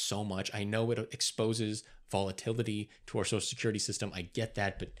us so much. I know it exposes volatility to our Social Security system. I get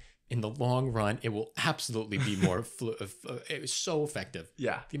that. But in the long run, it will absolutely be more it's so effective.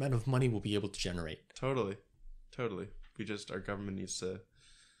 Yeah. The amount of money we'll be able to generate. Totally. Our government needs to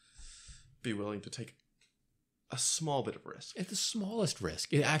be willing to take a small bit of risk. It's the smallest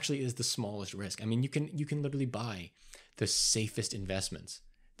risk. It actually is the smallest risk. I mean, you can literally buy the safest investments,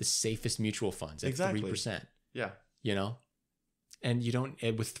 the safest mutual funds at 3%. Yeah. You know? And you don't,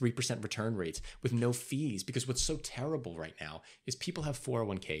 with 3% return rates, with no fees, because what's so terrible right now is people have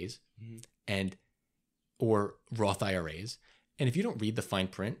 401ks or Roth IRAs. And if you don't read the fine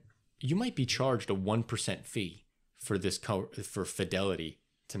print, you might be charged a 1% fee for for Fidelity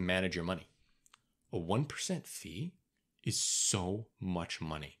to manage your money. A 1% fee is so much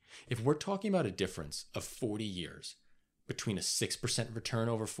money. If we're talking about a difference of 40 years between a 6% return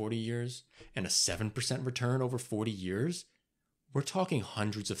over 40 years and a 7% return over 40 years, we're talking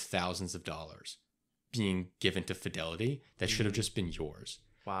hundreds of thousands of dollars being given to Fidelity that should have just been yours.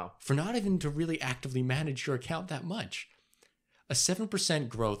 Wow. For not even to really actively manage your account that much. A 7%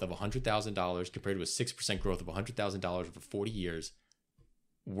 growth of $100,000 compared to a 6% growth of $100,000 over 40 years,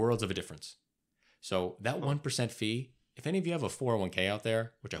 worlds of a difference. So that 1% fee, if any of you have a 401k out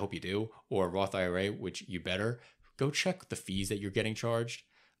there, which I hope you do, or a Roth IRA, which you better, go check the fees that you're getting charged.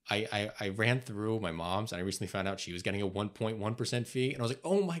 I ran through my mom's, and I recently found out she was getting a 1.1% fee, and I was like,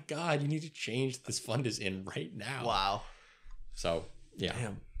 oh my God, you need to change this fund is in right now. Wow. So, yeah.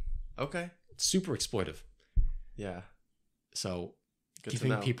 Damn. Okay. Super exploitive. Yeah. So Good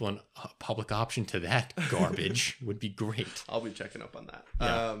giving people a public option to that garbage would be great. I'll be checking up on that.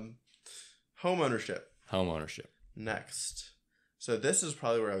 Yeah. Home ownership. Home ownership. Next. So this is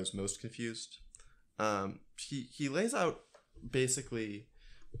probably where I was most confused. He lays out basically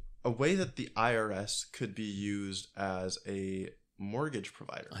a way that the IRS could be used as a mortgage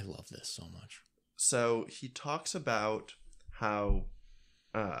provider. I love this so much. So he talks about how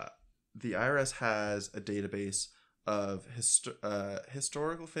the IRS has a database of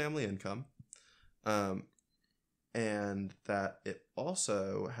historical family income, and that it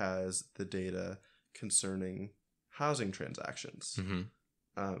also has the data concerning housing transactions.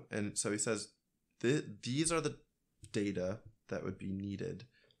 Mm-hmm. And so he says these are the data that would be needed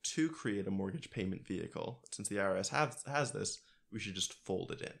to create a mortgage payment vehicle. Since the IRS has this, we should just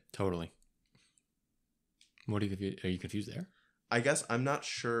fold it in. Totally. Are you confused there? I guess I'm not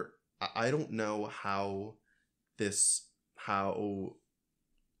sure. I don't know how these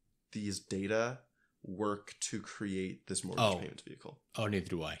data work to create this mortgage payment vehicle. Oh, neither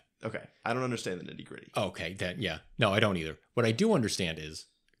do I. Okay. I don't understand the nitty-gritty. Okay, no, I don't either. What I do understand is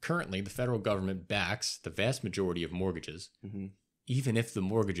currently the federal government backs the vast majority of mortgages, even if the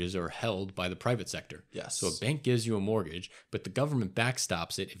mortgages are held by the private sector. Yes. So a bank gives you a mortgage, but the government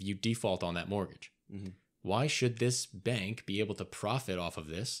backstops it if you default on that mortgage. Why should this bank be able to profit off of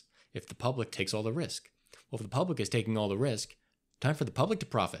this if the public takes all the risk? Well, if the public is taking all the risk, time for the public to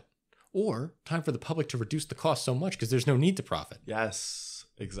profit, or time for the public to reduce the cost so much because there's no need to profit. Yes,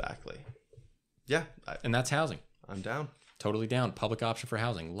 exactly. Yeah. And that's housing. I'm down. Totally down. Public option for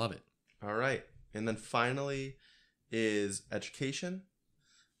housing. Love it. All right. And then finally is education.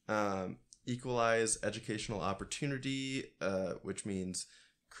 Equalize educational opportunity, which means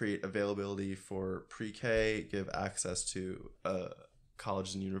create availability for pre-K, give access to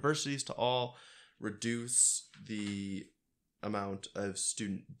colleges and universities to all, reduce the amount of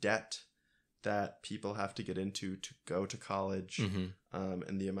student debt that people have to get into to go to college,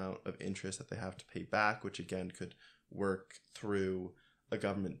 and the amount of interest that they have to pay back, which again could work through a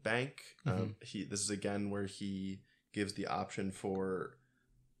government bank. This is again where he gives the option for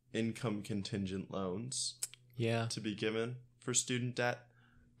income contingent loans to be given for student debt.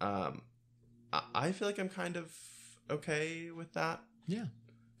 I feel like I'm kind of okay with that. Yeah,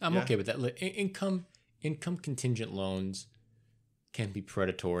 I'm okay with that. Income contingent loans can be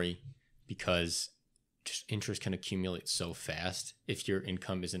predatory because just interest can accumulate so fast if your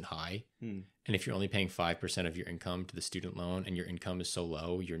income isn't high. And if you're only paying 5% of your income to the student loan and your income is so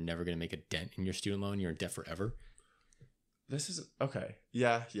low, you're never going to make a dent in your student loan. You're in debt forever. This is okay.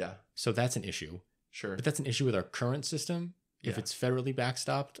 Yeah. So that's an issue. Sure. But that's an issue with our current system. If it's federally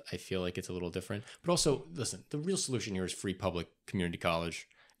backstopped, I feel like it's a little different. But also, listen, the real solution here is free public community college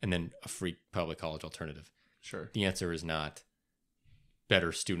and then a free public college alternative. Sure. The answer is not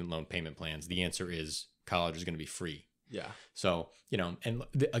better student loan payment plans. The answer is college is going to be free. Yeah. So, and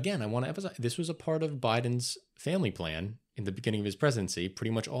again, I want to emphasize, this was a part of Biden's family plan in the beginning of his presidency,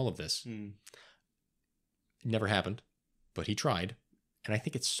 pretty much all of this. It never happened, but he tried. And I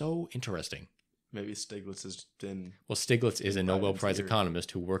think it's so interesting. Maybe Stiglitz has been... Well, Stiglitz is a Nobel Prize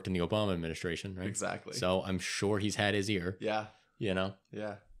economist who worked in the Obama administration, right? Exactly. So I'm sure he's had his ear. Yeah. Yeah.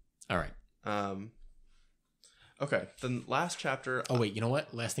 All right. Okay. Then last chapter... Oh, wait. You know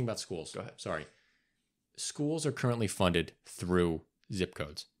what? Last thing about schools. Go ahead. Sorry. Schools are currently funded through zip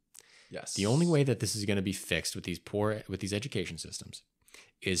codes. Yes. The only way that this is going to be fixed with these education systems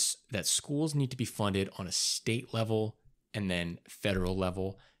is that schools need to be funded on a state level and then federal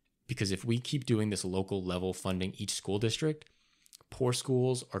level. Because if we keep doing this local level funding each school district, poor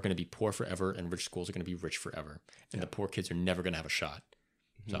schools are going to be poor forever and rich schools are going to be rich forever. And the poor kids are never going to have a shot.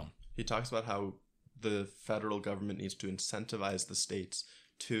 So he talks about how the federal government needs to incentivize the states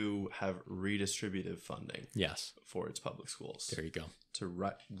to have redistributive funding Yes. for its public schools There you go.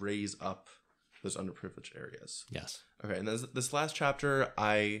 to raise up those underprivileged areas. Yes. Okay, and this last chapter,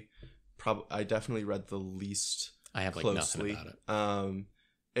 I definitely read the least I have like closely. nothing about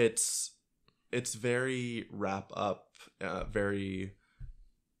it. It's very wrap up, very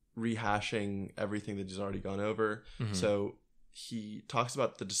rehashing everything that he's already gone over. Mhm. So he talks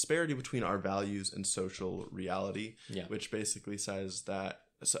about the disparity between our values and social reality, Yeah. which basically says that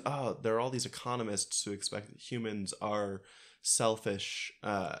there are all these economists who expect that humans are selfish,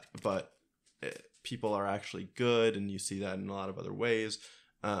 but people are actually good, and you see that in a lot of other ways.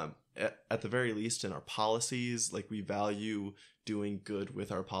 At the very least, in our policies, like we value doing good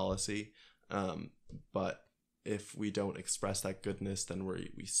with our policy, but if we don't express that goodness, then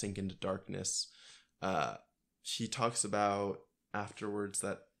we sink into darkness. He talks about afterwards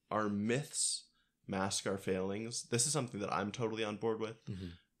that our myths mask our failings. This is something that I'm totally on board with.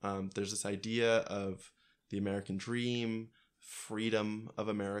 Mm-hmm. There's this idea of the American dream, freedom of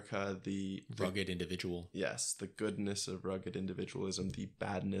America, the rugged individual. Yes, the goodness of rugged individualism, the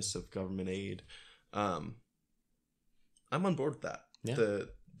badness of government aid. I'm on board with that. Yeah.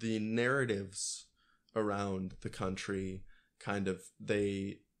 The narratives around the country kind of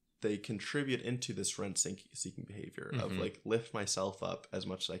they contribute into this rent-seeking behavior of like lift myself up as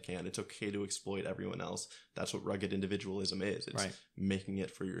much as I can. It's okay to exploit everyone else. That's what rugged individualism is. It's making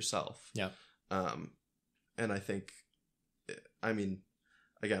it for yourself. Yeah. And I think, I mean,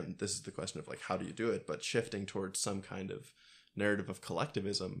 again, this is the question of like, how do you do it? But shifting towards some kind of narrative of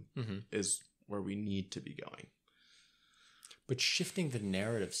collectivism is where we need to be going. But shifting the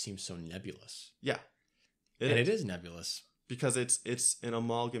narrative seems so nebulous. Yeah. It is nebulous. Because it's an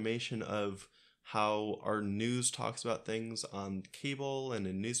amalgamation of how our news talks about things on cable and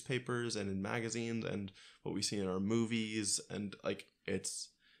in newspapers and in magazines and what we see in our movies, and like it's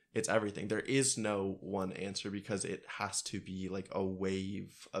everything. There is no one answer because it has to be like a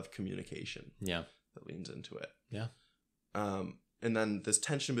wave of communication. Yeah. That leans into it. Yeah. And then this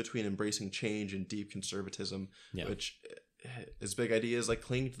tension between embracing change and deep conservatism, which his big idea is like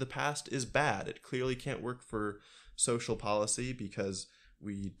clinging to the past is bad. It clearly can't work for social policy because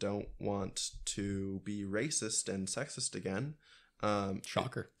we don't want to be racist and sexist again.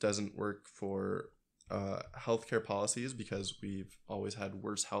 Shocker. It doesn't work for healthcare policies because we've always had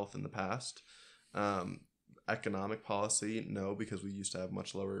worse health in the past. Economic policy, no, because we used to have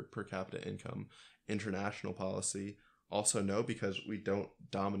much lower per capita income. International policy, also no, because we don't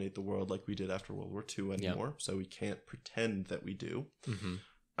dominate the world like we did after World War II anymore. So we can't pretend that we do.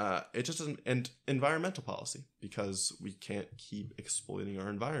 It just doesn't. And environmental policy, because we can't keep exploiting our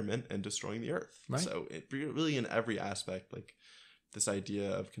environment and destroying the earth. Right. So it really, in every aspect, like this idea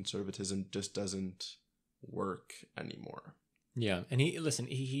of conservatism just doesn't work anymore. Yeah. And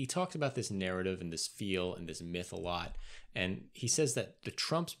he talks about this narrative and this feel and this myth a lot. And he says that the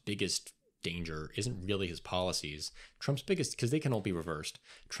Trump's biggest danger isn't really his policies. Trump's biggest, because they can all be reversed.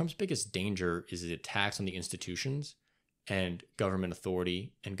 Trump's biggest danger is the attacks on the institutions and government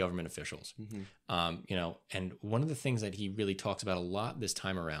authority and government officials. And one of the things that he really talks about a lot this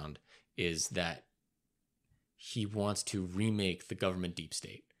time around is that he wants to remake the government deep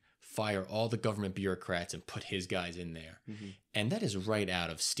state, fire all the government bureaucrats and put his guys in there. And that is right out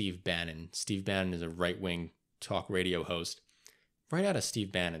of Steve Bannon. Steve Bannon is a right-wing talk radio host, right out of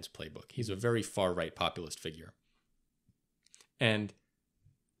Steve Bannon's playbook. He's a very far-right populist figure. And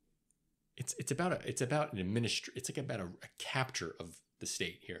it's about a capture of the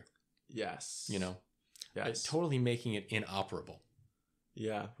state here. Yes. Yes. Totally making it inoperable.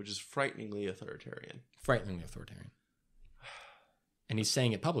 Yeah, which is frighteningly authoritarian. And he's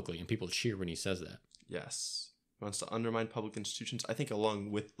saying it publicly, and people cheer when he says that. Yes. He wants to undermine public institutions. I think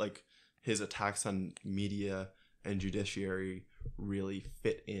along with like his attacks on media and judiciary really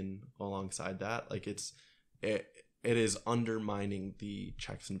fit in alongside that. Like it is undermining the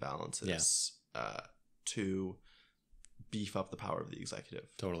checks and balances to beef up the power of the executive.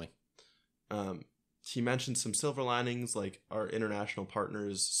 Totally. He mentioned some silver linings, like our international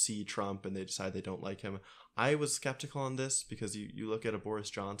partners see Trump and they decide they don't like him. I was skeptical on this because you look at a Boris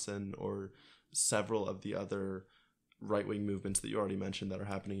Johnson or several of the other right-wing movements that you already mentioned that are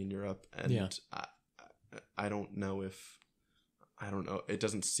happening in Europe. And I don't know. It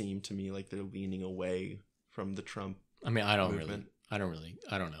doesn't seem to me like they're leaning away from the Trump movement. I don't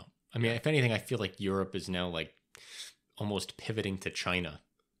know. If anything, I feel like Europe is now like almost pivoting to China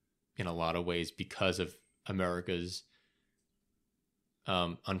in a lot of ways because of America's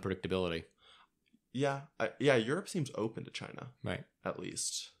unpredictability. Yeah. Europe seems open to China. Right. At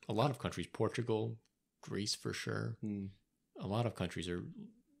least. A lot of countries, Portugal, Greece for sure. A lot of countries are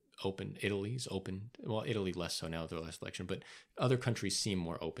open. Italy's open. Well, Italy less so now with their last election, but other countries seem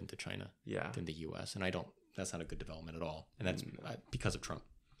more open to China than the U.S. And that's not a good development at all. And that's because of Trump.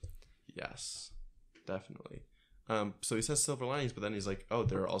 Yes, definitely. So he says silver linings, but then he's like, oh,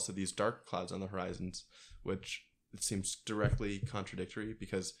 there are also these dark clouds on the horizons, which it seems directly contradictory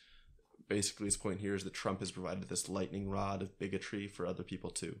because basically his point here is that Trump has provided this lightning rod of bigotry for other people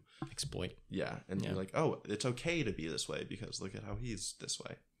to exploit. Yeah. And you're like, oh, it's okay to be this way because look at how he's this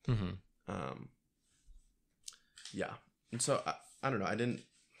way. Yeah. And so I don't know. I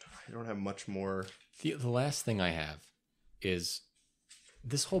don't have much more. The last thing I have is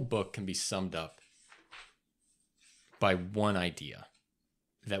this whole book can be summed up by one idea,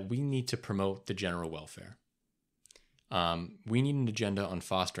 that we need to promote the general welfare. We need an agenda on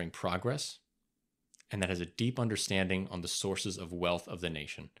fostering progress, and that has a deep understanding on the sources of wealth of the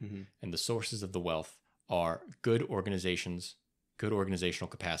nation. And the sources of the wealth are good organizations, good organizational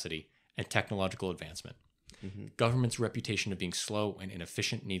capacity, and technological advancement. Government's reputation of being slow and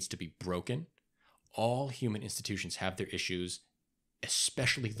inefficient needs to be broken. All human institutions have their issues,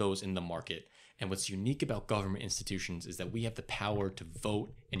 especially those in the market. And what's unique about government institutions is that we have the power to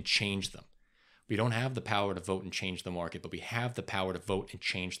vote and change them. We don't have the power to vote and change the market, but we have the power to vote and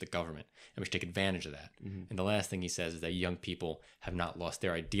change the government. And we should take advantage of that. And the last thing he says is that young people have not lost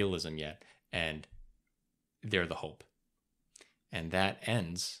their idealism yet, and they're the hope. And that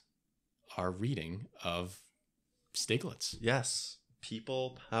ends our reading of Stiglitz. Yes.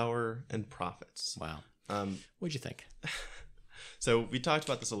 People, Power, and Profits. Wow. What'd you think? So we talked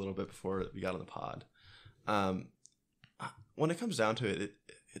about this a little bit before we got on the pod. When it comes down to it,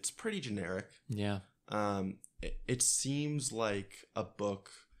 it's pretty generic. Yeah. It seems like a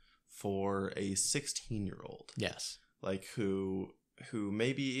book for a 16-year-old. Yes. Like who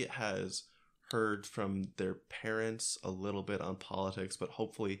maybe has heard from their parents a little bit on politics, but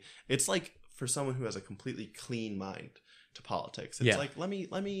hopefully it's like for someone who has a completely clean mind to politics. It's like, let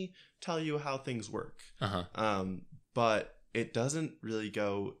me tell you how things work. But it doesn't really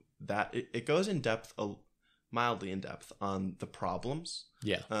go that it goes in depth, mildly in depth on the problems.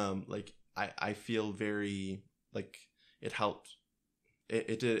 Yeah. Like I feel very like it helped.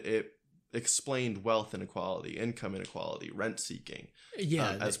 It explained wealth inequality, income inequality, rent seeking.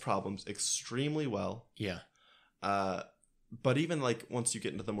 As problems extremely well. Yeah. But even like once you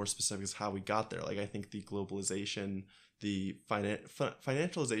get into the more specifics, how we got there, like I think the globalization, the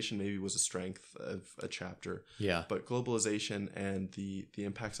financialization maybe was a strength of a chapter. Yeah. But globalization and the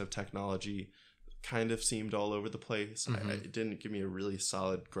impacts of technology kind of seemed all over the place. It didn't give me a really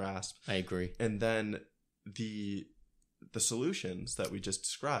solid grasp. I agree. And then the solutions that we just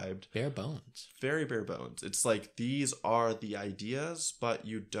described, bare bones. Very bare bones. It's like these are the ideas, but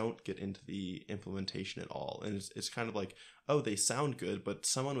you don't get into the implementation at all. And it's kind of like, oh, they sound good, but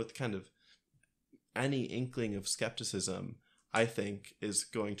someone with kind of any inkling of skepticism, I think, is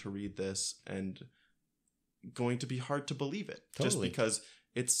going to read this and going to be hard to believe it. Totally. Just because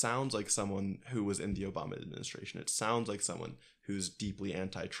it sounds like someone who was in the Obama administration. It sounds like someone who's deeply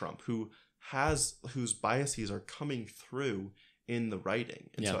anti-Trump, whose biases are coming through in the writing.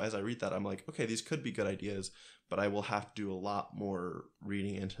 And so as I read that, I'm like, okay, these could be good ideas, but I will have to do a lot more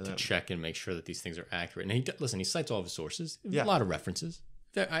reading into them. To check and make sure that these things are accurate. And he cites all of his sources. A lot of references.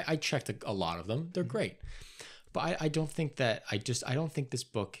 I checked a lot of them. They're great. But I don't think that, I don't think this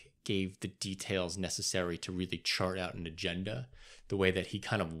book gave the details necessary to really chart out an agenda the way that he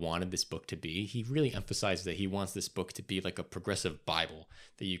kind of wanted this book to be. He really emphasizes that he wants this book to be like a progressive Bible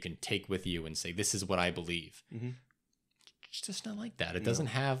that you can take with you and say, this is what I believe. It's just not like that. It doesn't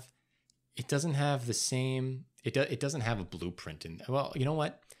have the same, it doesn't have a blueprint. And well, you know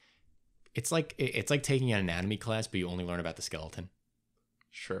what? It's like taking an anatomy class, but you only learn about the skeleton.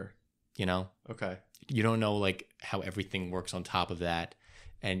 Sure. You know? Okay. You don't know like how everything works on top of that.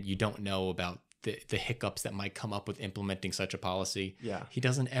 And you don't know about the hiccups that might come up with implementing such a policy. Yeah. He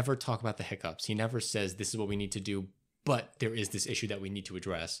doesn't ever talk about the hiccups. He never says this is what we need to do, but there is this issue that we need to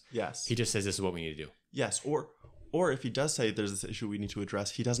address. Yes. He just says this is what we need to do. Yes. Or if he does say there's this issue we need to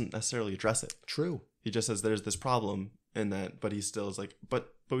address, he doesn't necessarily address it. True. He just says there's this problem and that, but he still is like,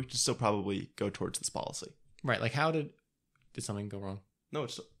 but we should still probably go towards this policy. Right. Like how did something go wrong? No,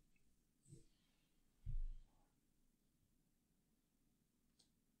 it's still.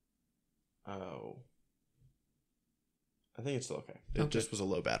 Oh. I think it's still okay. It just was a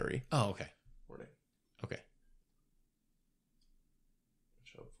low battery. Oh, okay. Wording. Okay.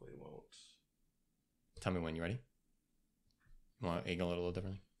 Which hopefully won't. Tell me when you're ready. You want to angle it a little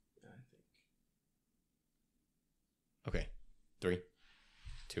differently? Yeah, I think. Okay. 3,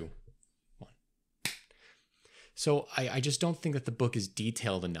 2, 1. So I just don't think that the book is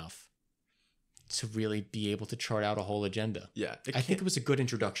detailed enough to really be able to chart out a whole agenda. Yeah. I think it was a good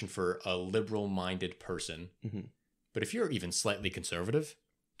introduction for a liberal-minded person. Mm-hmm. But if you're even slightly conservative,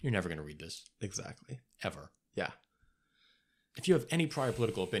 you're never going to read this. Exactly. Ever. Yeah. If you have any prior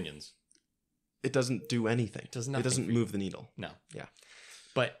political opinions, it doesn't do anything. It does nothing. It doesn't move the needle. No. Yeah.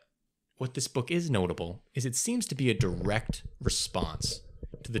 But what this book is notable is it seems to be a direct response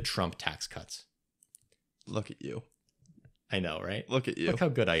to the Trump tax cuts. Look at you. I know, right? Look at you. Look how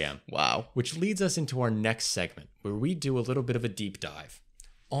good I am. Wow. Which leads us into our next segment, where we do a little bit of a deep dive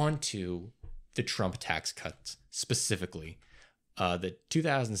onto the Trump tax cuts, specifically the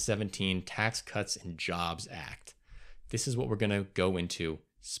 2017 Tax Cuts and Jobs Act. This is what we're going to go into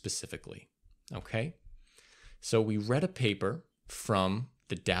specifically. Okay? So we read a paper from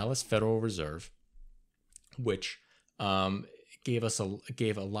the Dallas Federal Reserve, which gave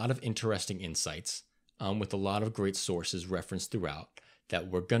a lot of interesting insights with a lot of great sources referenced throughout that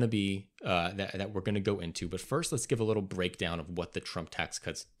we're going to be that we're going to go into. But first, let's give a little breakdown of what the Trump tax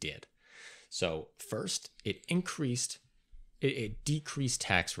cuts did. So first, it decreased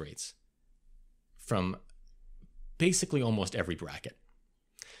tax rates from basically almost every bracket.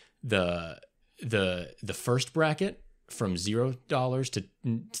 The first bracket from $0 to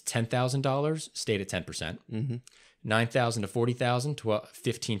 $10,000 stayed at 10%. Mm-hmm. 9,000 to 40,000,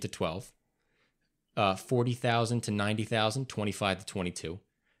 15 to 12. 40,000 to 90,000, 25 to 22.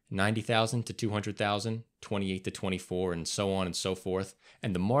 90,000 to 200,000, 28 to 24, and so on and so forth.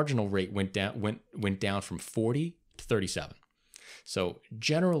 And the marginal rate went down from 40 to 37. So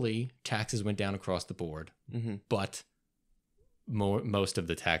generally, taxes went down across the board, mm-hmm. but most of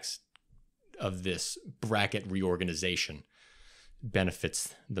the tax of this bracket reorganization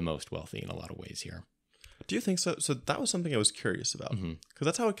benefits the most wealthy in a lot of ways here. Do you think so? So that was something I was curious about, because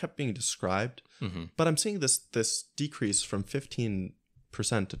that's how it kept being described. Mm-hmm. But I'm seeing this decrease from 15%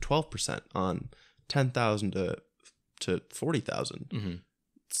 to 12% on 10,000 to 40,000. Mm-hmm.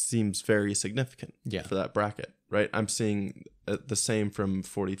 Seems very significant for that bracket, right? I'm seeing the same from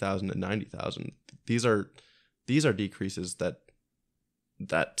 40,000 to 90,000. These are decreases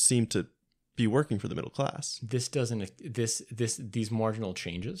that seem to be working for the middle class. These marginal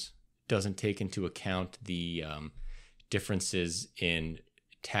changes doesn't take into account the differences in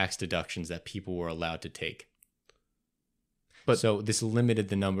tax deductions that people were allowed to take. But so this limited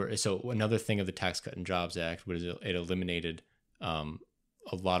the number. So another thing of the Tax Cut and Jobs Act was it eliminated a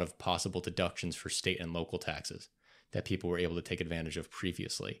lot of possible deductions for state and local taxes that people were able to take advantage of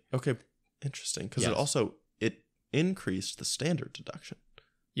previously. Okay, interesting. Because Yes. it increased the standard deduction.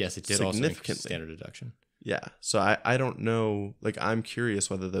 Yes, it did also increase the standard deduction. Yeah. So I don't know, like, I'm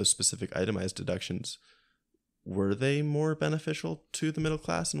curious whether those specific itemized deductions, were they more beneficial to the middle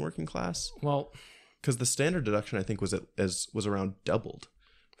class and working class? Well, because the standard deduction, I think, was around doubled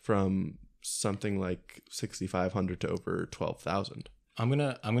from something like 6,500 to over 12,000. I'm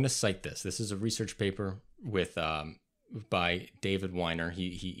gonna cite this. This is a research paper with by David Weiner.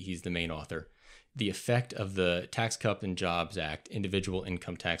 He's the main author. The effect of the Tax Cut and Jobs Act, individual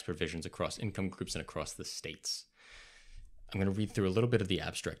income tax provisions across income groups and across the states. I'm going to read through a little bit of the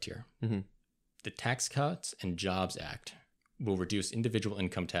abstract here. Mm-hmm. The Tax Cuts and Jobs Act will reduce individual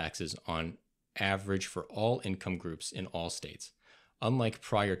income taxes on average for all income groups in all states. Unlike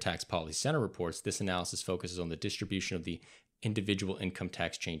prior tax policy center reports, this analysis focuses on the distribution of the individual income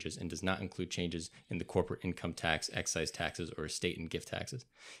tax changes and does not include changes in the corporate income tax, excise taxes, or estate and gift taxes.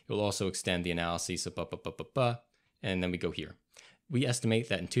 It will also extend the analysis of and then we go here. We estimate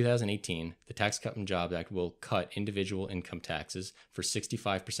that in 2018, the Tax Cut and Jobs Act will cut individual income taxes for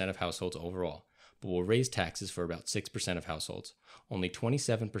 65% of households overall, but will raise taxes for about 6% of households. Only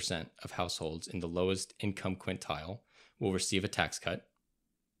 27% of households in the lowest income quintile will receive a tax cut,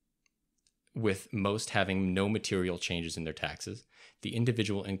 with most having no material changes in their taxes. The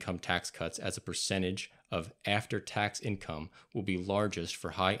individual income tax cuts as a percentage of after-tax income will be largest for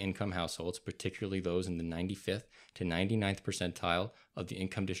high-income households, particularly those in the 95th to 99th percentile of the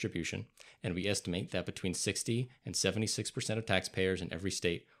income distribution, and we estimate that between 60 and 76% of taxpayers in every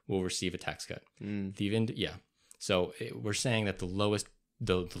state will receive a tax cut. So we're saying that the lowest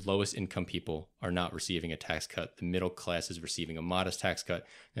income people are not receiving a tax cut. The middle class is receiving a modest tax cut,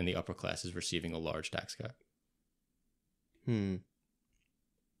 and the upper class is receiving a large tax cut. I'm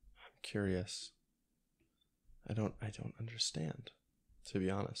curious. I don't understand, to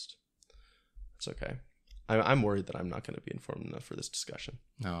be honest. It's okay. I'm worried that I'm not going to be informed enough for this discussion.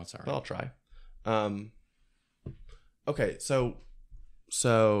 No, it's all right. But I'll try. Okay, so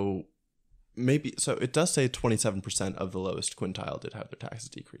maybe, so it does say 27% of the lowest quintile did have their taxes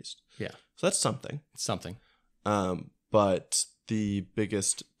decreased. Yeah. So that's something. It's something. But the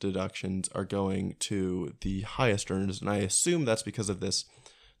biggest deductions are going to the highest earners, and I assume that's because of this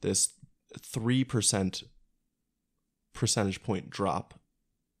 3% percentage point drop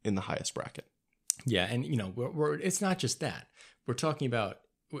in the highest bracket. Yeah, and it's not just that. We're talking about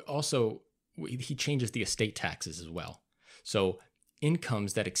also he changes the estate taxes as well. So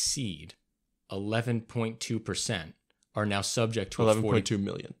incomes that exceed 11.2% are now subject to 11.2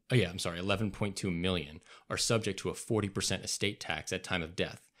 million. Oh yeah, I'm sorry, 11.2 million are subject to a 40% estate tax at time of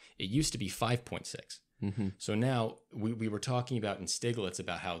death. It used to be 5.6. Mm-hmm. So now we were talking about in Stiglitz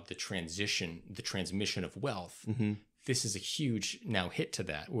about how the transmission of wealth. Mm-hmm. This is a huge now hit to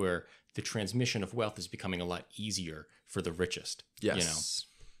that, where the transmission of wealth is becoming a lot easier for the richest. Yes.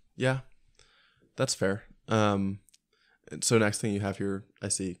 Yeah, that's fair. So next thing you have here, I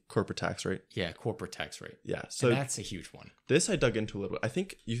see corporate tax rate. Yeah, corporate tax rate. Yeah, so and that's a huge one. This I dug into a little bit. I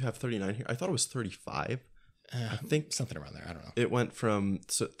think you have 39 here. I thought it was 35. I think something around there. I don't know. It went from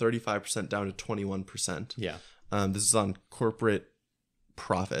 35% down to 21%. Yeah. This is on corporate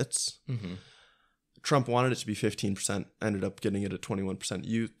profits. Mm-hmm. Trump wanted it to be 15%, ended up getting it at 21%.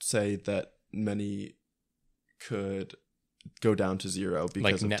 You say that many could go down to zero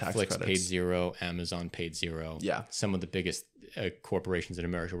because of Netflix tax credits. paid zero, Amazon paid zero. Yeah. Some of the biggest corporations in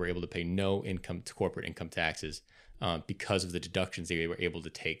America were able to pay no corporate income taxes because of the deductions they were able to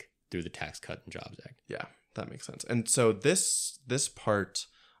take through the Tax Cut and Jobs Act. Yeah, that makes sense. And so this part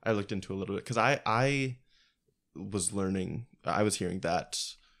I looked into a little bit because I was hearing that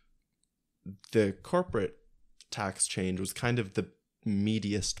the corporate tax change was kind of the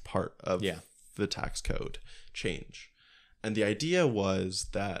meatiest part of the tax code change. And the idea was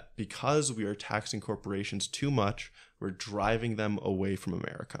that because we are taxing corporations too much, we're driving them away from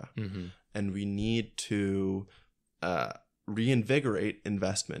America. Mm-hmm. And we need to reinvigorate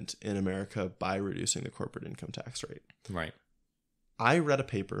investment in America by reducing the corporate income tax rate. Right. I read a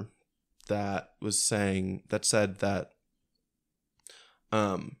paper that said that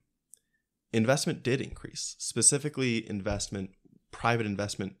investment did increase, specifically private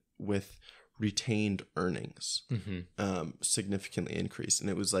investment with retained earnings significantly increased. And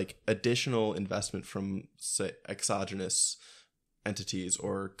it was like additional investment from, say, exogenous entities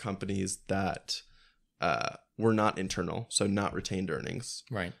or companies that were not internal, so not retained earnings.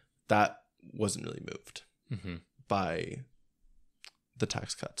 Right. That wasn't really moved by the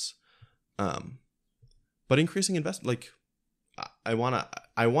tax cuts. But increasing investment, like, I wanna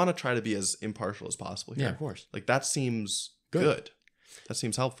try to be as impartial as possible here. Yeah, of course. Like, that seems good. That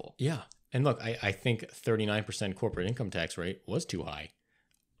seems helpful. Yeah. And look, I think 39% corporate income tax rate was too high.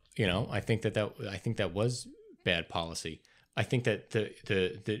 I think that was bad policy. I think that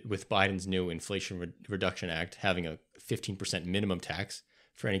the with Biden's new Inflation Reduction Act having a 15% minimum tax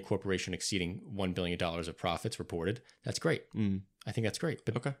for any corporation exceeding $1 billion of profits reported, that's great. I think that's great.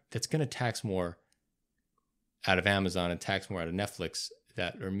 But that's going to tax more out of Amazon and tax more out of Netflix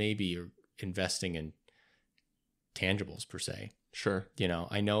that are maybe investing in tangibles per se. Sure.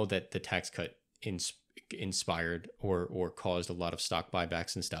 I know that the tax cut inspired or caused a lot of stock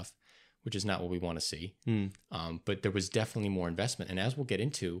buybacks and stuff, which is not what we want to see. But there was definitely more investment. And as we'll get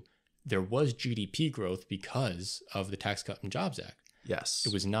into, there was GDP growth because of the Tax Cut and Jobs Act. Yes.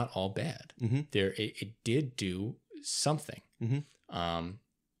 It was not all bad. It did do something. And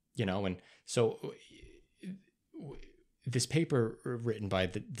so this paper written by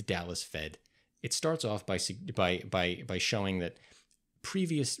the Dallas Fed, it starts off by showing that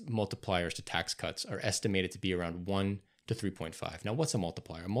previous multipliers to tax cuts are estimated to be around 1 to 3.5. Now, what's a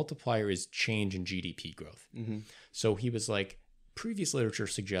multiplier? A multiplier is change in GDP growth. So he was like, previous literature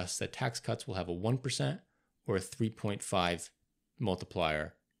suggests that tax cuts will have a 1% or a 3.5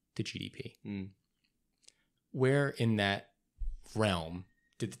 multiplier to GDP. Where in that realm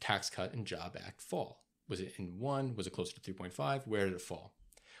did the Tax Cut and Job Act fall? Was it in 1? Was it closer to 3.5? Where did it fall?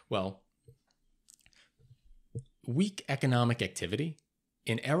 Well, weak economic activity,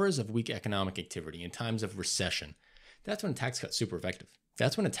 in eras of weak economic activity, in times of recession, that's when a tax cut's super effective.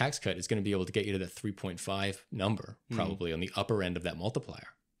 That's when a tax cut is going to be able to get you to that 3.5 number, probably on the upper end of that multiplier.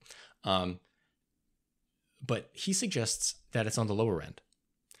 But he suggests that it's on the lower end.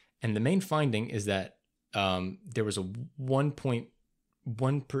 And the main finding is that there was a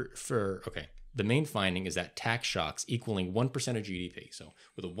 1.1 the main finding is that tax shocks equaling 1% of GDP. So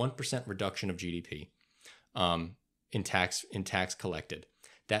with a 1% reduction of GDP in tax collected,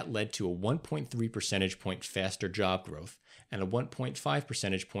 that led to a 1.3 percentage point faster job growth and a 1.5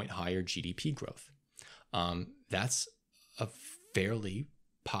 percentage point higher GDP growth. That's a fairly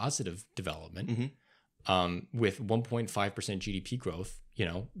positive development. With 1.5% GDP growth,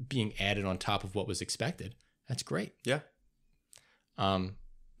 being added on top of what was expected. That's great. Yeah.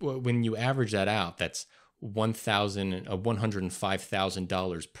 When you average that out, that's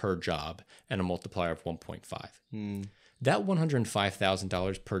 $105,000 per job and a multiplier of 1.5. That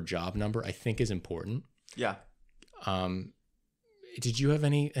 $105,000 per job number, I think, is important. Yeah. Did you have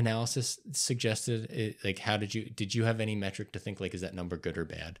any analysis suggested? Like, did you have any metric to think, like, is that number good or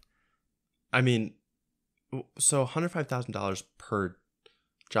bad? I mean, so $105,000 per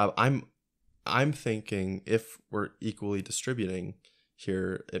job. I'm thinking if we're equally distributing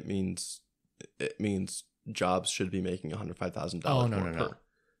here, it means jobs should be making $105,000 Oh, more no. per.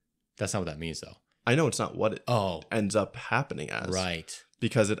 That's not what that means, though. I know it's not what it ends up happening as. Right.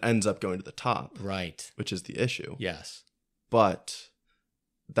 Because it ends up going to the top. Right. Which is the issue. Yes. But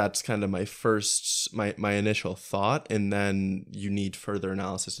that's kind of my initial thought. And then you need further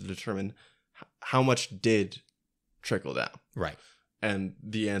analysis to determine how much did trickle down. Right. And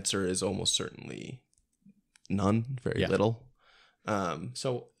the answer is almost certainly none, very little.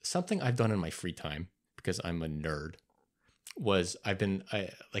 So something I've done in my free time, because I'm a nerd, was like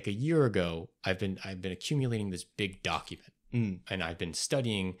a year ago, I've been accumulating this big document, and I've been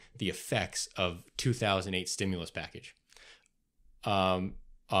studying the effects of 2008 stimulus package. And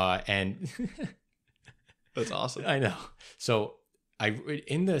that's awesome. I know. So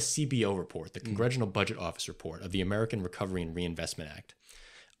in the CBO report, the Congressional Budget Office report of the American Recovery and Reinvestment Act,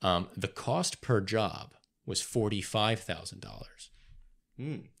 the cost per job was $45,000.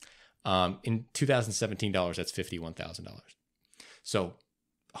 In 2017 dollars, that's $51,000. So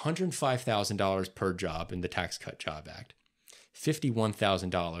 $105,000 per job in the Tax Cut Job Act,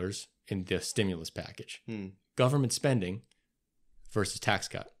 $51,000 in the stimulus package. Government spending versus tax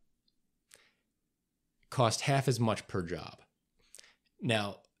cut cost half as much per job.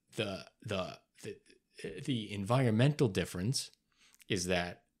 Now, the environmental difference is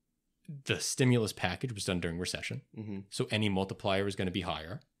that the stimulus package was done during recession, so any multiplier is going to be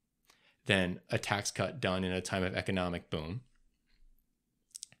higher than a tax cut done in a time of economic boom.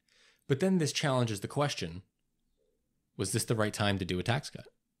 But then this challenges the question, was this the right time to do a tax cut?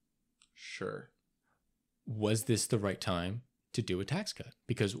 Sure. Was this the right time to do a tax cut?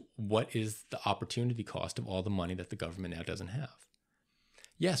 Because what is the opportunity cost of all the money that the government now doesn't have?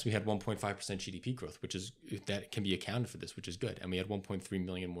 Yes, we had 1.5% GDP growth, that can be accounted for this, which is good. And we had 1.3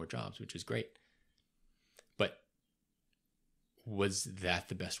 million more jobs, which is great. But was that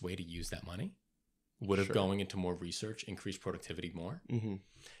the best way to use that money? Would have going into more research increased productivity more?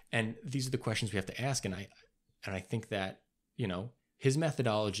 And these are the questions we have to ask. And I think that, his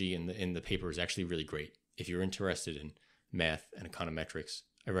methodology in the paper is actually really great. If you're interested in math and econometrics,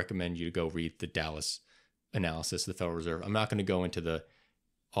 I recommend you to go read the Dallas analysis of the Federal Reserve. I'm not going to go into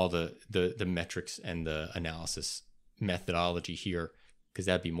all the metrics and the analysis methodology here, because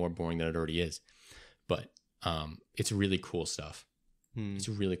that'd be more boring than it already is. But it's really cool stuff. It's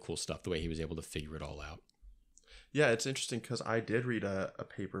really cool stuff, the way he was able to figure it all out. Yeah, it's interesting because I did read a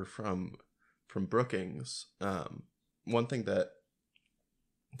paper from Brookings. One thing that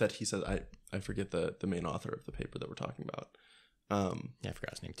he said, I forget the main author of the paper that we're talking about. I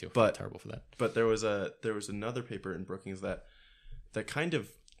forgot his name too. But I'm terrible for that. But there was another paper in Brookings that kind of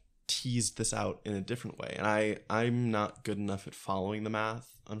teased this out in a different way. And I'm not good enough at following the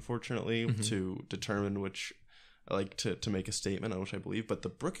math, unfortunately, to determine which, to make a statement on which I believe. But the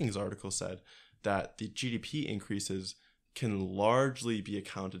Brookings article said that the GDP increases can largely be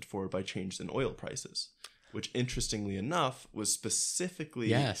accounted for by changes in oil prices, which interestingly enough was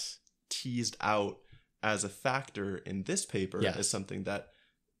specifically teased out as a factor in this paper as something that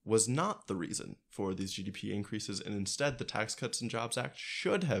was not the reason for these GDP increases, and instead the Tax Cuts and Jobs Act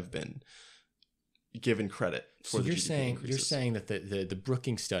should have been given credit for the GDP increases. You're saying that the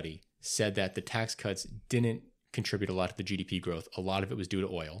Brookings study said that the tax cuts didn't contribute a lot to the GDP growth. A lot of it was due to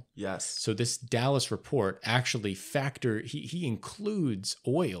oil. Yes. So this Dallas report actually he includes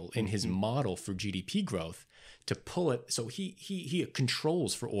oil in his model for GDP growth to pull it. So he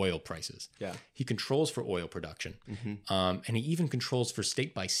controls for oil prices. Yeah. He controls for oil production. And he even controls for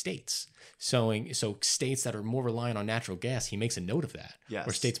state by states. So states that are more reliant on natural gas, he makes a note of that. Yes.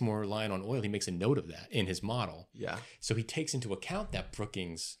 Or states more reliant on oil, he makes a note of that in his model. Yeah. So he takes into account that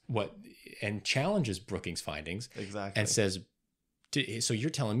Brookings and challenges Brookings' findings. Exactly. And says, so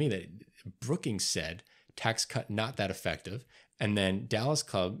you're telling me that Brookings said tax cut not that effective, and then Dallas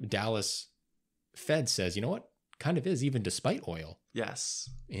Fed says, you know what? Kind of is, even despite oil. Yes.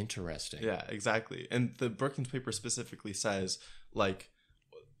 Interesting. Yeah, exactly. And the Brookings paper specifically says,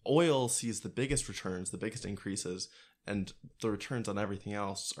 oil sees the biggest returns, the biggest increases, and the returns on everything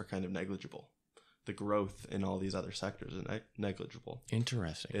else are kind of negligible. The growth in all these other sectors is negligible.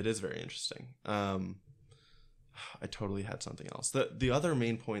 Interesting. It is very interesting. I totally had something else. The other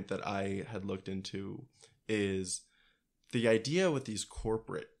main point that I had looked into is the idea with these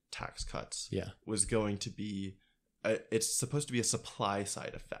corporate tax cuts was going to be it's supposed to be a supply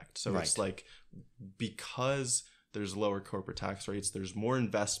side effect. So it's like, because there's lower corporate tax rates, there's more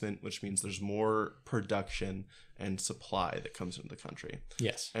investment, which means there's more production and supply that comes into the country.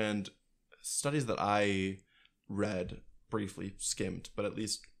 Yes. And studies that I read, briefly skimmed, but at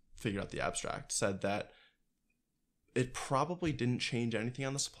least figured out the abstract, said that it probably didn't change anything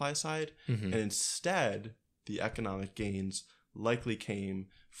on the supply side. And instead, the economic gains likely came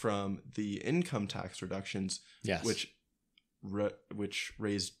from the income tax reductions, which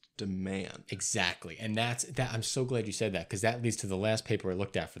raised demand. Exactly. And that I'm so glad you said that, because that leads to the last paper I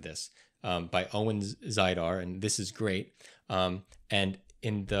looked at for this, by Owen Zidar, and this is great. And at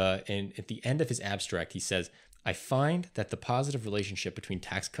the end of his abstract, he says, I find that the positive relationship between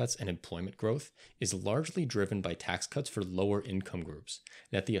tax cuts and employment growth is largely driven by tax cuts for lower income groups,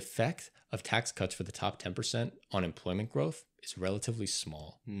 that the effect of tax cuts for the top 10% on employment growth is relatively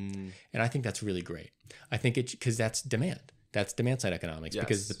small. And I think that's really great. I think because that's demand. That's demand side economics,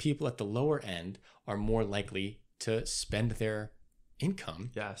 because the people at the lower end are more likely to spend their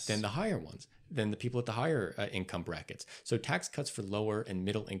income than the higher ones, than the people at the higher income brackets. So tax cuts for lower and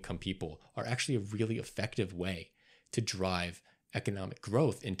middle income people are actually a really effective way to drive economic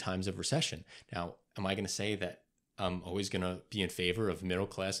growth in times of recession. Now, am I going to say that I'm always going to be in favor of middle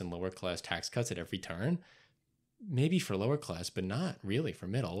class and lower class tax cuts at every turn? Maybe for lower class, but not really for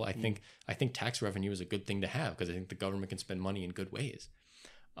middle. I think tax revenue is a good thing to have, because I think the government can spend money in good ways,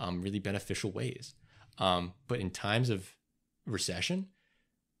 really beneficial ways. But in times of recession,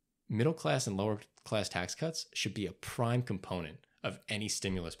 middle class and lower class tax cuts should be a prime component of any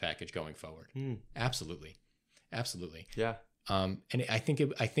stimulus package going forward. Absolutely. Yeah. And I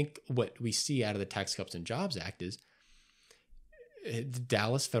think what we see out of the Tax Cuts and Jobs Act is the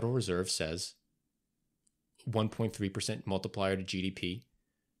Dallas Federal Reserve says 1.3% multiplier to GDP,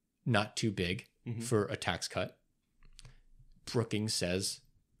 not too big for a tax cut. Brookings says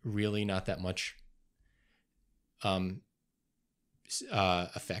really not that much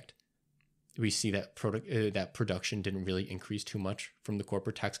effect. We see that that production didn't really increase too much from the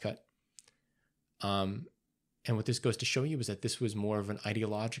corporate tax cut. And what this goes to show you is that this was more of an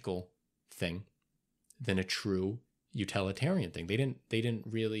ideological thing than a true utilitarian thing. They didn't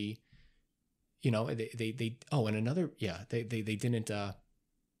really,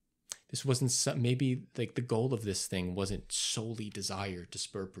 this wasn't maybe like the goal of this thing wasn't solely desire to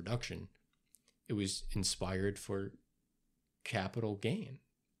spur production. It was inspired for capital gain.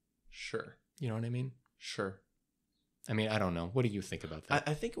 Sure. You know what I mean? Sure. I mean, I don't know. What do you think about that?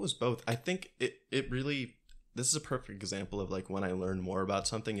 I think it was both. I think it really, this is a perfect example of like when I learn more about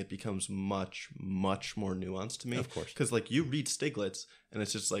something, it becomes much, much more nuanced to me. Of course. Because like you read Stiglitz and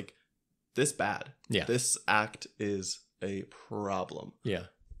it's just like, this bad. Yeah. This act is a problem. Yeah.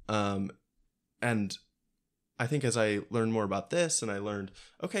 And I think as I learned more about this and I learned,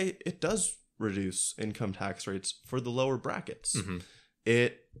 okay, it does reduce income tax rates for the lower brackets.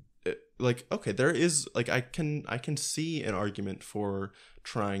 It like, okay, there is like, I can see an argument for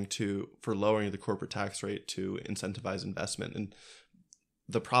lowering the corporate tax rate to incentivize investment. And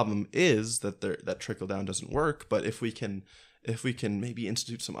the problem is that that trickle down doesn't work. But if we can maybe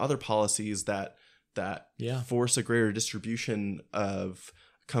institute some other policies that force a greater distribution of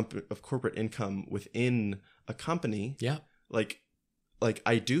corporate income within a company, like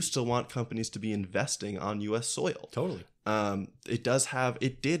I do still want companies to be investing on U.S. soil. Totally.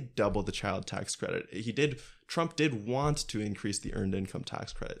 It did double the child tax credit. Trump did want to increase the earned income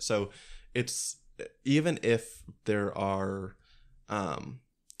tax credit. So it's, even if there are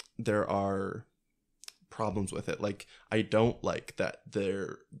problems with it, like I don't like that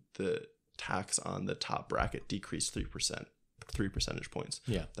the tax on the top bracket decreased 3 percentage points.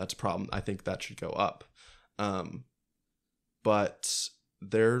 Yeah, that's a problem. I think that should go up. But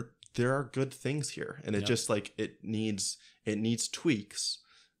there are good things here, and it just like it needs tweaks,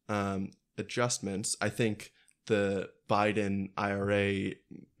 adjustments. I think the Biden IRA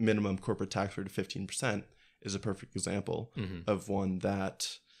minimum corporate tax rate of 15% is a perfect example of one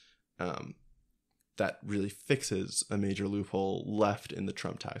that that really fixes a major loophole left in the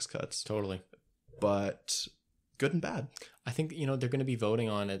Trump tax cuts. Totally. But good and bad. I think, they're going to be voting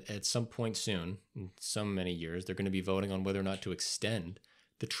on it at some point soon, in so many years, they're going to be voting on whether or not to extend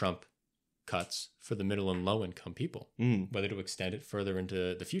the Trump cuts for the middle and low income people, whether to extend it further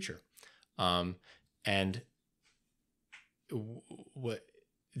into the future. And what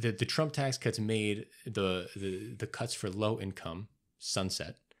the Trump tax cuts made the cuts for low income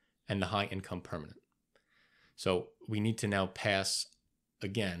sunset and the high income permanent. So we need to now pass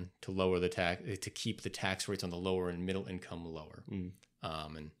again to lower the tax, to keep the tax rates on the lower and middle income lower.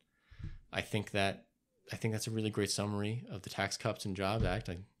 And I think that's a really great summary of the Tax Cuts and Jobs Act.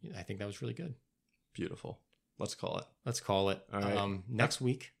 I think that was really good. Beautiful. Let's call it. All right. Next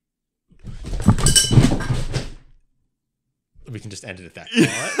week. We can just end it at that.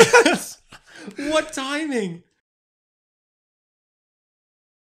 What timing?